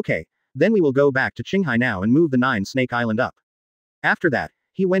work. Okay, then we will go back to Qinghai now and move the Nine Snake Island up. After that,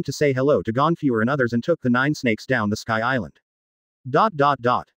 he went to say hello to Gon Fuer and others and took the 9 snakes down the Sky Island. Bow,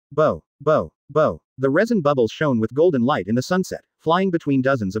 bow, bow. The resin bubbles shone with golden light in the sunset, flying between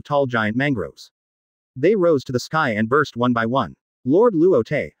dozens of tall giant mangroves. They rose to the sky and burst one by one. Lord Luo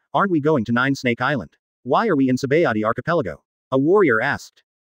Te, aren't we going to 9 Snake Island? Why are we in Sabayati Archipelago? A warrior asked.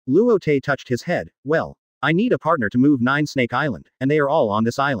 Luo Te touched his head. Well, I need a partner to move 9 Snake Island, and they are all on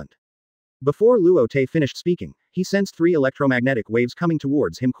this island. Before Luo Te finished speaking, he sensed 3 electromagnetic waves coming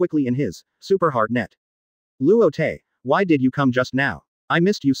towards him quickly in his super heart net. Luo Te, why did you come just now? I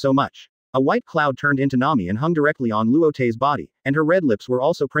missed you so much. A white cloud turned into Nami and hung directly on Luo Te's body, and her red lips were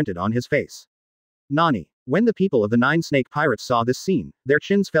also printed on his face. Nani. When the people of the Nine Snake Pirates saw this scene, their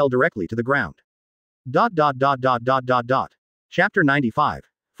chins fell directly to the ground. Chapter 95.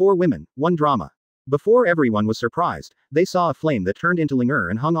 4 Women, 1 Drama. Before everyone was surprised, they saw a flame that turned into Ling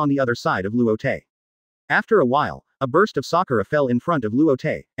and hung on the other side of Luo Te. After a while, a burst of sakura fell in front of Luo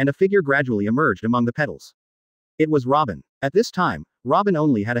Te, and a figure gradually emerged among the petals. It was Robin. At this time, Robin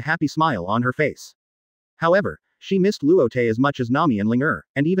only had a happy smile on her face. However, she missed Luo Te as much as Nami and Ling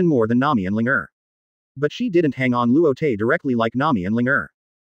and even more than Nami and Ling. But she didn't hang on Luo Te directly like Nami and Ling.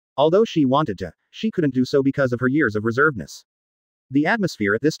 Although she wanted to, she couldn't do so because of her years of reservedness. The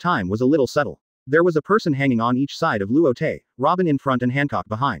atmosphere at this time was a little subtle. There was a person hanging on each side of Luo Te, Robin in front and Hancock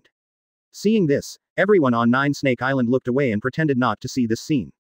behind. Seeing this, everyone on Nine Snake Island looked away and pretended not to see this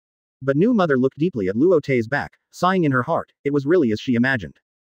scene. But New Mother looked deeply at Luo Te's back, sighing in her heart, it was really as she imagined.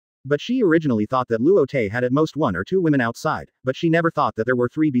 But she originally thought that Luo Te had at most 1 or 2 women outside, but she never thought that there were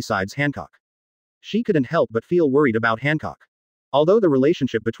 3 besides Hancock. She couldn't help but feel worried about Hancock. Although the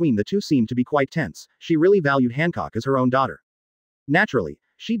relationship between the two seemed to be quite tense, she really valued Hancock as her own daughter. Naturally,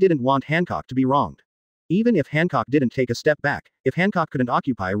 she didn't want Hancock to be wronged. Even if Hancock didn't take a step back, if Hancock couldn't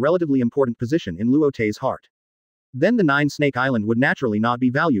occupy a relatively important position in Luo Te's heart, then the Nine Snake Island would naturally not be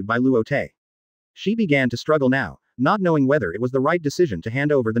valued by Luo Te. She began to struggle now, not knowing whether it was the right decision to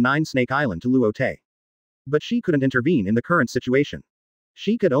hand over the Nine Snake Island to Luo Te. But she couldn't intervene in the current situation.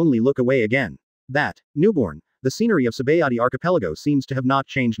 She could only look away again. That, newborn, the scenery of Sabayati Archipelago seems to have not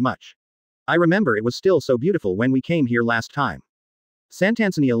changed much. I remember it was still so beautiful when we came here last time.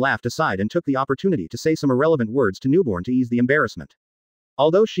 Santansania laughed aside and took the opportunity to say some irrelevant words to Newborn to ease the embarrassment.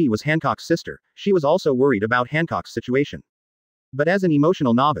 Although she was Hancock's sister, she was also worried about Hancock's situation. But as an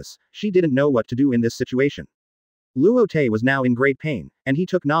emotional novice, she didn't know what to do in this situation. Luo Te was now in great pain, and he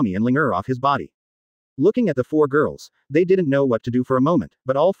took Nami and Ling off his body. Looking at the 4 girls, they didn't know what to do for a moment,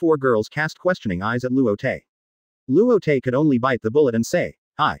 but all 4 girls cast questioning eyes at Luo Te. Luo Te could only bite the bullet and say,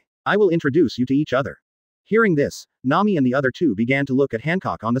 "Hi. I will introduce you to each other." Hearing this, Nami and the other 2 began to look at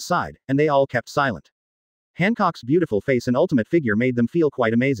Hancock on the side, and they all kept silent. Hancock's beautiful face and ultimate figure made them feel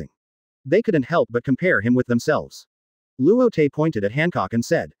quite amazing. They couldn't help but compare him with themselves. Luo Te pointed at Hancock and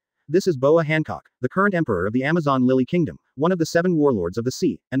said, "This is Boa Hancock, the current emperor of the Amazon Lily Kingdom, one of the 7 warlords of the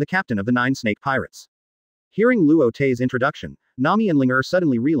sea, and the captain of the 9 Snake Pirates." Hearing Luo Te's introduction, Nami and Ling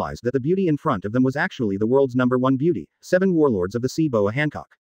suddenly realized that the beauty in front of them was actually the world's #1 beauty, 7 warlords of the sea Boa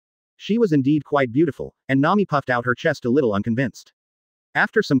Hancock. She was indeed quite beautiful, and Nami puffed out her chest a little unconvinced.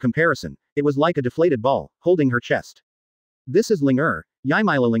 After some comparison, it was like a deflated ball, holding her chest. "This is Ling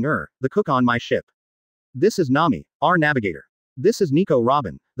Yaimila Ling the cook on my ship. This is Nami, our navigator. This is Nico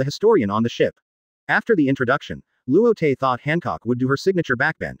Robin, the historian on the ship." After the introduction, Luo Te thought Hancock would do her signature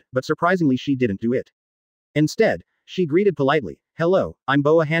backbend, but surprisingly she didn't do it. Instead, she greeted politely, "Hello, I'm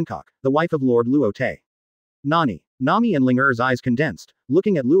Boa Hancock, the wife of Lord Luo Te." Nani. Nami and Ling eyes condensed,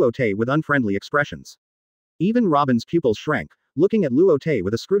 looking at Luo Te with unfriendly expressions. Even Robin's pupils shrank, looking at Luo Te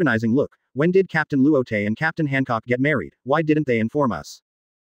with a scrutinizing look. "When did Captain Luo Te and Captain Hancock get married? Why didn't they inform us?"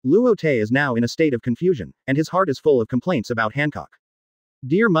 Luo Te is now in a state of confusion, and his heart is full of complaints about Hancock.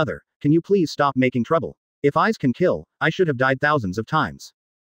 "Dear mother, can you please stop making trouble? If eyes can kill, I should have died thousands of times."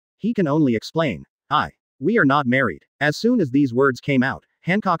 He can only explain, "We are not married." As soon as these words came out,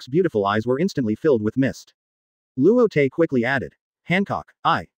 Hancock's beautiful eyes were instantly filled with mist. Luo Te quickly added, "Hancock,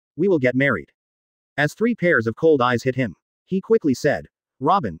 we will get married." As 3 pairs of cold eyes hit him, he quickly said,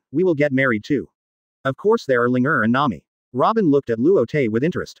 "Robin, we will get married too. Of course there are Ling and Nami." Robin looked at Luo Te with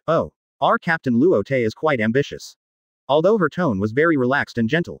interest. "Oh, our Captain Luo Te is quite ambitious." Although her tone was very relaxed and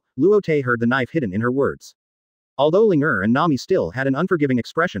gentle, Luo Te heard the knife hidden in her words. Although Ling and Nami still had an unforgiving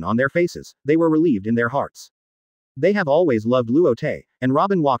expression on their faces, they were relieved in their hearts. They have always loved Luo Te, and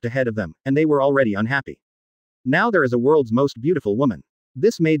Robin walked ahead of them, and they were already unhappy. Now there is a world's most beautiful woman.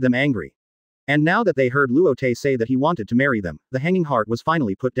 This made them angry. And now that they heard Luo Te say that he wanted to marry them, the hanging heart was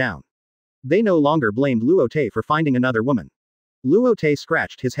finally put down. They no longer blamed Luo Te for finding another woman. Luo Te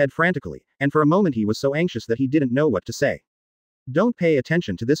scratched his head frantically, and for a moment he was so anxious that he didn't know what to say. "Don't pay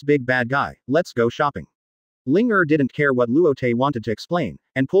attention to this big bad guy, let's go shopping." Ling didn't care what Luo Te wanted to explain,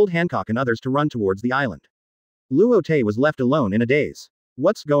 and pulled Hancock and others to run towards the island. Luo Te was left alone in a daze.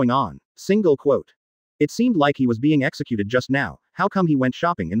 What's going on? Single quote. It seemed like he was being executed just now. How come he went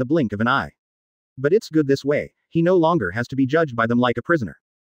shopping in the blink of an eye? But it's good this way, he no longer has to be judged by them like a prisoner.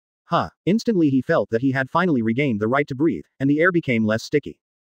 Instantly he felt that he had finally regained the right to breathe, and the air became less sticky.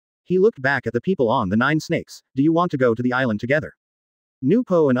 He looked back at the people on the 9 snakes. "Do you want to go to the island together?" Nu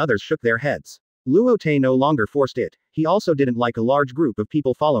Po and others shook their heads. Luo Te no longer forced it, he also didn't like a large group of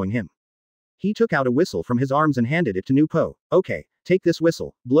people following him. He took out a whistle from his arms and handed it to Nu Po. Okay, take this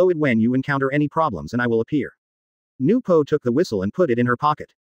whistle, blow it when you encounter any problems and I will appear. Nu Po took the whistle and put it in her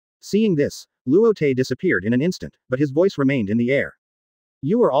pocket. Seeing this, Luo Te disappeared in an instant, but his voice remained in the air.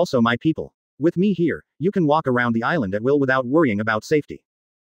 You are also my people. With me here, you can walk around the island at will without worrying about safety.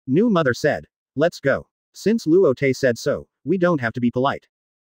 Nu Mother said. Let's go. Since Luo Te said so, we don't have to be polite.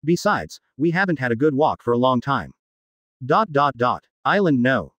 Besides, we haven't had a good walk for a long time. Island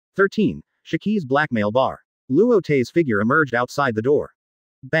No. 13. Shaki's blackmail bar. Luo Te's figure emerged outside the door.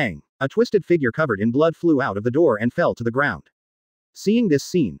 Bang! A twisted figure covered in blood flew out of the door and fell to the ground. Seeing this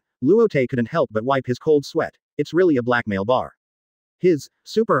scene, Luo Te couldn't help but wipe his cold sweat. It's really a blackmail bar. His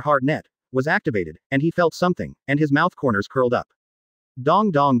super heart net was activated, and he felt something, and his mouth corners curled up.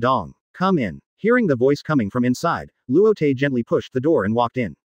 Dong dong dong. Come in. Hearing the voice coming from inside, Luo Te gently pushed the door and walked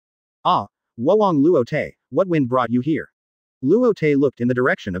in. Ah, Woang Luo Te, what wind brought you here? Luo Te looked in the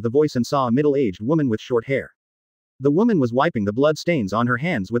direction of the voice and saw a middle-aged woman with short hair. The woman was wiping the blood stains on her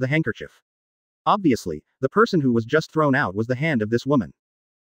hands with a handkerchief. Obviously, the person who was just thrown out was the hand of this woman.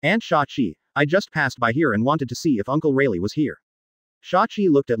 Aunt Shachi, I just passed by here and wanted to see if Uncle Rayleigh was here. Shachi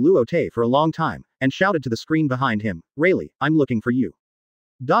looked at Luo Te for a long time, and shouted to the screen behind him, Rayleigh, I'm looking for you.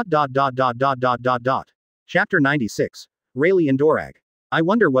 Chapter 96. Rayleigh and Dorag. I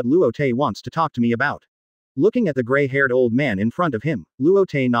wonder what Luo Te wants to talk to me about. Looking at the gray-haired old man in front of him, Luo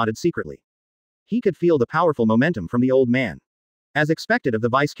Te nodded secretly. He could feel the powerful momentum from the old man. As expected of the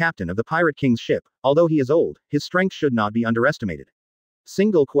vice-captain of the Pirate King's ship, although he is old, his strength should not be underestimated.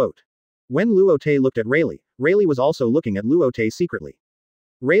 Single quote. When Luo Te looked at Rayleigh, Rayleigh was also looking at Luo Te secretly.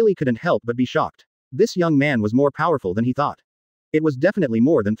 Rayleigh couldn't help but be shocked. This young man was more powerful than he thought. It was definitely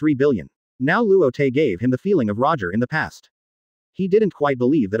more than 3 billion. Now Luo Te gave him the feeling of Roger in the past. He didn't quite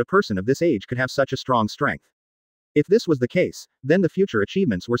believe that a person of this age could have such a strong strength. If this was the case, then the future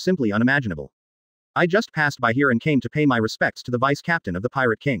achievements were simply unimaginable. I just passed by here and came to pay my respects to the vice-captain of the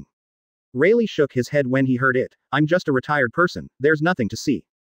Pirate King. Rayleigh shook his head when he heard it. I'm just a retired person, there's nothing to see.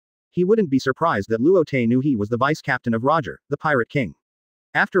 He wouldn't be surprised that Luo Te knew he was the vice-captain of Roger, the Pirate King.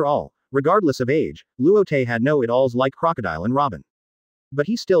 After all, regardless of age, Luo Te had know-it-alls like Crocodile and Robin. But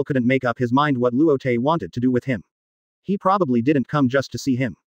he still couldn't make up his mind what Luo Te wanted to do with him. He probably didn't come just to see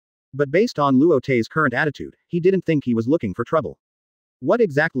him. But based on Luo Te's current attitude, he didn't think he was looking for trouble. What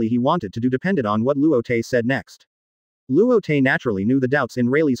exactly he wanted to do depended on what Luo Te said next. Luo Te naturally knew the doubts in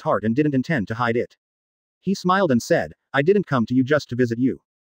Rayleigh's heart and didn't intend to hide it. He smiled and said, I didn't come to you just to visit you.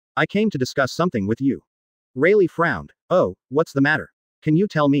 I came to discuss something with you. Rayleigh frowned. Oh, what's the matter? Can you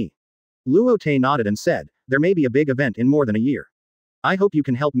tell me? Luo Te nodded and said, there may be a big event in more than a year. I hope you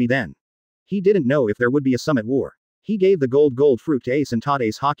can help me then. He didn't know if there would be a summit war. He gave the gold fruit to Ace and taught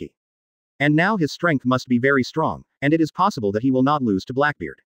Ace hockey. And now his strength must be very strong, and it is possible that he will not lose to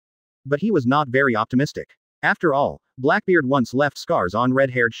Blackbeard. But he was not very optimistic. After all, Blackbeard once left scars on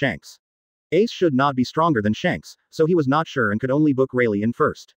red-haired Shanks. Ace should not be stronger than Shanks, so he was not sure and could only book Rayleigh in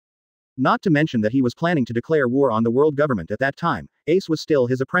first. Not to mention that he was planning to declare war on the world government at that time. Ace was still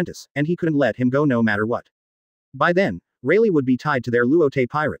his apprentice, and he couldn't let him go no matter what. By then, Rayleigh would be tied to their Luo Te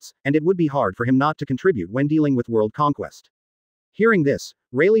pirates, and it would be hard for him not to contribute when dealing with world conquest. Hearing this,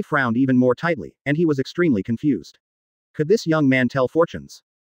 Rayleigh frowned even more tightly, and he was extremely confused. Could this young man tell fortunes?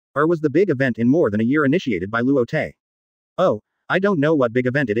 Or was the big event in more than a year initiated by Luo Te? Oh, I don't know what big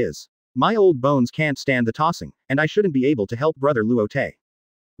event it is. My old bones can't stand the tossing, and I shouldn't be able to help brother Luo Te.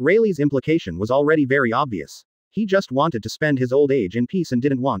 Rayleigh's implication was already very obvious. He just wanted to spend his old age in peace and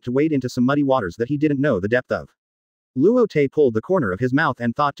didn't want to wade into some muddy waters that he didn't know the depth of. Luo Te pulled the corner of his mouth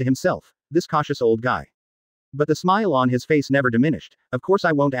and thought to himself, this cautious old guy. But the smile on his face never diminished. Of course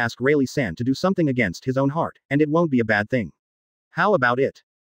I won't ask Rayleigh-san to do something against his own heart, and it won't be a bad thing. How about it?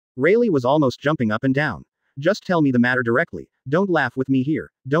 Rayleigh was almost jumping up and down. Just tell me the matter directly, don't laugh with me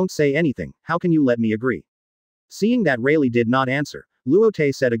here, don't say anything, how can you let me agree? Seeing that Rayleigh did not answer, Luo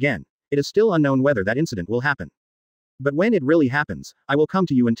Te said again, it is still unknown whether that incident will happen. But when it really happens, I will come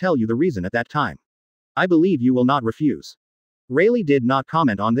to you and tell you the reason at that time. I believe you will not refuse. Rayleigh did not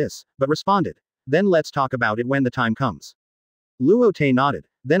comment on this, but responded, then let's talk about it when the time comes. Luo Te nodded,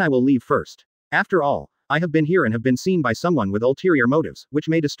 then I will leave first. After all, I have been here and have been seen by someone with ulterior motives, which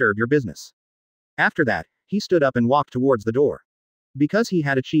may disturb your business. After that, he stood up and walked towards the door. Because he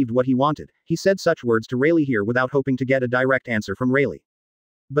had achieved what he wanted, he said such words to Rayleigh here without hoping to get a direct answer from Rayleigh.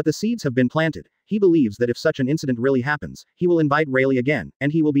 But the seeds have been planted. He believes that if such an incident really happens, he will invite Rayleigh again,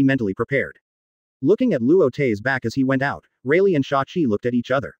 and he will be mentally prepared. Looking at Luo Te's back as he went out, Rayleigh and Shachi looked at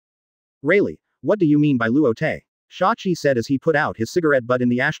each other. Rayleigh, what do you mean by Luo Te? Shachi said as he put out his cigarette butt in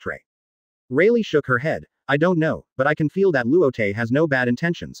the ashtray. Rayleigh shook her head. I don't know, but I can feel that Luo Te has no bad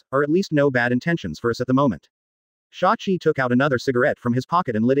intentions, or at least no bad intentions for us at the moment. Shachi took out another cigarette from his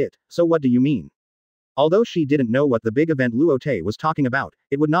pocket and lit it. So what do you mean? Although she didn't know what the big event Luo Te was talking about,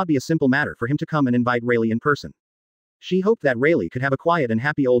 it would not be a simple matter for him to come and invite Rayleigh in person. She hoped that Rayleigh could have a quiet and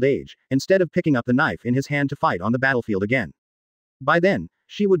happy old age, instead of picking up the knife in his hand to fight on the battlefield again. By then,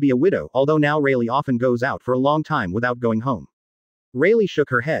 she would be a widow, although now Rayleigh often goes out for a long time without going home. Rayleigh shook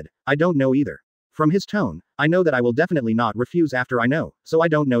her head. I don't know either. From his tone, I know that I will definitely not refuse after I know, so I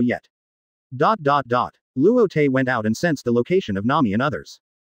don't know yet. Luo Te went out and sensed the location of Nami and others.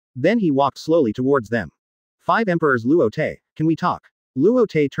 Then he walked slowly towards them. 5 Emperors. Luo Te, can we talk? Luo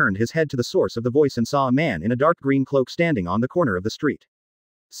Te turned his head to the source of the voice and saw a man in a dark green cloak standing on the corner of the street.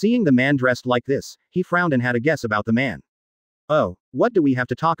 Seeing the man dressed like this, he frowned and had a guess about the man. Oh, what do we have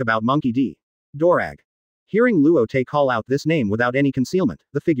to talk about, Monkey D? Dorag. Hearing Luo Te call out this name without any concealment,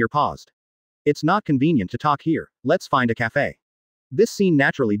 the figure paused. It's not convenient to talk here, let's find a cafe. This scene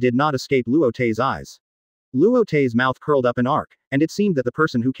naturally did not escape Luo Te's eyes. Luo Te's mouth curled up an arc, and it seemed that the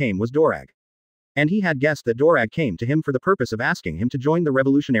person who came was Dorag. And he had guessed that Dorag came to him for the purpose of asking him to join the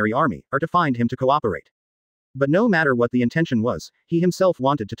Revolutionary Army, or to find him to cooperate. But no matter what the intention was, he himself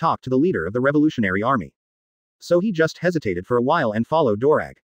wanted to talk to the leader of the Revolutionary Army. So he just hesitated for a while and followed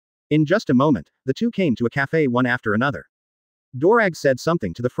Dorag. In just a moment, the two came to a cafe one after another. Dorag said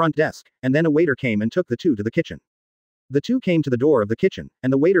something to the front desk, and then a waiter came and took the two to the kitchen. The two came to the door of the kitchen,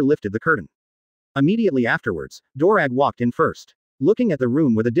 and the waiter lifted the curtain. Immediately afterwards, Dorag walked in first. Looking at the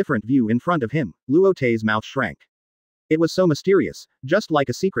room with a different view in front of him, Luo Te's mouth shrank. It was so mysterious, just like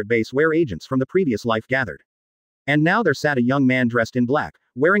a secret base where agents from the previous life gathered. And now there sat a young man dressed in black,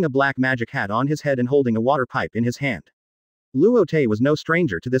 wearing a black magic hat on his head and holding a water pipe in his hand. Luo Te was no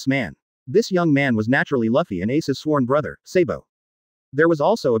stranger to this man. This young man was naturally Luffy and Ace's sworn brother, Sabo. There was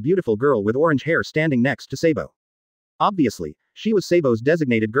also a beautiful girl with orange hair standing next to Sabo. Obviously, she was Sabo's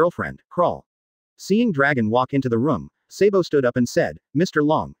designated girlfriend, Crawl. Seeing Dragon walk into the room, Sabo stood up and said, Mr.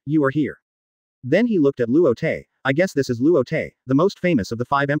 Long, you are here. Then he looked at Luo Te. I guess this is Luo Te, the most famous of the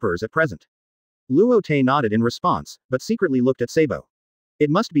 5 emperors at present. Luo Te nodded in response, but secretly looked at Sabo. It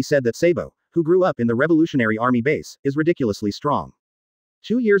must be said that Sabo, who grew up in the Revolutionary Army base, is ridiculously strong.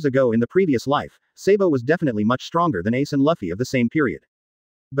 2 years ago in the previous life, Sabo was definitely much stronger than Ace and Luffy of the same period.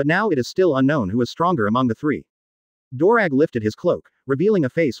 But now it is still unknown who is stronger among the three. Dorag lifted his cloak, revealing a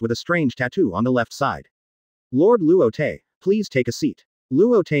face with a strange tattoo on the left side. Lord Luo Te, please take a seat.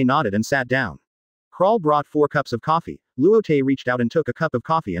 Luo Te nodded and sat down. Crawl brought 4 cups of coffee. Luo Te reached out and took a cup of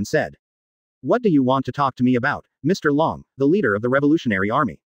coffee and said, What do you want to talk to me about, Mr. Long, the leader of the Revolutionary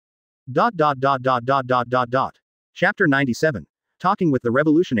Army? Chapter 97. Talking with the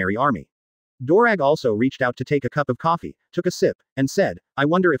Revolutionary Army. Dorag also reached out to take a cup of coffee, took a sip, and said, I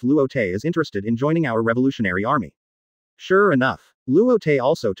wonder if Luo Te is interested in joining our Revolutionary Army. Sure enough, Luo Te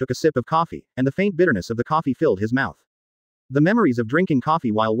also took a sip of coffee, and the faint bitterness of the coffee filled his mouth. The memories of drinking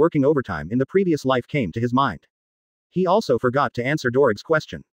coffee while working overtime in the previous life came to his mind. He also forgot to answer Dorag's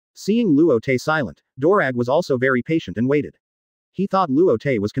question. Seeing Luo Te silent, Dorag was also very patient and waited. He thought Luo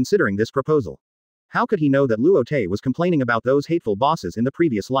Te was considering this proposal. How could he know that Luo Te was complaining about those hateful bosses in the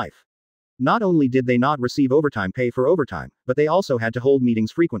previous life? Not only did they not receive overtime pay for overtime, but they also had to hold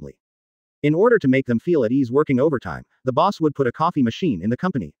meetings frequently. In order to make them feel at ease working overtime, the boss would put a coffee machine in the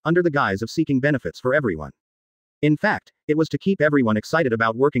company, under the guise of seeking benefits for everyone. In fact, it was to keep everyone excited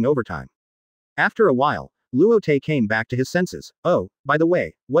about working overtime. After a while, Luo Te came back to his senses. Oh, by the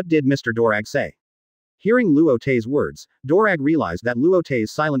way, what did Mr. Dorag say? Hearing Luo Te's words, Dorag realized that Luo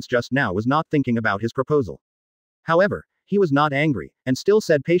Te's silence just now was not thinking about his proposal. However, he was not angry, and still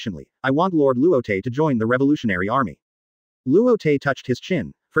said patiently, I want Lord Luo Te to join the Revolutionary Army. Luo Te touched his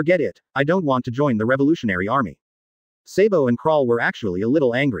chin. Forget it, I don't want to join the Revolutionary Army. Sabo and Crawl were actually a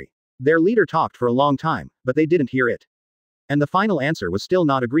little angry. Their leader talked for a long time, but they didn't hear it. And the final answer was still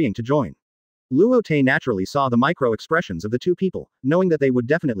not agreeing to join. Luo Te naturally saw the micro-expressions of the two people, knowing that they would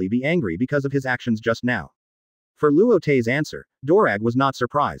definitely be angry because of his actions just now. For Luo Te's answer, Dorag was not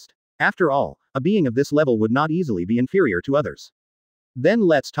surprised. After all, a being of this level would not easily be inferior to others. Then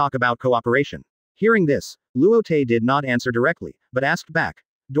let's talk about cooperation. Hearing this, Luo Te did not answer directly, but asked back,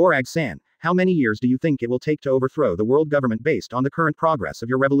 Dorag-san, how many years do you think it will take to overthrow the world government based on the current progress of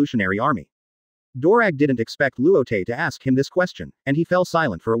your revolutionary army? Dorag didn't expect Luo Te to ask him this question, and he fell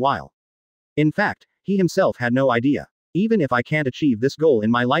silent for a while. In fact, he himself had no idea. Even if I can't achieve this goal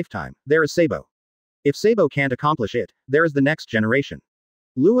in my lifetime, there is Sabo. If Sabo can't accomplish it, there is the next generation.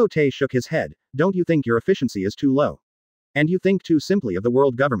 Luo Te shook his head. Don't you think your efficiency is too low? And you think too simply of the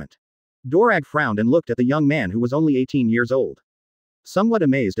world government? Dorag frowned and looked at the young man who was only 18 years old. Somewhat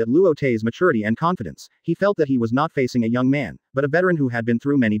amazed at Luo Te's maturity and confidence, he felt that he was not facing a young man, but a veteran who had been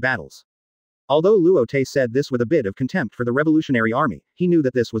through many battles. Although Luo Te said this with a bit of contempt for the Revolutionary Army, he knew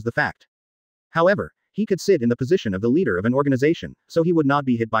that this was the fact. However, he could sit in the position of the leader of an organization, so he would not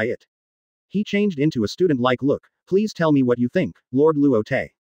be hit by it. He changed into a student-like look. Please tell me what you think, Lord Luo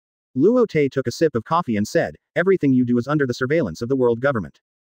Te. Luo Te took a sip of coffee and said, everything you do is under the surveillance of the world government.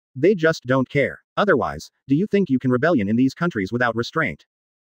 They just don't care. Otherwise, do you think you can rebellion in these countries without restraint?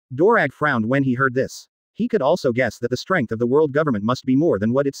 Dorag frowned when he heard this. He could also guess that the strength of the world government must be more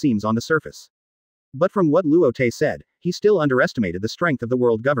than what it seems on the surface. But from what Luo Te said, he still underestimated the strength of the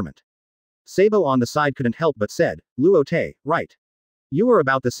world government. Sabo on the side couldn't help but said, Luo Te, right. You are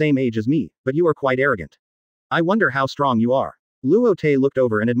about the same age as me, but you are quite arrogant. I wonder how strong you are. Luo Te looked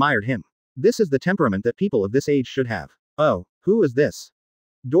over and admired him. This is the temperament that people of this age should have. Oh, who is this?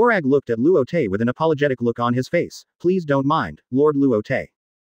 Dorag looked at Luo Te with an apologetic look on his face. Please don't mind, Lord Luo Te.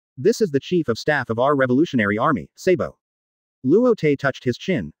 This is the chief of staff of our revolutionary army, Sabo. Luo Te touched his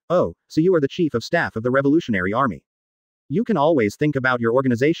chin. Oh, so you are the chief of staff of the revolutionary army. You can always think about your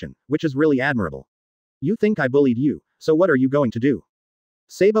organization, which is really admirable. You think I bullied you, so what are you going to do?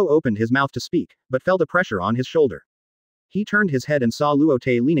 Sabo opened his mouth to speak, but felt a pressure on his shoulder. He turned his head and saw Luo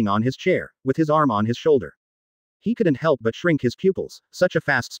Te leaning on his chair, with his arm on his shoulder. He couldn't help but shrink his pupils, such a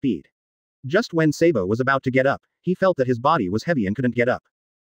fast speed. Just when Sabo was about to get up, he felt that his body was heavy and couldn't get up.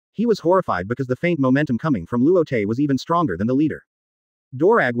 He was horrified because the faint momentum coming from Luo Te was even stronger than the leader.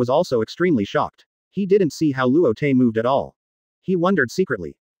 Dorag was also extremely shocked. He didn't see how Luo Te moved at all. He wondered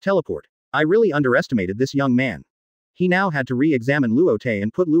secretly. Teleport. I really underestimated this young man. He now had to re-examine Luo Te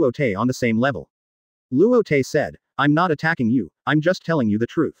and put Luo Te on the same level. Luo Te said, I'm not attacking you, I'm just telling you the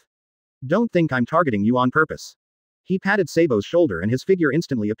truth. Don't think I'm targeting you on purpose. He patted Sabo's shoulder and his figure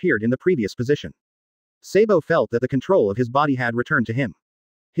instantly appeared in the previous position. Sabo felt that the control of his body had returned to him.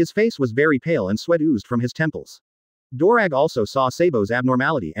 His face was very pale and sweat oozed from his temples. Dorag also saw Sabo's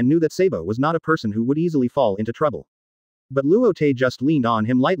abnormality and knew that Sabo was not a person who would easily fall into trouble. But Luo Te just leaned on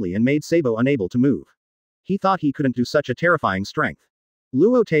him lightly and made Sabo unable to move. He thought he couldn't do such a terrifying strength.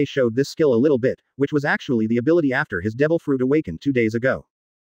 Luo Te showed this skill a little bit, which was actually the ability after his devil fruit awakened 2 days ago.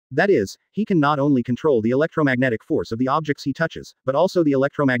 That is, he can not only control the electromagnetic force of the objects he touches, but also the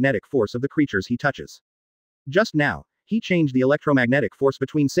electromagnetic force of the creatures he touches. Just now, he changed the electromagnetic force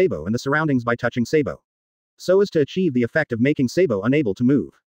between Sabo and the surroundings by touching Sabo, so as to achieve the effect of making Sabo unable to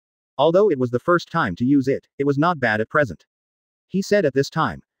move. Although it was the first time to use it, it was not bad at present. He said at this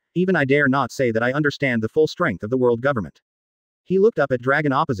time, even I dare not say that I understand the full strength of the world government. He looked up at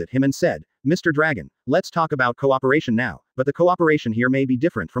Dragon opposite him and said, Mr. Dragon, let's talk about cooperation now, but the cooperation here may be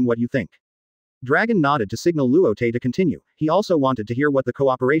different from what you think. Dragon nodded to signal Luo Te to continue. He also wanted to hear what the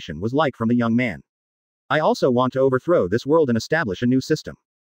cooperation was like from the young man. I also want to overthrow this world and establish a new system.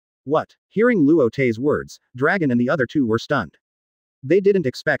 What? Hearing Luo Te's words, Dragon and the other two were stunned. They didn't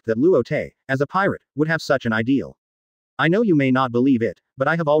expect that Luo Te, as a pirate, would have such an ideal. I know you may not believe it, but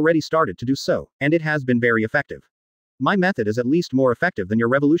I have already started to do so, and it has been very effective. My method is at least more effective than your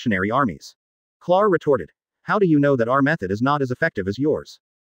revolutionary armies. Clar retorted. How do you know that our method is not as effective as yours?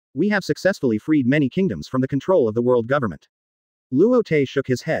 We have successfully freed many kingdoms from the control of the world government. Luo Te shook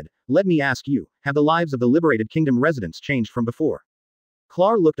his head. Let me ask you, have the lives of the liberated kingdom residents changed from before?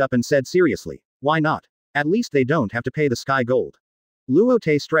 Clar looked up and said seriously, why not? At least they don't have to pay the sky gold. Luo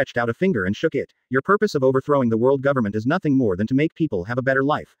Te stretched out a finger and shook it. Your purpose of overthrowing the world government is nothing more than to make people have a better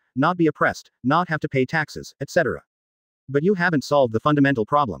life, not be oppressed, not have to pay taxes, etc. But you haven't solved the fundamental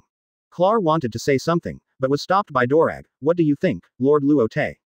problem. Clar wanted to say something, but was stopped by Dorag. What do you think, Lord Luo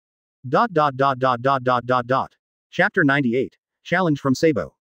Te? Chapter 98. Challenge from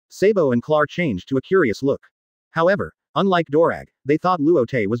Sabo. Sabo and Clar changed to a curious look. However, unlike Dorag, they thought Luo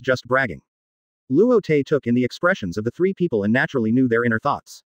Te was just bragging. Luo Te took in the expressions of the three people and naturally knew their inner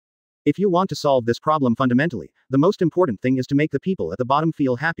thoughts. If you want to solve this problem fundamentally, the most important thing is to make the people at the bottom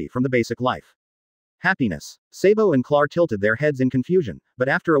feel happy from the basic life. Happiness. Sabo and Clar tilted their heads in confusion, but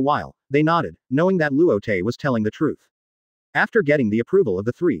after a while, they nodded, knowing that Luo Te was telling the truth. After getting the approval of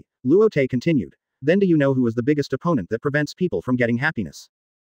the three, Luo Te continued. Then do you know who is the biggest opponent that prevents people from getting happiness?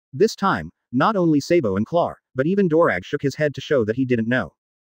 This time, not only Sabo and Clar, but even Dorag shook his head to show that he didn't know.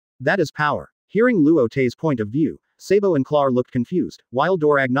 That is power. Hearing Luo Te's point of view, Sabo and Clar looked confused, while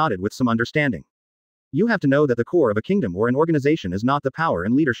Dorag nodded with some understanding. You have to know that the core of a kingdom or an organization is not the power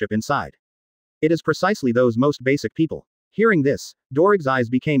and leadership inside. It is precisely those most basic people. Hearing this, Dorag's eyes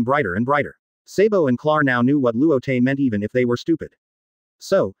became brighter and brighter. Sabo and Clar now knew what Luo Te meant even if they were stupid.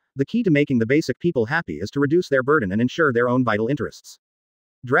 So, the key to making the basic people happy is to reduce their burden and ensure their own vital interests.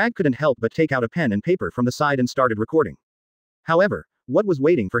 Drag couldn't help but take out a pen and paper from the side and started recording. However, what was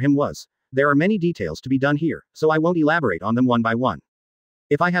waiting for him was, there are many details to be done here, so I won't elaborate on them one by one.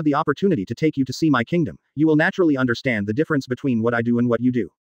 If I have the opportunity to take you to see my kingdom, you will naturally understand the difference between what I do and what you do.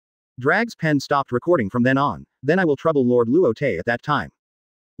 Drag's pen stopped recording from then on, then I will trouble Lord Luo Te at that time.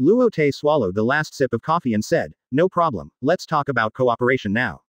 Luo Te swallowed the last sip of coffee and said, no problem, let's talk about cooperation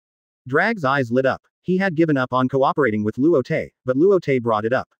now. Drag's eyes lit up. He had given up on cooperating with Luo Te, but Luo Te brought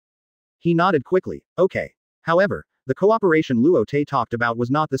it up. He nodded quickly, okay. However, the cooperation Luo Te talked about was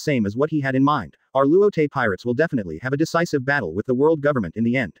not the same as what he had in mind. Our Luo Te pirates will definitely have a decisive battle with the world government in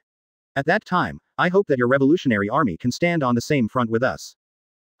the end. At that time, I hope that your revolutionary army can stand on the same front with us.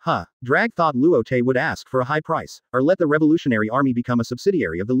 Drag thought Luo Te would ask for a high price, or let the revolutionary army become a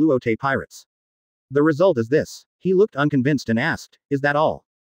subsidiary of the Luo Te pirates. The result is this. He looked unconvinced and asked, is that all?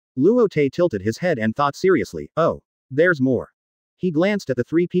 Luo Te tilted his head and thought seriously, oh, there's more. He glanced at the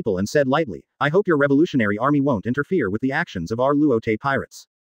three people and said lightly, I hope your revolutionary army won't interfere with the actions of our Luo Te pirates.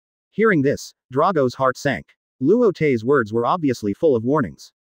 Hearing this, Drago's heart sank. Luo Te's words were obviously full of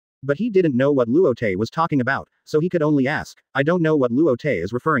warnings. But he didn't know what Luo Te was talking about, so he could only ask, I don't know what Luo Te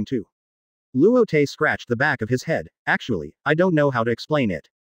is referring to. Luo Te scratched the back of his head, actually, I don't know how to explain it.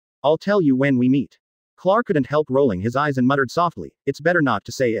 I'll tell you when we meet. Clark couldn't help rolling his eyes and muttered softly, it's better not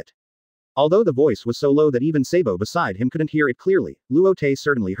to say it. Although the voice was so low that even Sabo beside him couldn't hear it clearly, Luo Te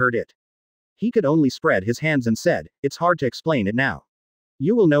certainly heard it. He could only spread his hands and said, it's hard to explain it now.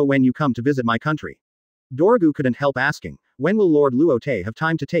 You will know when you come to visit my country. Dorgu couldn't help asking, when will Lord Luo Te have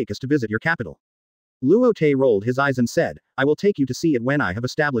time to take us to visit your capital? Luo Te rolled his eyes and said, I will take you to see it when I have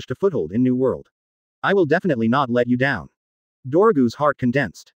established a foothold in New World. I will definitely not let you down. Dorgu's heart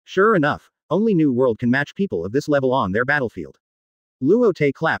condensed. Sure enough, only New World can match people of this level on their battlefield. Luo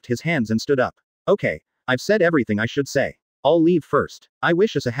Te clapped his hands and stood up. Okay, I've said everything I should say. I'll leave first. I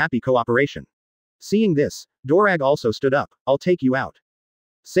wish us a happy cooperation. Seeing this, Dorag also stood up, I'll take you out.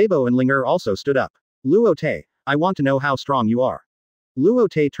 Sabo and Linger also stood up. Luo Te, I want to know how strong you are. Luo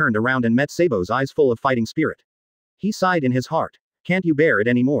Te turned around and met Sabo's eyes full of fighting spirit. He sighed in his heart. Can't you bear it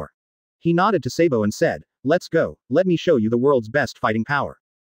anymore? He nodded to Sabo and said, let's go, let me show you the world's best fighting power.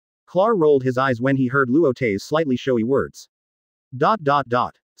 Clar rolled his eyes when he heard Luo Te's slightly showy words.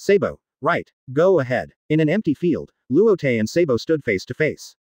 Sabo, right, go ahead. In an empty field, Luo Te and Sabo stood face to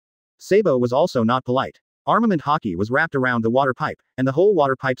face. Sabo was also not polite. Armament hockey was wrapped around the water pipe, and the whole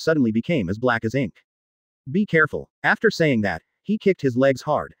water pipe suddenly became as black as ink. Be careful. After saying that, he kicked his legs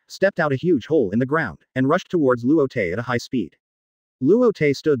hard, stepped out a huge hole in the ground, and rushed towards Luo Te at a high speed. Luo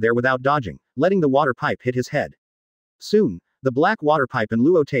Te stood there without dodging, letting the water pipe hit his head. Soon, the black water pipe and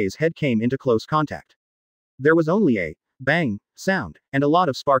Luo Te's head came into close contact. There was only a bang sound, and a lot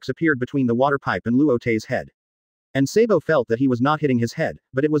of sparks appeared between the water pipe and Luo Te's head. And Sabo felt that he was not hitting his head,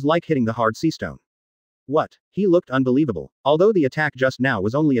 but it was like hitting the hard sea stone. What? He looked unbelievable. Although the attack just now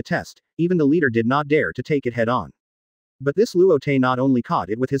was only a test, even the leader did not dare to take it head on. But this Luo Te not only caught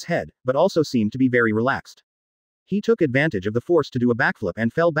it with his head, but also seemed to be very relaxed. He took advantage of the force to do a backflip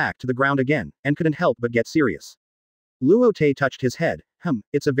and fell back to the ground again, and couldn't help but get serious. Luo Te touched his head.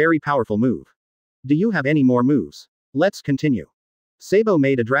 It's a very powerful move. Do you have any more moves? Let's continue. Sabo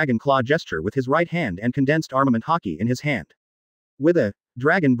made a dragon claw gesture with his right hand and condensed armament hockey in his hand. With a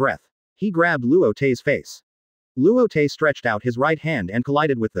dragon breath, he grabbed Luo Te's face. Luo Te stretched out his right hand and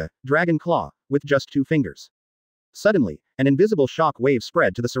collided with the dragon claw, with just 2 fingers. Suddenly, an invisible shock wave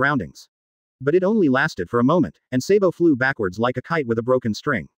spread to the surroundings. But it only lasted for a moment, and Sabo flew backwards like a kite with a broken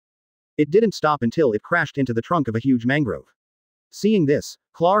string. It didn't stop until it crashed into the trunk of a huge mangrove. Seeing this,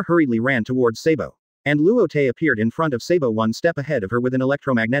 Clar hurriedly ran towards Sabo. And Luo Te appeared in front of Sabo 1 step ahead of her with an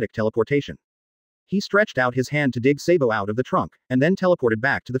electromagnetic teleportation. He stretched out his hand to dig Sabo out of the trunk, and then teleported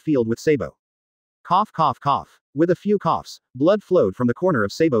back to the field with Sabo. Cough cough cough. With a few coughs, blood flowed from the corner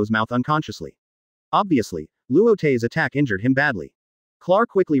of Sabo's mouth unconsciously. Obviously, Luo Te's attack injured him badly. Clar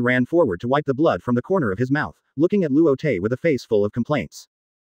quickly ran forward to wipe the blood from the corner of his mouth, looking at Luo Te with a face full of complaints.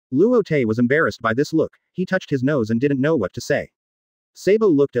 Luo Te was embarrassed by this look, he touched his nose and didn't know what to say. Sabo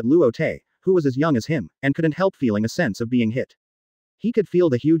looked at Luo Te, who was as young as him, and couldn't help feeling a sense of being hit. He could feel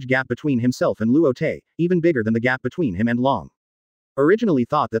the huge gap between himself and Luo Te, even bigger than the gap between him and Long. Originally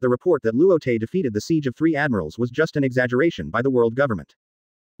thought that the report that Luo Te defeated the Siege of 3 Admirals was just an exaggeration by the world government.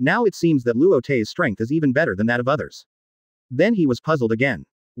 Now it seems that Luo Te's strength is even better than that of others. Then he was puzzled again.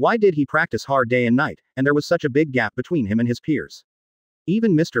 Why did he practice hard day and night, and there was such a big gap between him and his peers?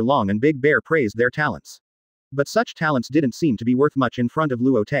 Even Mr. Long and Big Bear praised their talents. But such talents didn't seem to be worth much in front of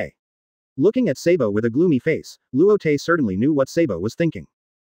Luo Te. Looking at Sabo with a gloomy face, Luo Te certainly knew what Sabo was thinking.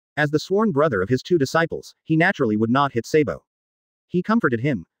 As the sworn brother of his 2 disciples, he naturally would not hit Sabo. He comforted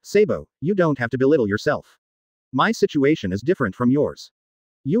him, Sabo, you don't have to belittle yourself. My situation is different from yours.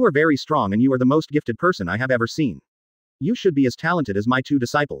 You are very strong and you are the most gifted person I have ever seen. You should be as talented as my two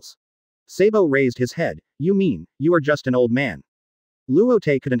disciples. Sabo raised his head. You mean, you are just an old man. Luo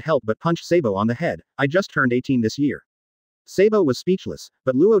Te couldn't help but punch Sabo on the head. I just turned 18 this year. Sabo was speechless,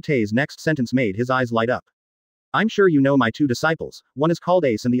 but Luo Te's next sentence made his eyes light up. I'm sure you know my two disciples, one is called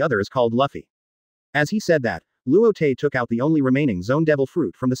Ace and the other is called Luffy. As he said that, Luo Te took out the only remaining Zone Devil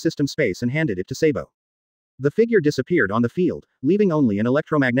Fruit from the system space and handed it to Sabo. The figure disappeared on the field, leaving only an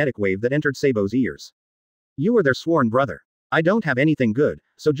electromagnetic wave that entered Sabo's ears. You are their sworn brother. I don't have anything good,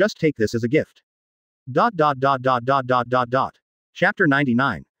 so just take this as a gift. Chapter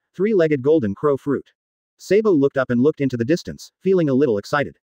 99. Three-legged golden crow fruit. Sabo looked up and looked into the distance, feeling a little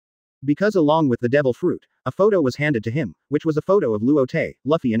excited. Because along with the devil fruit, a photo was handed to him, which was a photo of Luo Te,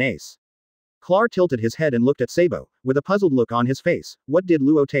 Luffy and Ace. Clar tilted his head and looked at Sabo, with a puzzled look on his face. What did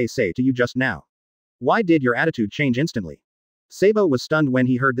Luo Te say to you just now? Why did your attitude change instantly? Sabo was stunned when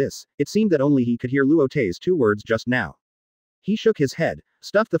he heard this. It seemed that only he could hear Luo Te's two words just now. He shook his head,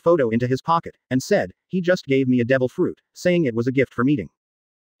 stuffed the photo into his pocket, and said, he just gave me a devil fruit, saying it was a gift for meeting.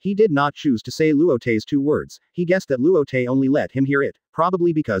 He did not choose to say Luo Te's two words. He guessed that Luo Te only let him hear it,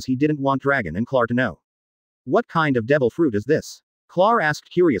 probably because he didn't want Dragon and Clar to know. What kind of devil fruit is this? Clar asked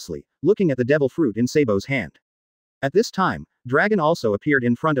curiously, looking at the devil fruit in Sabo's hand. At this time, Dragon also appeared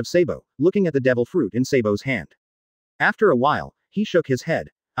in front of Sabo, looking at the devil fruit in Sabo's hand. After a while, he shook his head.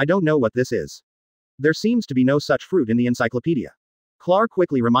 I don't know what this is. There seems to be no such fruit in the encyclopedia. Clar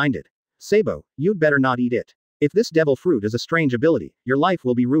quickly reminded. Sabo, you'd better not eat it. If this devil fruit is a strange ability, your life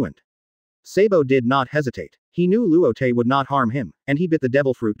will be ruined. Sabo did not hesitate. He knew Luo Te would not harm him, and he bit the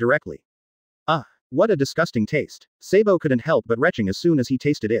devil fruit directly. What a disgusting taste. Sabo couldn't help but retching as soon as he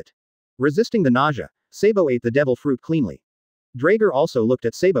tasted it. Resisting the nausea, Sabo ate the devil fruit cleanly. Drager also looked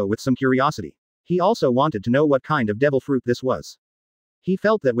at Sabo with some curiosity. He also wanted to know what kind of devil fruit this was. He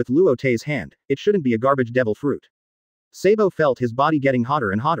felt that with Luo Te's hand, it shouldn't be a garbage devil fruit. Sabo felt his body getting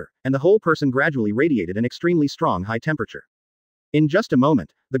hotter and hotter, and the whole person gradually radiated an extremely strong high temperature. In just a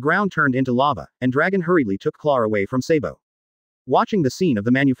moment, the ground turned into lava, and Dragon hurriedly took Clar away from Sabo. Watching the scene of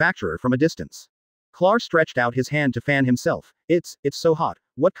the manufacturer from a distance, Clar stretched out his hand to fan himself. It's so hot.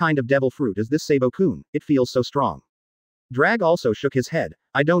 What kind of devil fruit is this, Sabo-kun? It feels so strong. Drag also shook his head.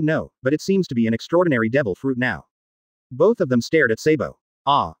 I don't know, but it seems to be an extraordinary devil fruit now. Both of them stared at Sabo.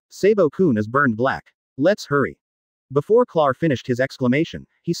 Sabo-kun is burned black. Let's hurry. Before Clar finished his exclamation,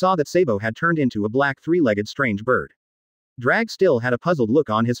 he saw that Sabo had turned into a black three-legged strange bird. Drag still had a puzzled look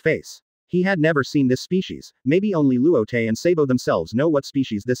on his face. He had never seen this species. Maybe only Luo Te and Sabo themselves know what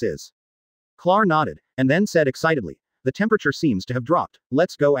species this is. Clar nodded, and then said excitedly, the temperature seems to have dropped.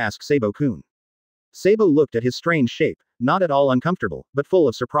 Let's go ask Sabo-kun. Sabo looked at his strange shape, not at all uncomfortable, but full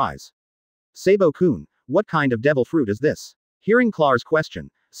of surprise. Sabo-kun, what kind of devil fruit is this? Hearing Clar's question,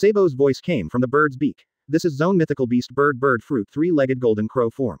 Sabo's voice came from the bird's beak. This is Zone Mythical Beast bird fruit three-legged golden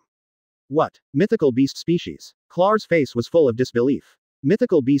crow form. What? Mythical beast species? Clar's face was full of disbelief.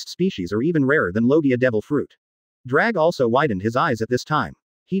 Mythical beast species are even rarer than Logia devil fruit. Drag also widened his eyes at this time.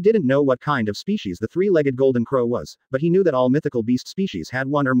 He didn't know what kind of species the three-legged golden crow was, but he knew that all mythical beast species had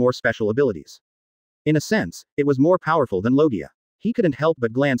one or more special abilities. In a sense, it was more powerful than Logia. He couldn't help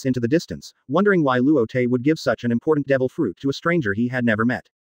but glance into the distance, wondering why Luo Te would give such an important devil fruit to a stranger he had never met.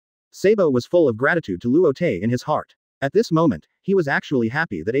 Sabo was full of gratitude to Luo Te in his heart. At this moment, he was actually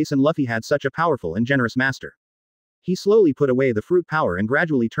happy that Ace and Luffy had such a powerful and generous master. He slowly put away the fruit power and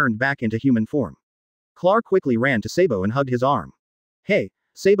gradually turned back into human form. Clar quickly ran to Sabo and hugged his arm. Hey,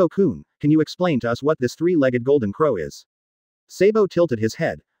 Sabo-kun, can you explain to us what this three-legged golden crow is? Sabo tilted his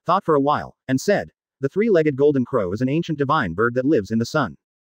head, thought for a while, and said, the three-legged golden crow is an ancient divine bird that lives in the sun.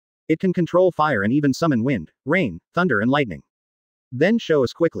 It can control fire and even summon wind, rain, thunder and lightning. Then show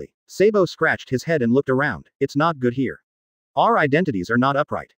us quickly. Sabo scratched his head and looked around. It's not good here. Our identities are not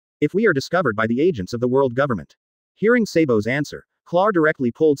upright. If we are discovered by the agents of the world government. Hearing Sabo's answer, Clar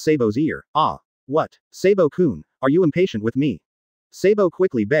directly pulled Sabo's ear. What? Sabo-kun, are you impatient with me? Sabo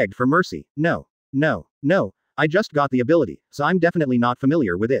quickly begged for mercy. No, I just got the ability, so I'm definitely not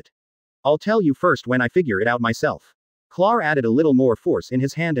familiar with it. I'll tell you first when I figure it out myself. Clar added a little more force in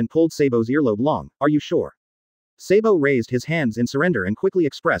his hand and pulled Sabo's earlobe long. Are you sure? Sabo raised his hands in surrender and quickly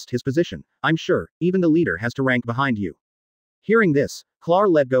expressed his position. I'm sure, even the leader has to rank behind you. Hearing this, Clar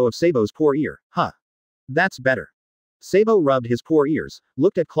let go of Sabo's poor ear. That's better. Sabo rubbed his poor ears,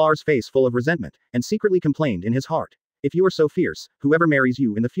 looked at Clar's face full of resentment, and secretly complained in his heart. If you are so fierce, whoever marries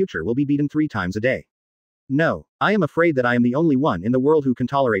you in the future will be beaten 3 times a day. No, I am afraid that I am the only one in the world who can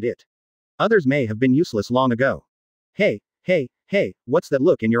tolerate it. Others may have been useless long ago. Hey, what's that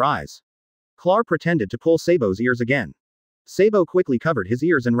look in your eyes? Clark pretended to pull Sabo's ears again. Sabo quickly covered his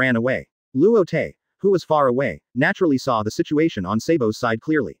ears and ran away. Luo Te, who was far away, naturally saw the situation on Sabo's side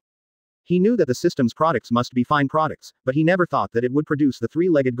clearly. He knew that the system's products must be fine products, but he never thought that it would produce the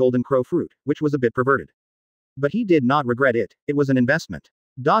three-legged golden crow fruit, which was a bit perverted. But he did not regret it, it was an investment.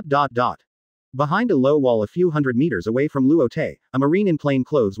 Behind a low wall a few hundred meters away from Luo Te, a marine in plain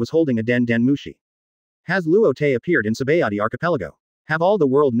clothes was holding a den mushi. Has Luo Te appeared in Sabayati archipelago? Have all the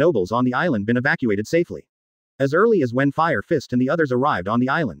world nobles on the island been evacuated safely? As early as when Fire Fist and the others arrived on the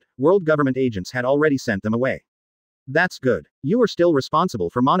island, world government agents had already sent them away. That's good. You are still responsible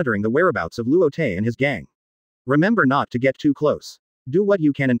for monitoring the whereabouts of Luo Te and his gang. Remember not to get too close. Do what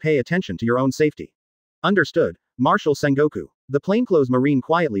you can and pay attention to your own safety. Understood, Marshal Sengoku. The plainclothes marine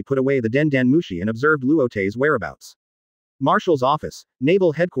quietly put away the den mushi and observed Luo Te's whereabouts. Marshal's office,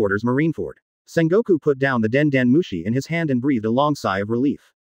 Naval Headquarters Marineford. Sengoku put down the den mushi in his hand and breathed a long sigh of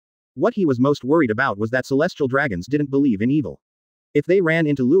relief. What he was most worried about was that celestial dragons didn't believe in evil. If they ran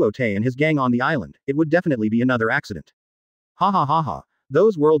into Luo Te and his gang on the island, it would definitely be another accident. Ha ha ha ha,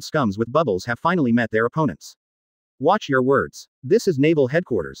 those world scums with bubbles have finally met their opponents. Watch your words. This is Naval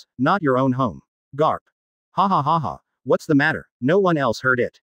Headquarters, not your own home. Garp. Ha ha ha ha, what's the matter? No one else heard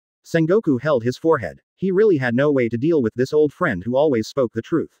it. Sengoku held his forehead. He really had no way to deal with this old friend who always spoke the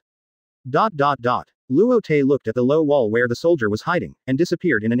truth. Luo Te looked at the low wall where the soldier was hiding, and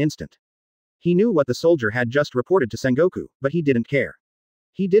disappeared in an instant. He knew what the soldier had just reported to Sengoku, but he didn't care.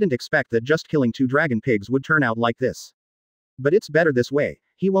 He didn't expect that just killing 2 dragon pigs would turn out like this. But it's better this way,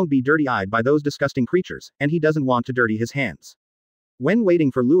 he won't be dirty-eyed by those disgusting creatures, and he doesn't want to dirty his hands. When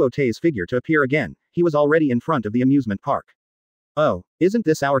waiting for Luo Te's figure to appear again, he was already in front of the amusement park. Oh, isn't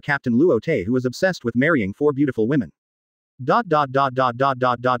this our Captain Luo Te who is obsessed with marrying 4 beautiful women?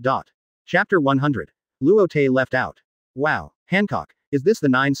 Chapter 100. Luo Te left out. Wow, Hancock, is this the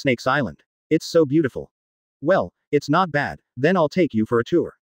Nine Snakes Island? It's so beautiful. Well, it's not bad, then I'll take you for a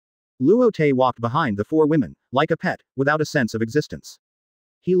tour. Luo Te walked behind the 4 women, like a pet, without a sense of existence.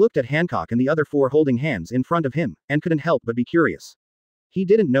 He looked at Hancock and the other 4 holding hands in front of him, and couldn't help but be curious. He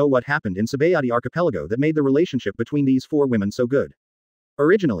didn't know what happened in Sabayati archipelago that made the relationship between these 4 women so good.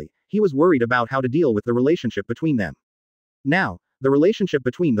 Originally, he was worried about how to deal with the relationship between them. Now, the relationship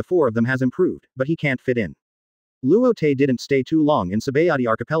between the 4 of them has improved, but he can't fit in. Luo Te didn't stay too long in Sabayati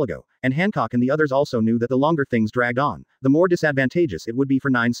archipelago, and Hancock and the others also knew that the longer things dragged on, the more disadvantageous it would be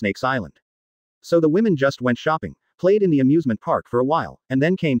for Nine Snakes Island. So the women just went shopping, played in the amusement park for a while, and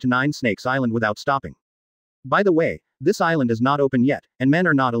then came to Nine Snakes Island without stopping. By the way, this island is not open yet, and men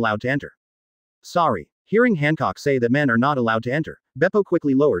are not allowed to enter. Sorry. Hearing Hancock say that men are not allowed to enter, Beppo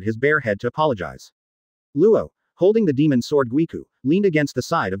quickly lowered his bare head to apologize. Luo, holding the demon sword Guiku, leaned against the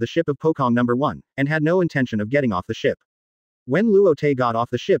side of the ship of Pokong No. 1, and had no intention of getting off the ship. When Luo Te got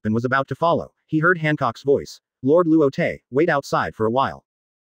off the ship and was about to follow, he heard Hancock's voice. Lord Luo Te, wait outside for a while.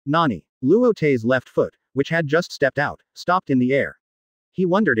 Nani. Luo Te's left foot, which had just stepped out, stopped in the air. He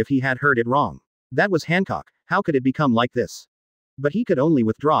wondered if he had heard it wrong. That was Hancock, how could it become like this? But he could only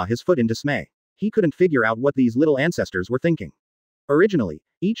withdraw his foot in dismay. He couldn't figure out what these little ancestors were thinking. Originally,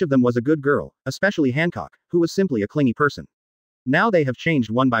 each of them was a good girl, especially Hancock, who was simply a clingy person. Now they have changed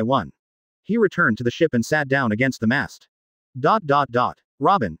one by one. He returned to the ship and sat down against the mast.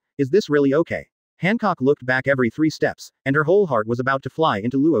 Robin, is this really okay? Hancock looked back every 3 steps, and her whole heart was about to fly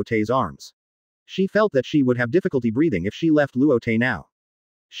into Luo Te's arms. She felt that she would have difficulty breathing if she left Luo Te now.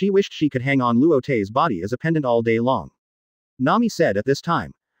 She wished she could hang on Luo Te's body as a pendant all day long. Nami said at this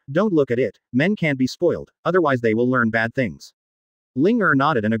time, don't look at it, men can't be spoiled, otherwise they will learn bad things. Ling-er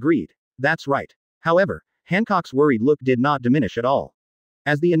nodded and agreed. That's right. However, Hancock's worried look did not diminish at all.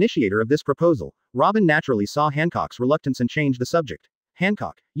 As the initiator of this proposal, Robin naturally saw Hancock's reluctance and changed the subject.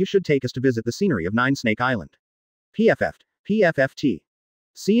 Hancock, you should take us to visit the scenery of Nine Snake Island. PFFT.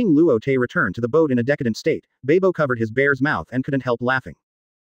 Seeing Luo Te return to the boat in a decadent state, Bebo covered his bear's mouth and couldn't help laughing.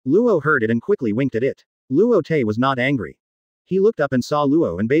 Luo heard it and quickly winked at it. Luo Te was not angry. He looked up and saw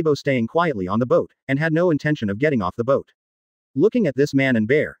Luo and Bebo staying quietly on the boat, and had no intention of getting off the boat. Looking at this man and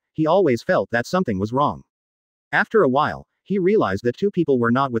bear, he always felt that something was wrong. After a while, he realized that 2 people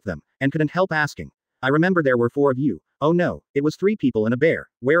were not with them, and couldn't help asking. I remember there were 4 of you. Oh no, it was 3 people and a bear,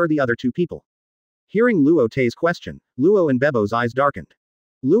 where are the other 2 people? Hearing Luo Te's question, Luo and Bebo's eyes darkened.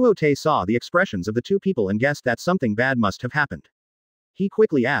 Luo Te saw the expressions of the 2 people and guessed that something bad must have happened. He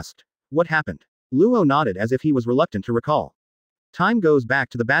quickly asked, what happened? Luo nodded as if he was reluctant to recall. Time goes back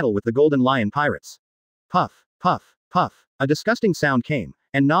to the battle with the Golden Lion pirates. Puff, puff, puff. A disgusting sound came,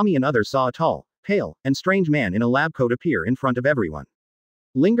 and Nami and others saw a tall, pale, and strange man in a lab coat appear in front of everyone.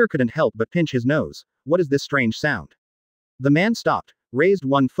 Linger couldn't help but pinch his nose. What is this strange sound? The man stopped, raised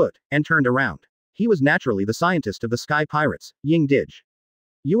one foot, and turned around. He was naturally the scientist of the Sky Pirates, Ying Dij.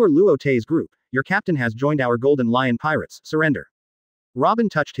 You are Luo Te's group. Your captain has joined our Golden Lion Pirates. Surrender. Robin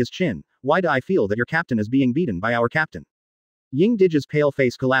touched his chin. Why do I feel that your captain is being beaten by our captain? Ying Dij's pale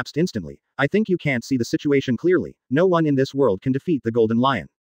face collapsed instantly. I think you can't see the situation clearly. No one in this world can defeat the Golden Lion.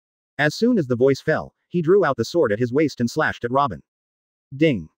 As soon as the voice fell, he drew out the sword at his waist and slashed at Robin.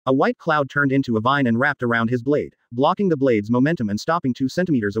 Ding! A white cloud turned into a vine and wrapped around his blade, blocking the blade's momentum and stopping 2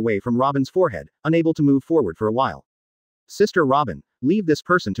 centimeters away from Robin's forehead, unable to move forward for a while. Sister Robin, leave this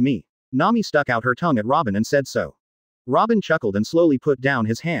person to me. Nami stuck out her tongue at Robin and said so. Robin chuckled and slowly put down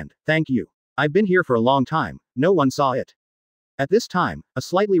his hand. Thank you. I've been here for a long time, no one saw it. At this time, a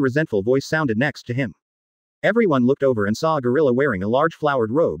slightly resentful voice sounded next to him. Everyone looked over and saw a gorilla wearing a large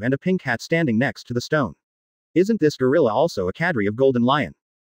flowered robe and a pink hat standing next to the stone. Isn't this gorilla also a cadre of Golden Lion?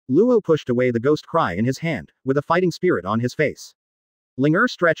 Luo pushed away the ghost cry in his hand, with a fighting spirit on his face. Ling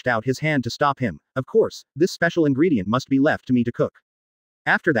stretched out his hand to stop him. Of course, this special ingredient must be left to me to cook.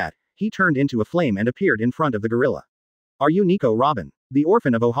 After that, he turned into a flame and appeared in front of the gorilla. Are you Nico Robin, the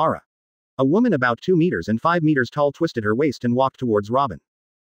orphan of Ohara? A woman about 2 meters and 5 meters tall twisted her waist and walked towards Robin.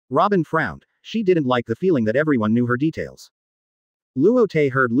 Robin frowned. She didn't like the feeling that everyone knew her details. Luo Te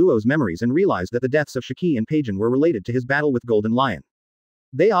heard Luo's memories and realized that the deaths of Shiki and Paijin were related to his battle with Golden Lion.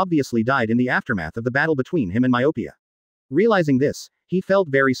 They obviously died in the aftermath of the battle between him and Myopia. Realizing this, he felt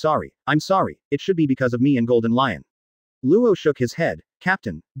very sorry. I'm sorry, it should be because of me and Golden Lion. Luo shook his head.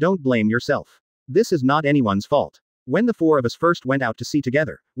 Captain, don't blame yourself. This is not anyone's fault. When the 4 of us first went out to sea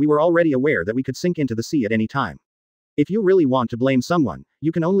together, we were already aware that we could sink into the sea at any time. If you really want to blame someone,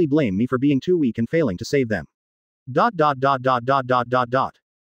 you can only blame me for being too weak and failing to save them. ...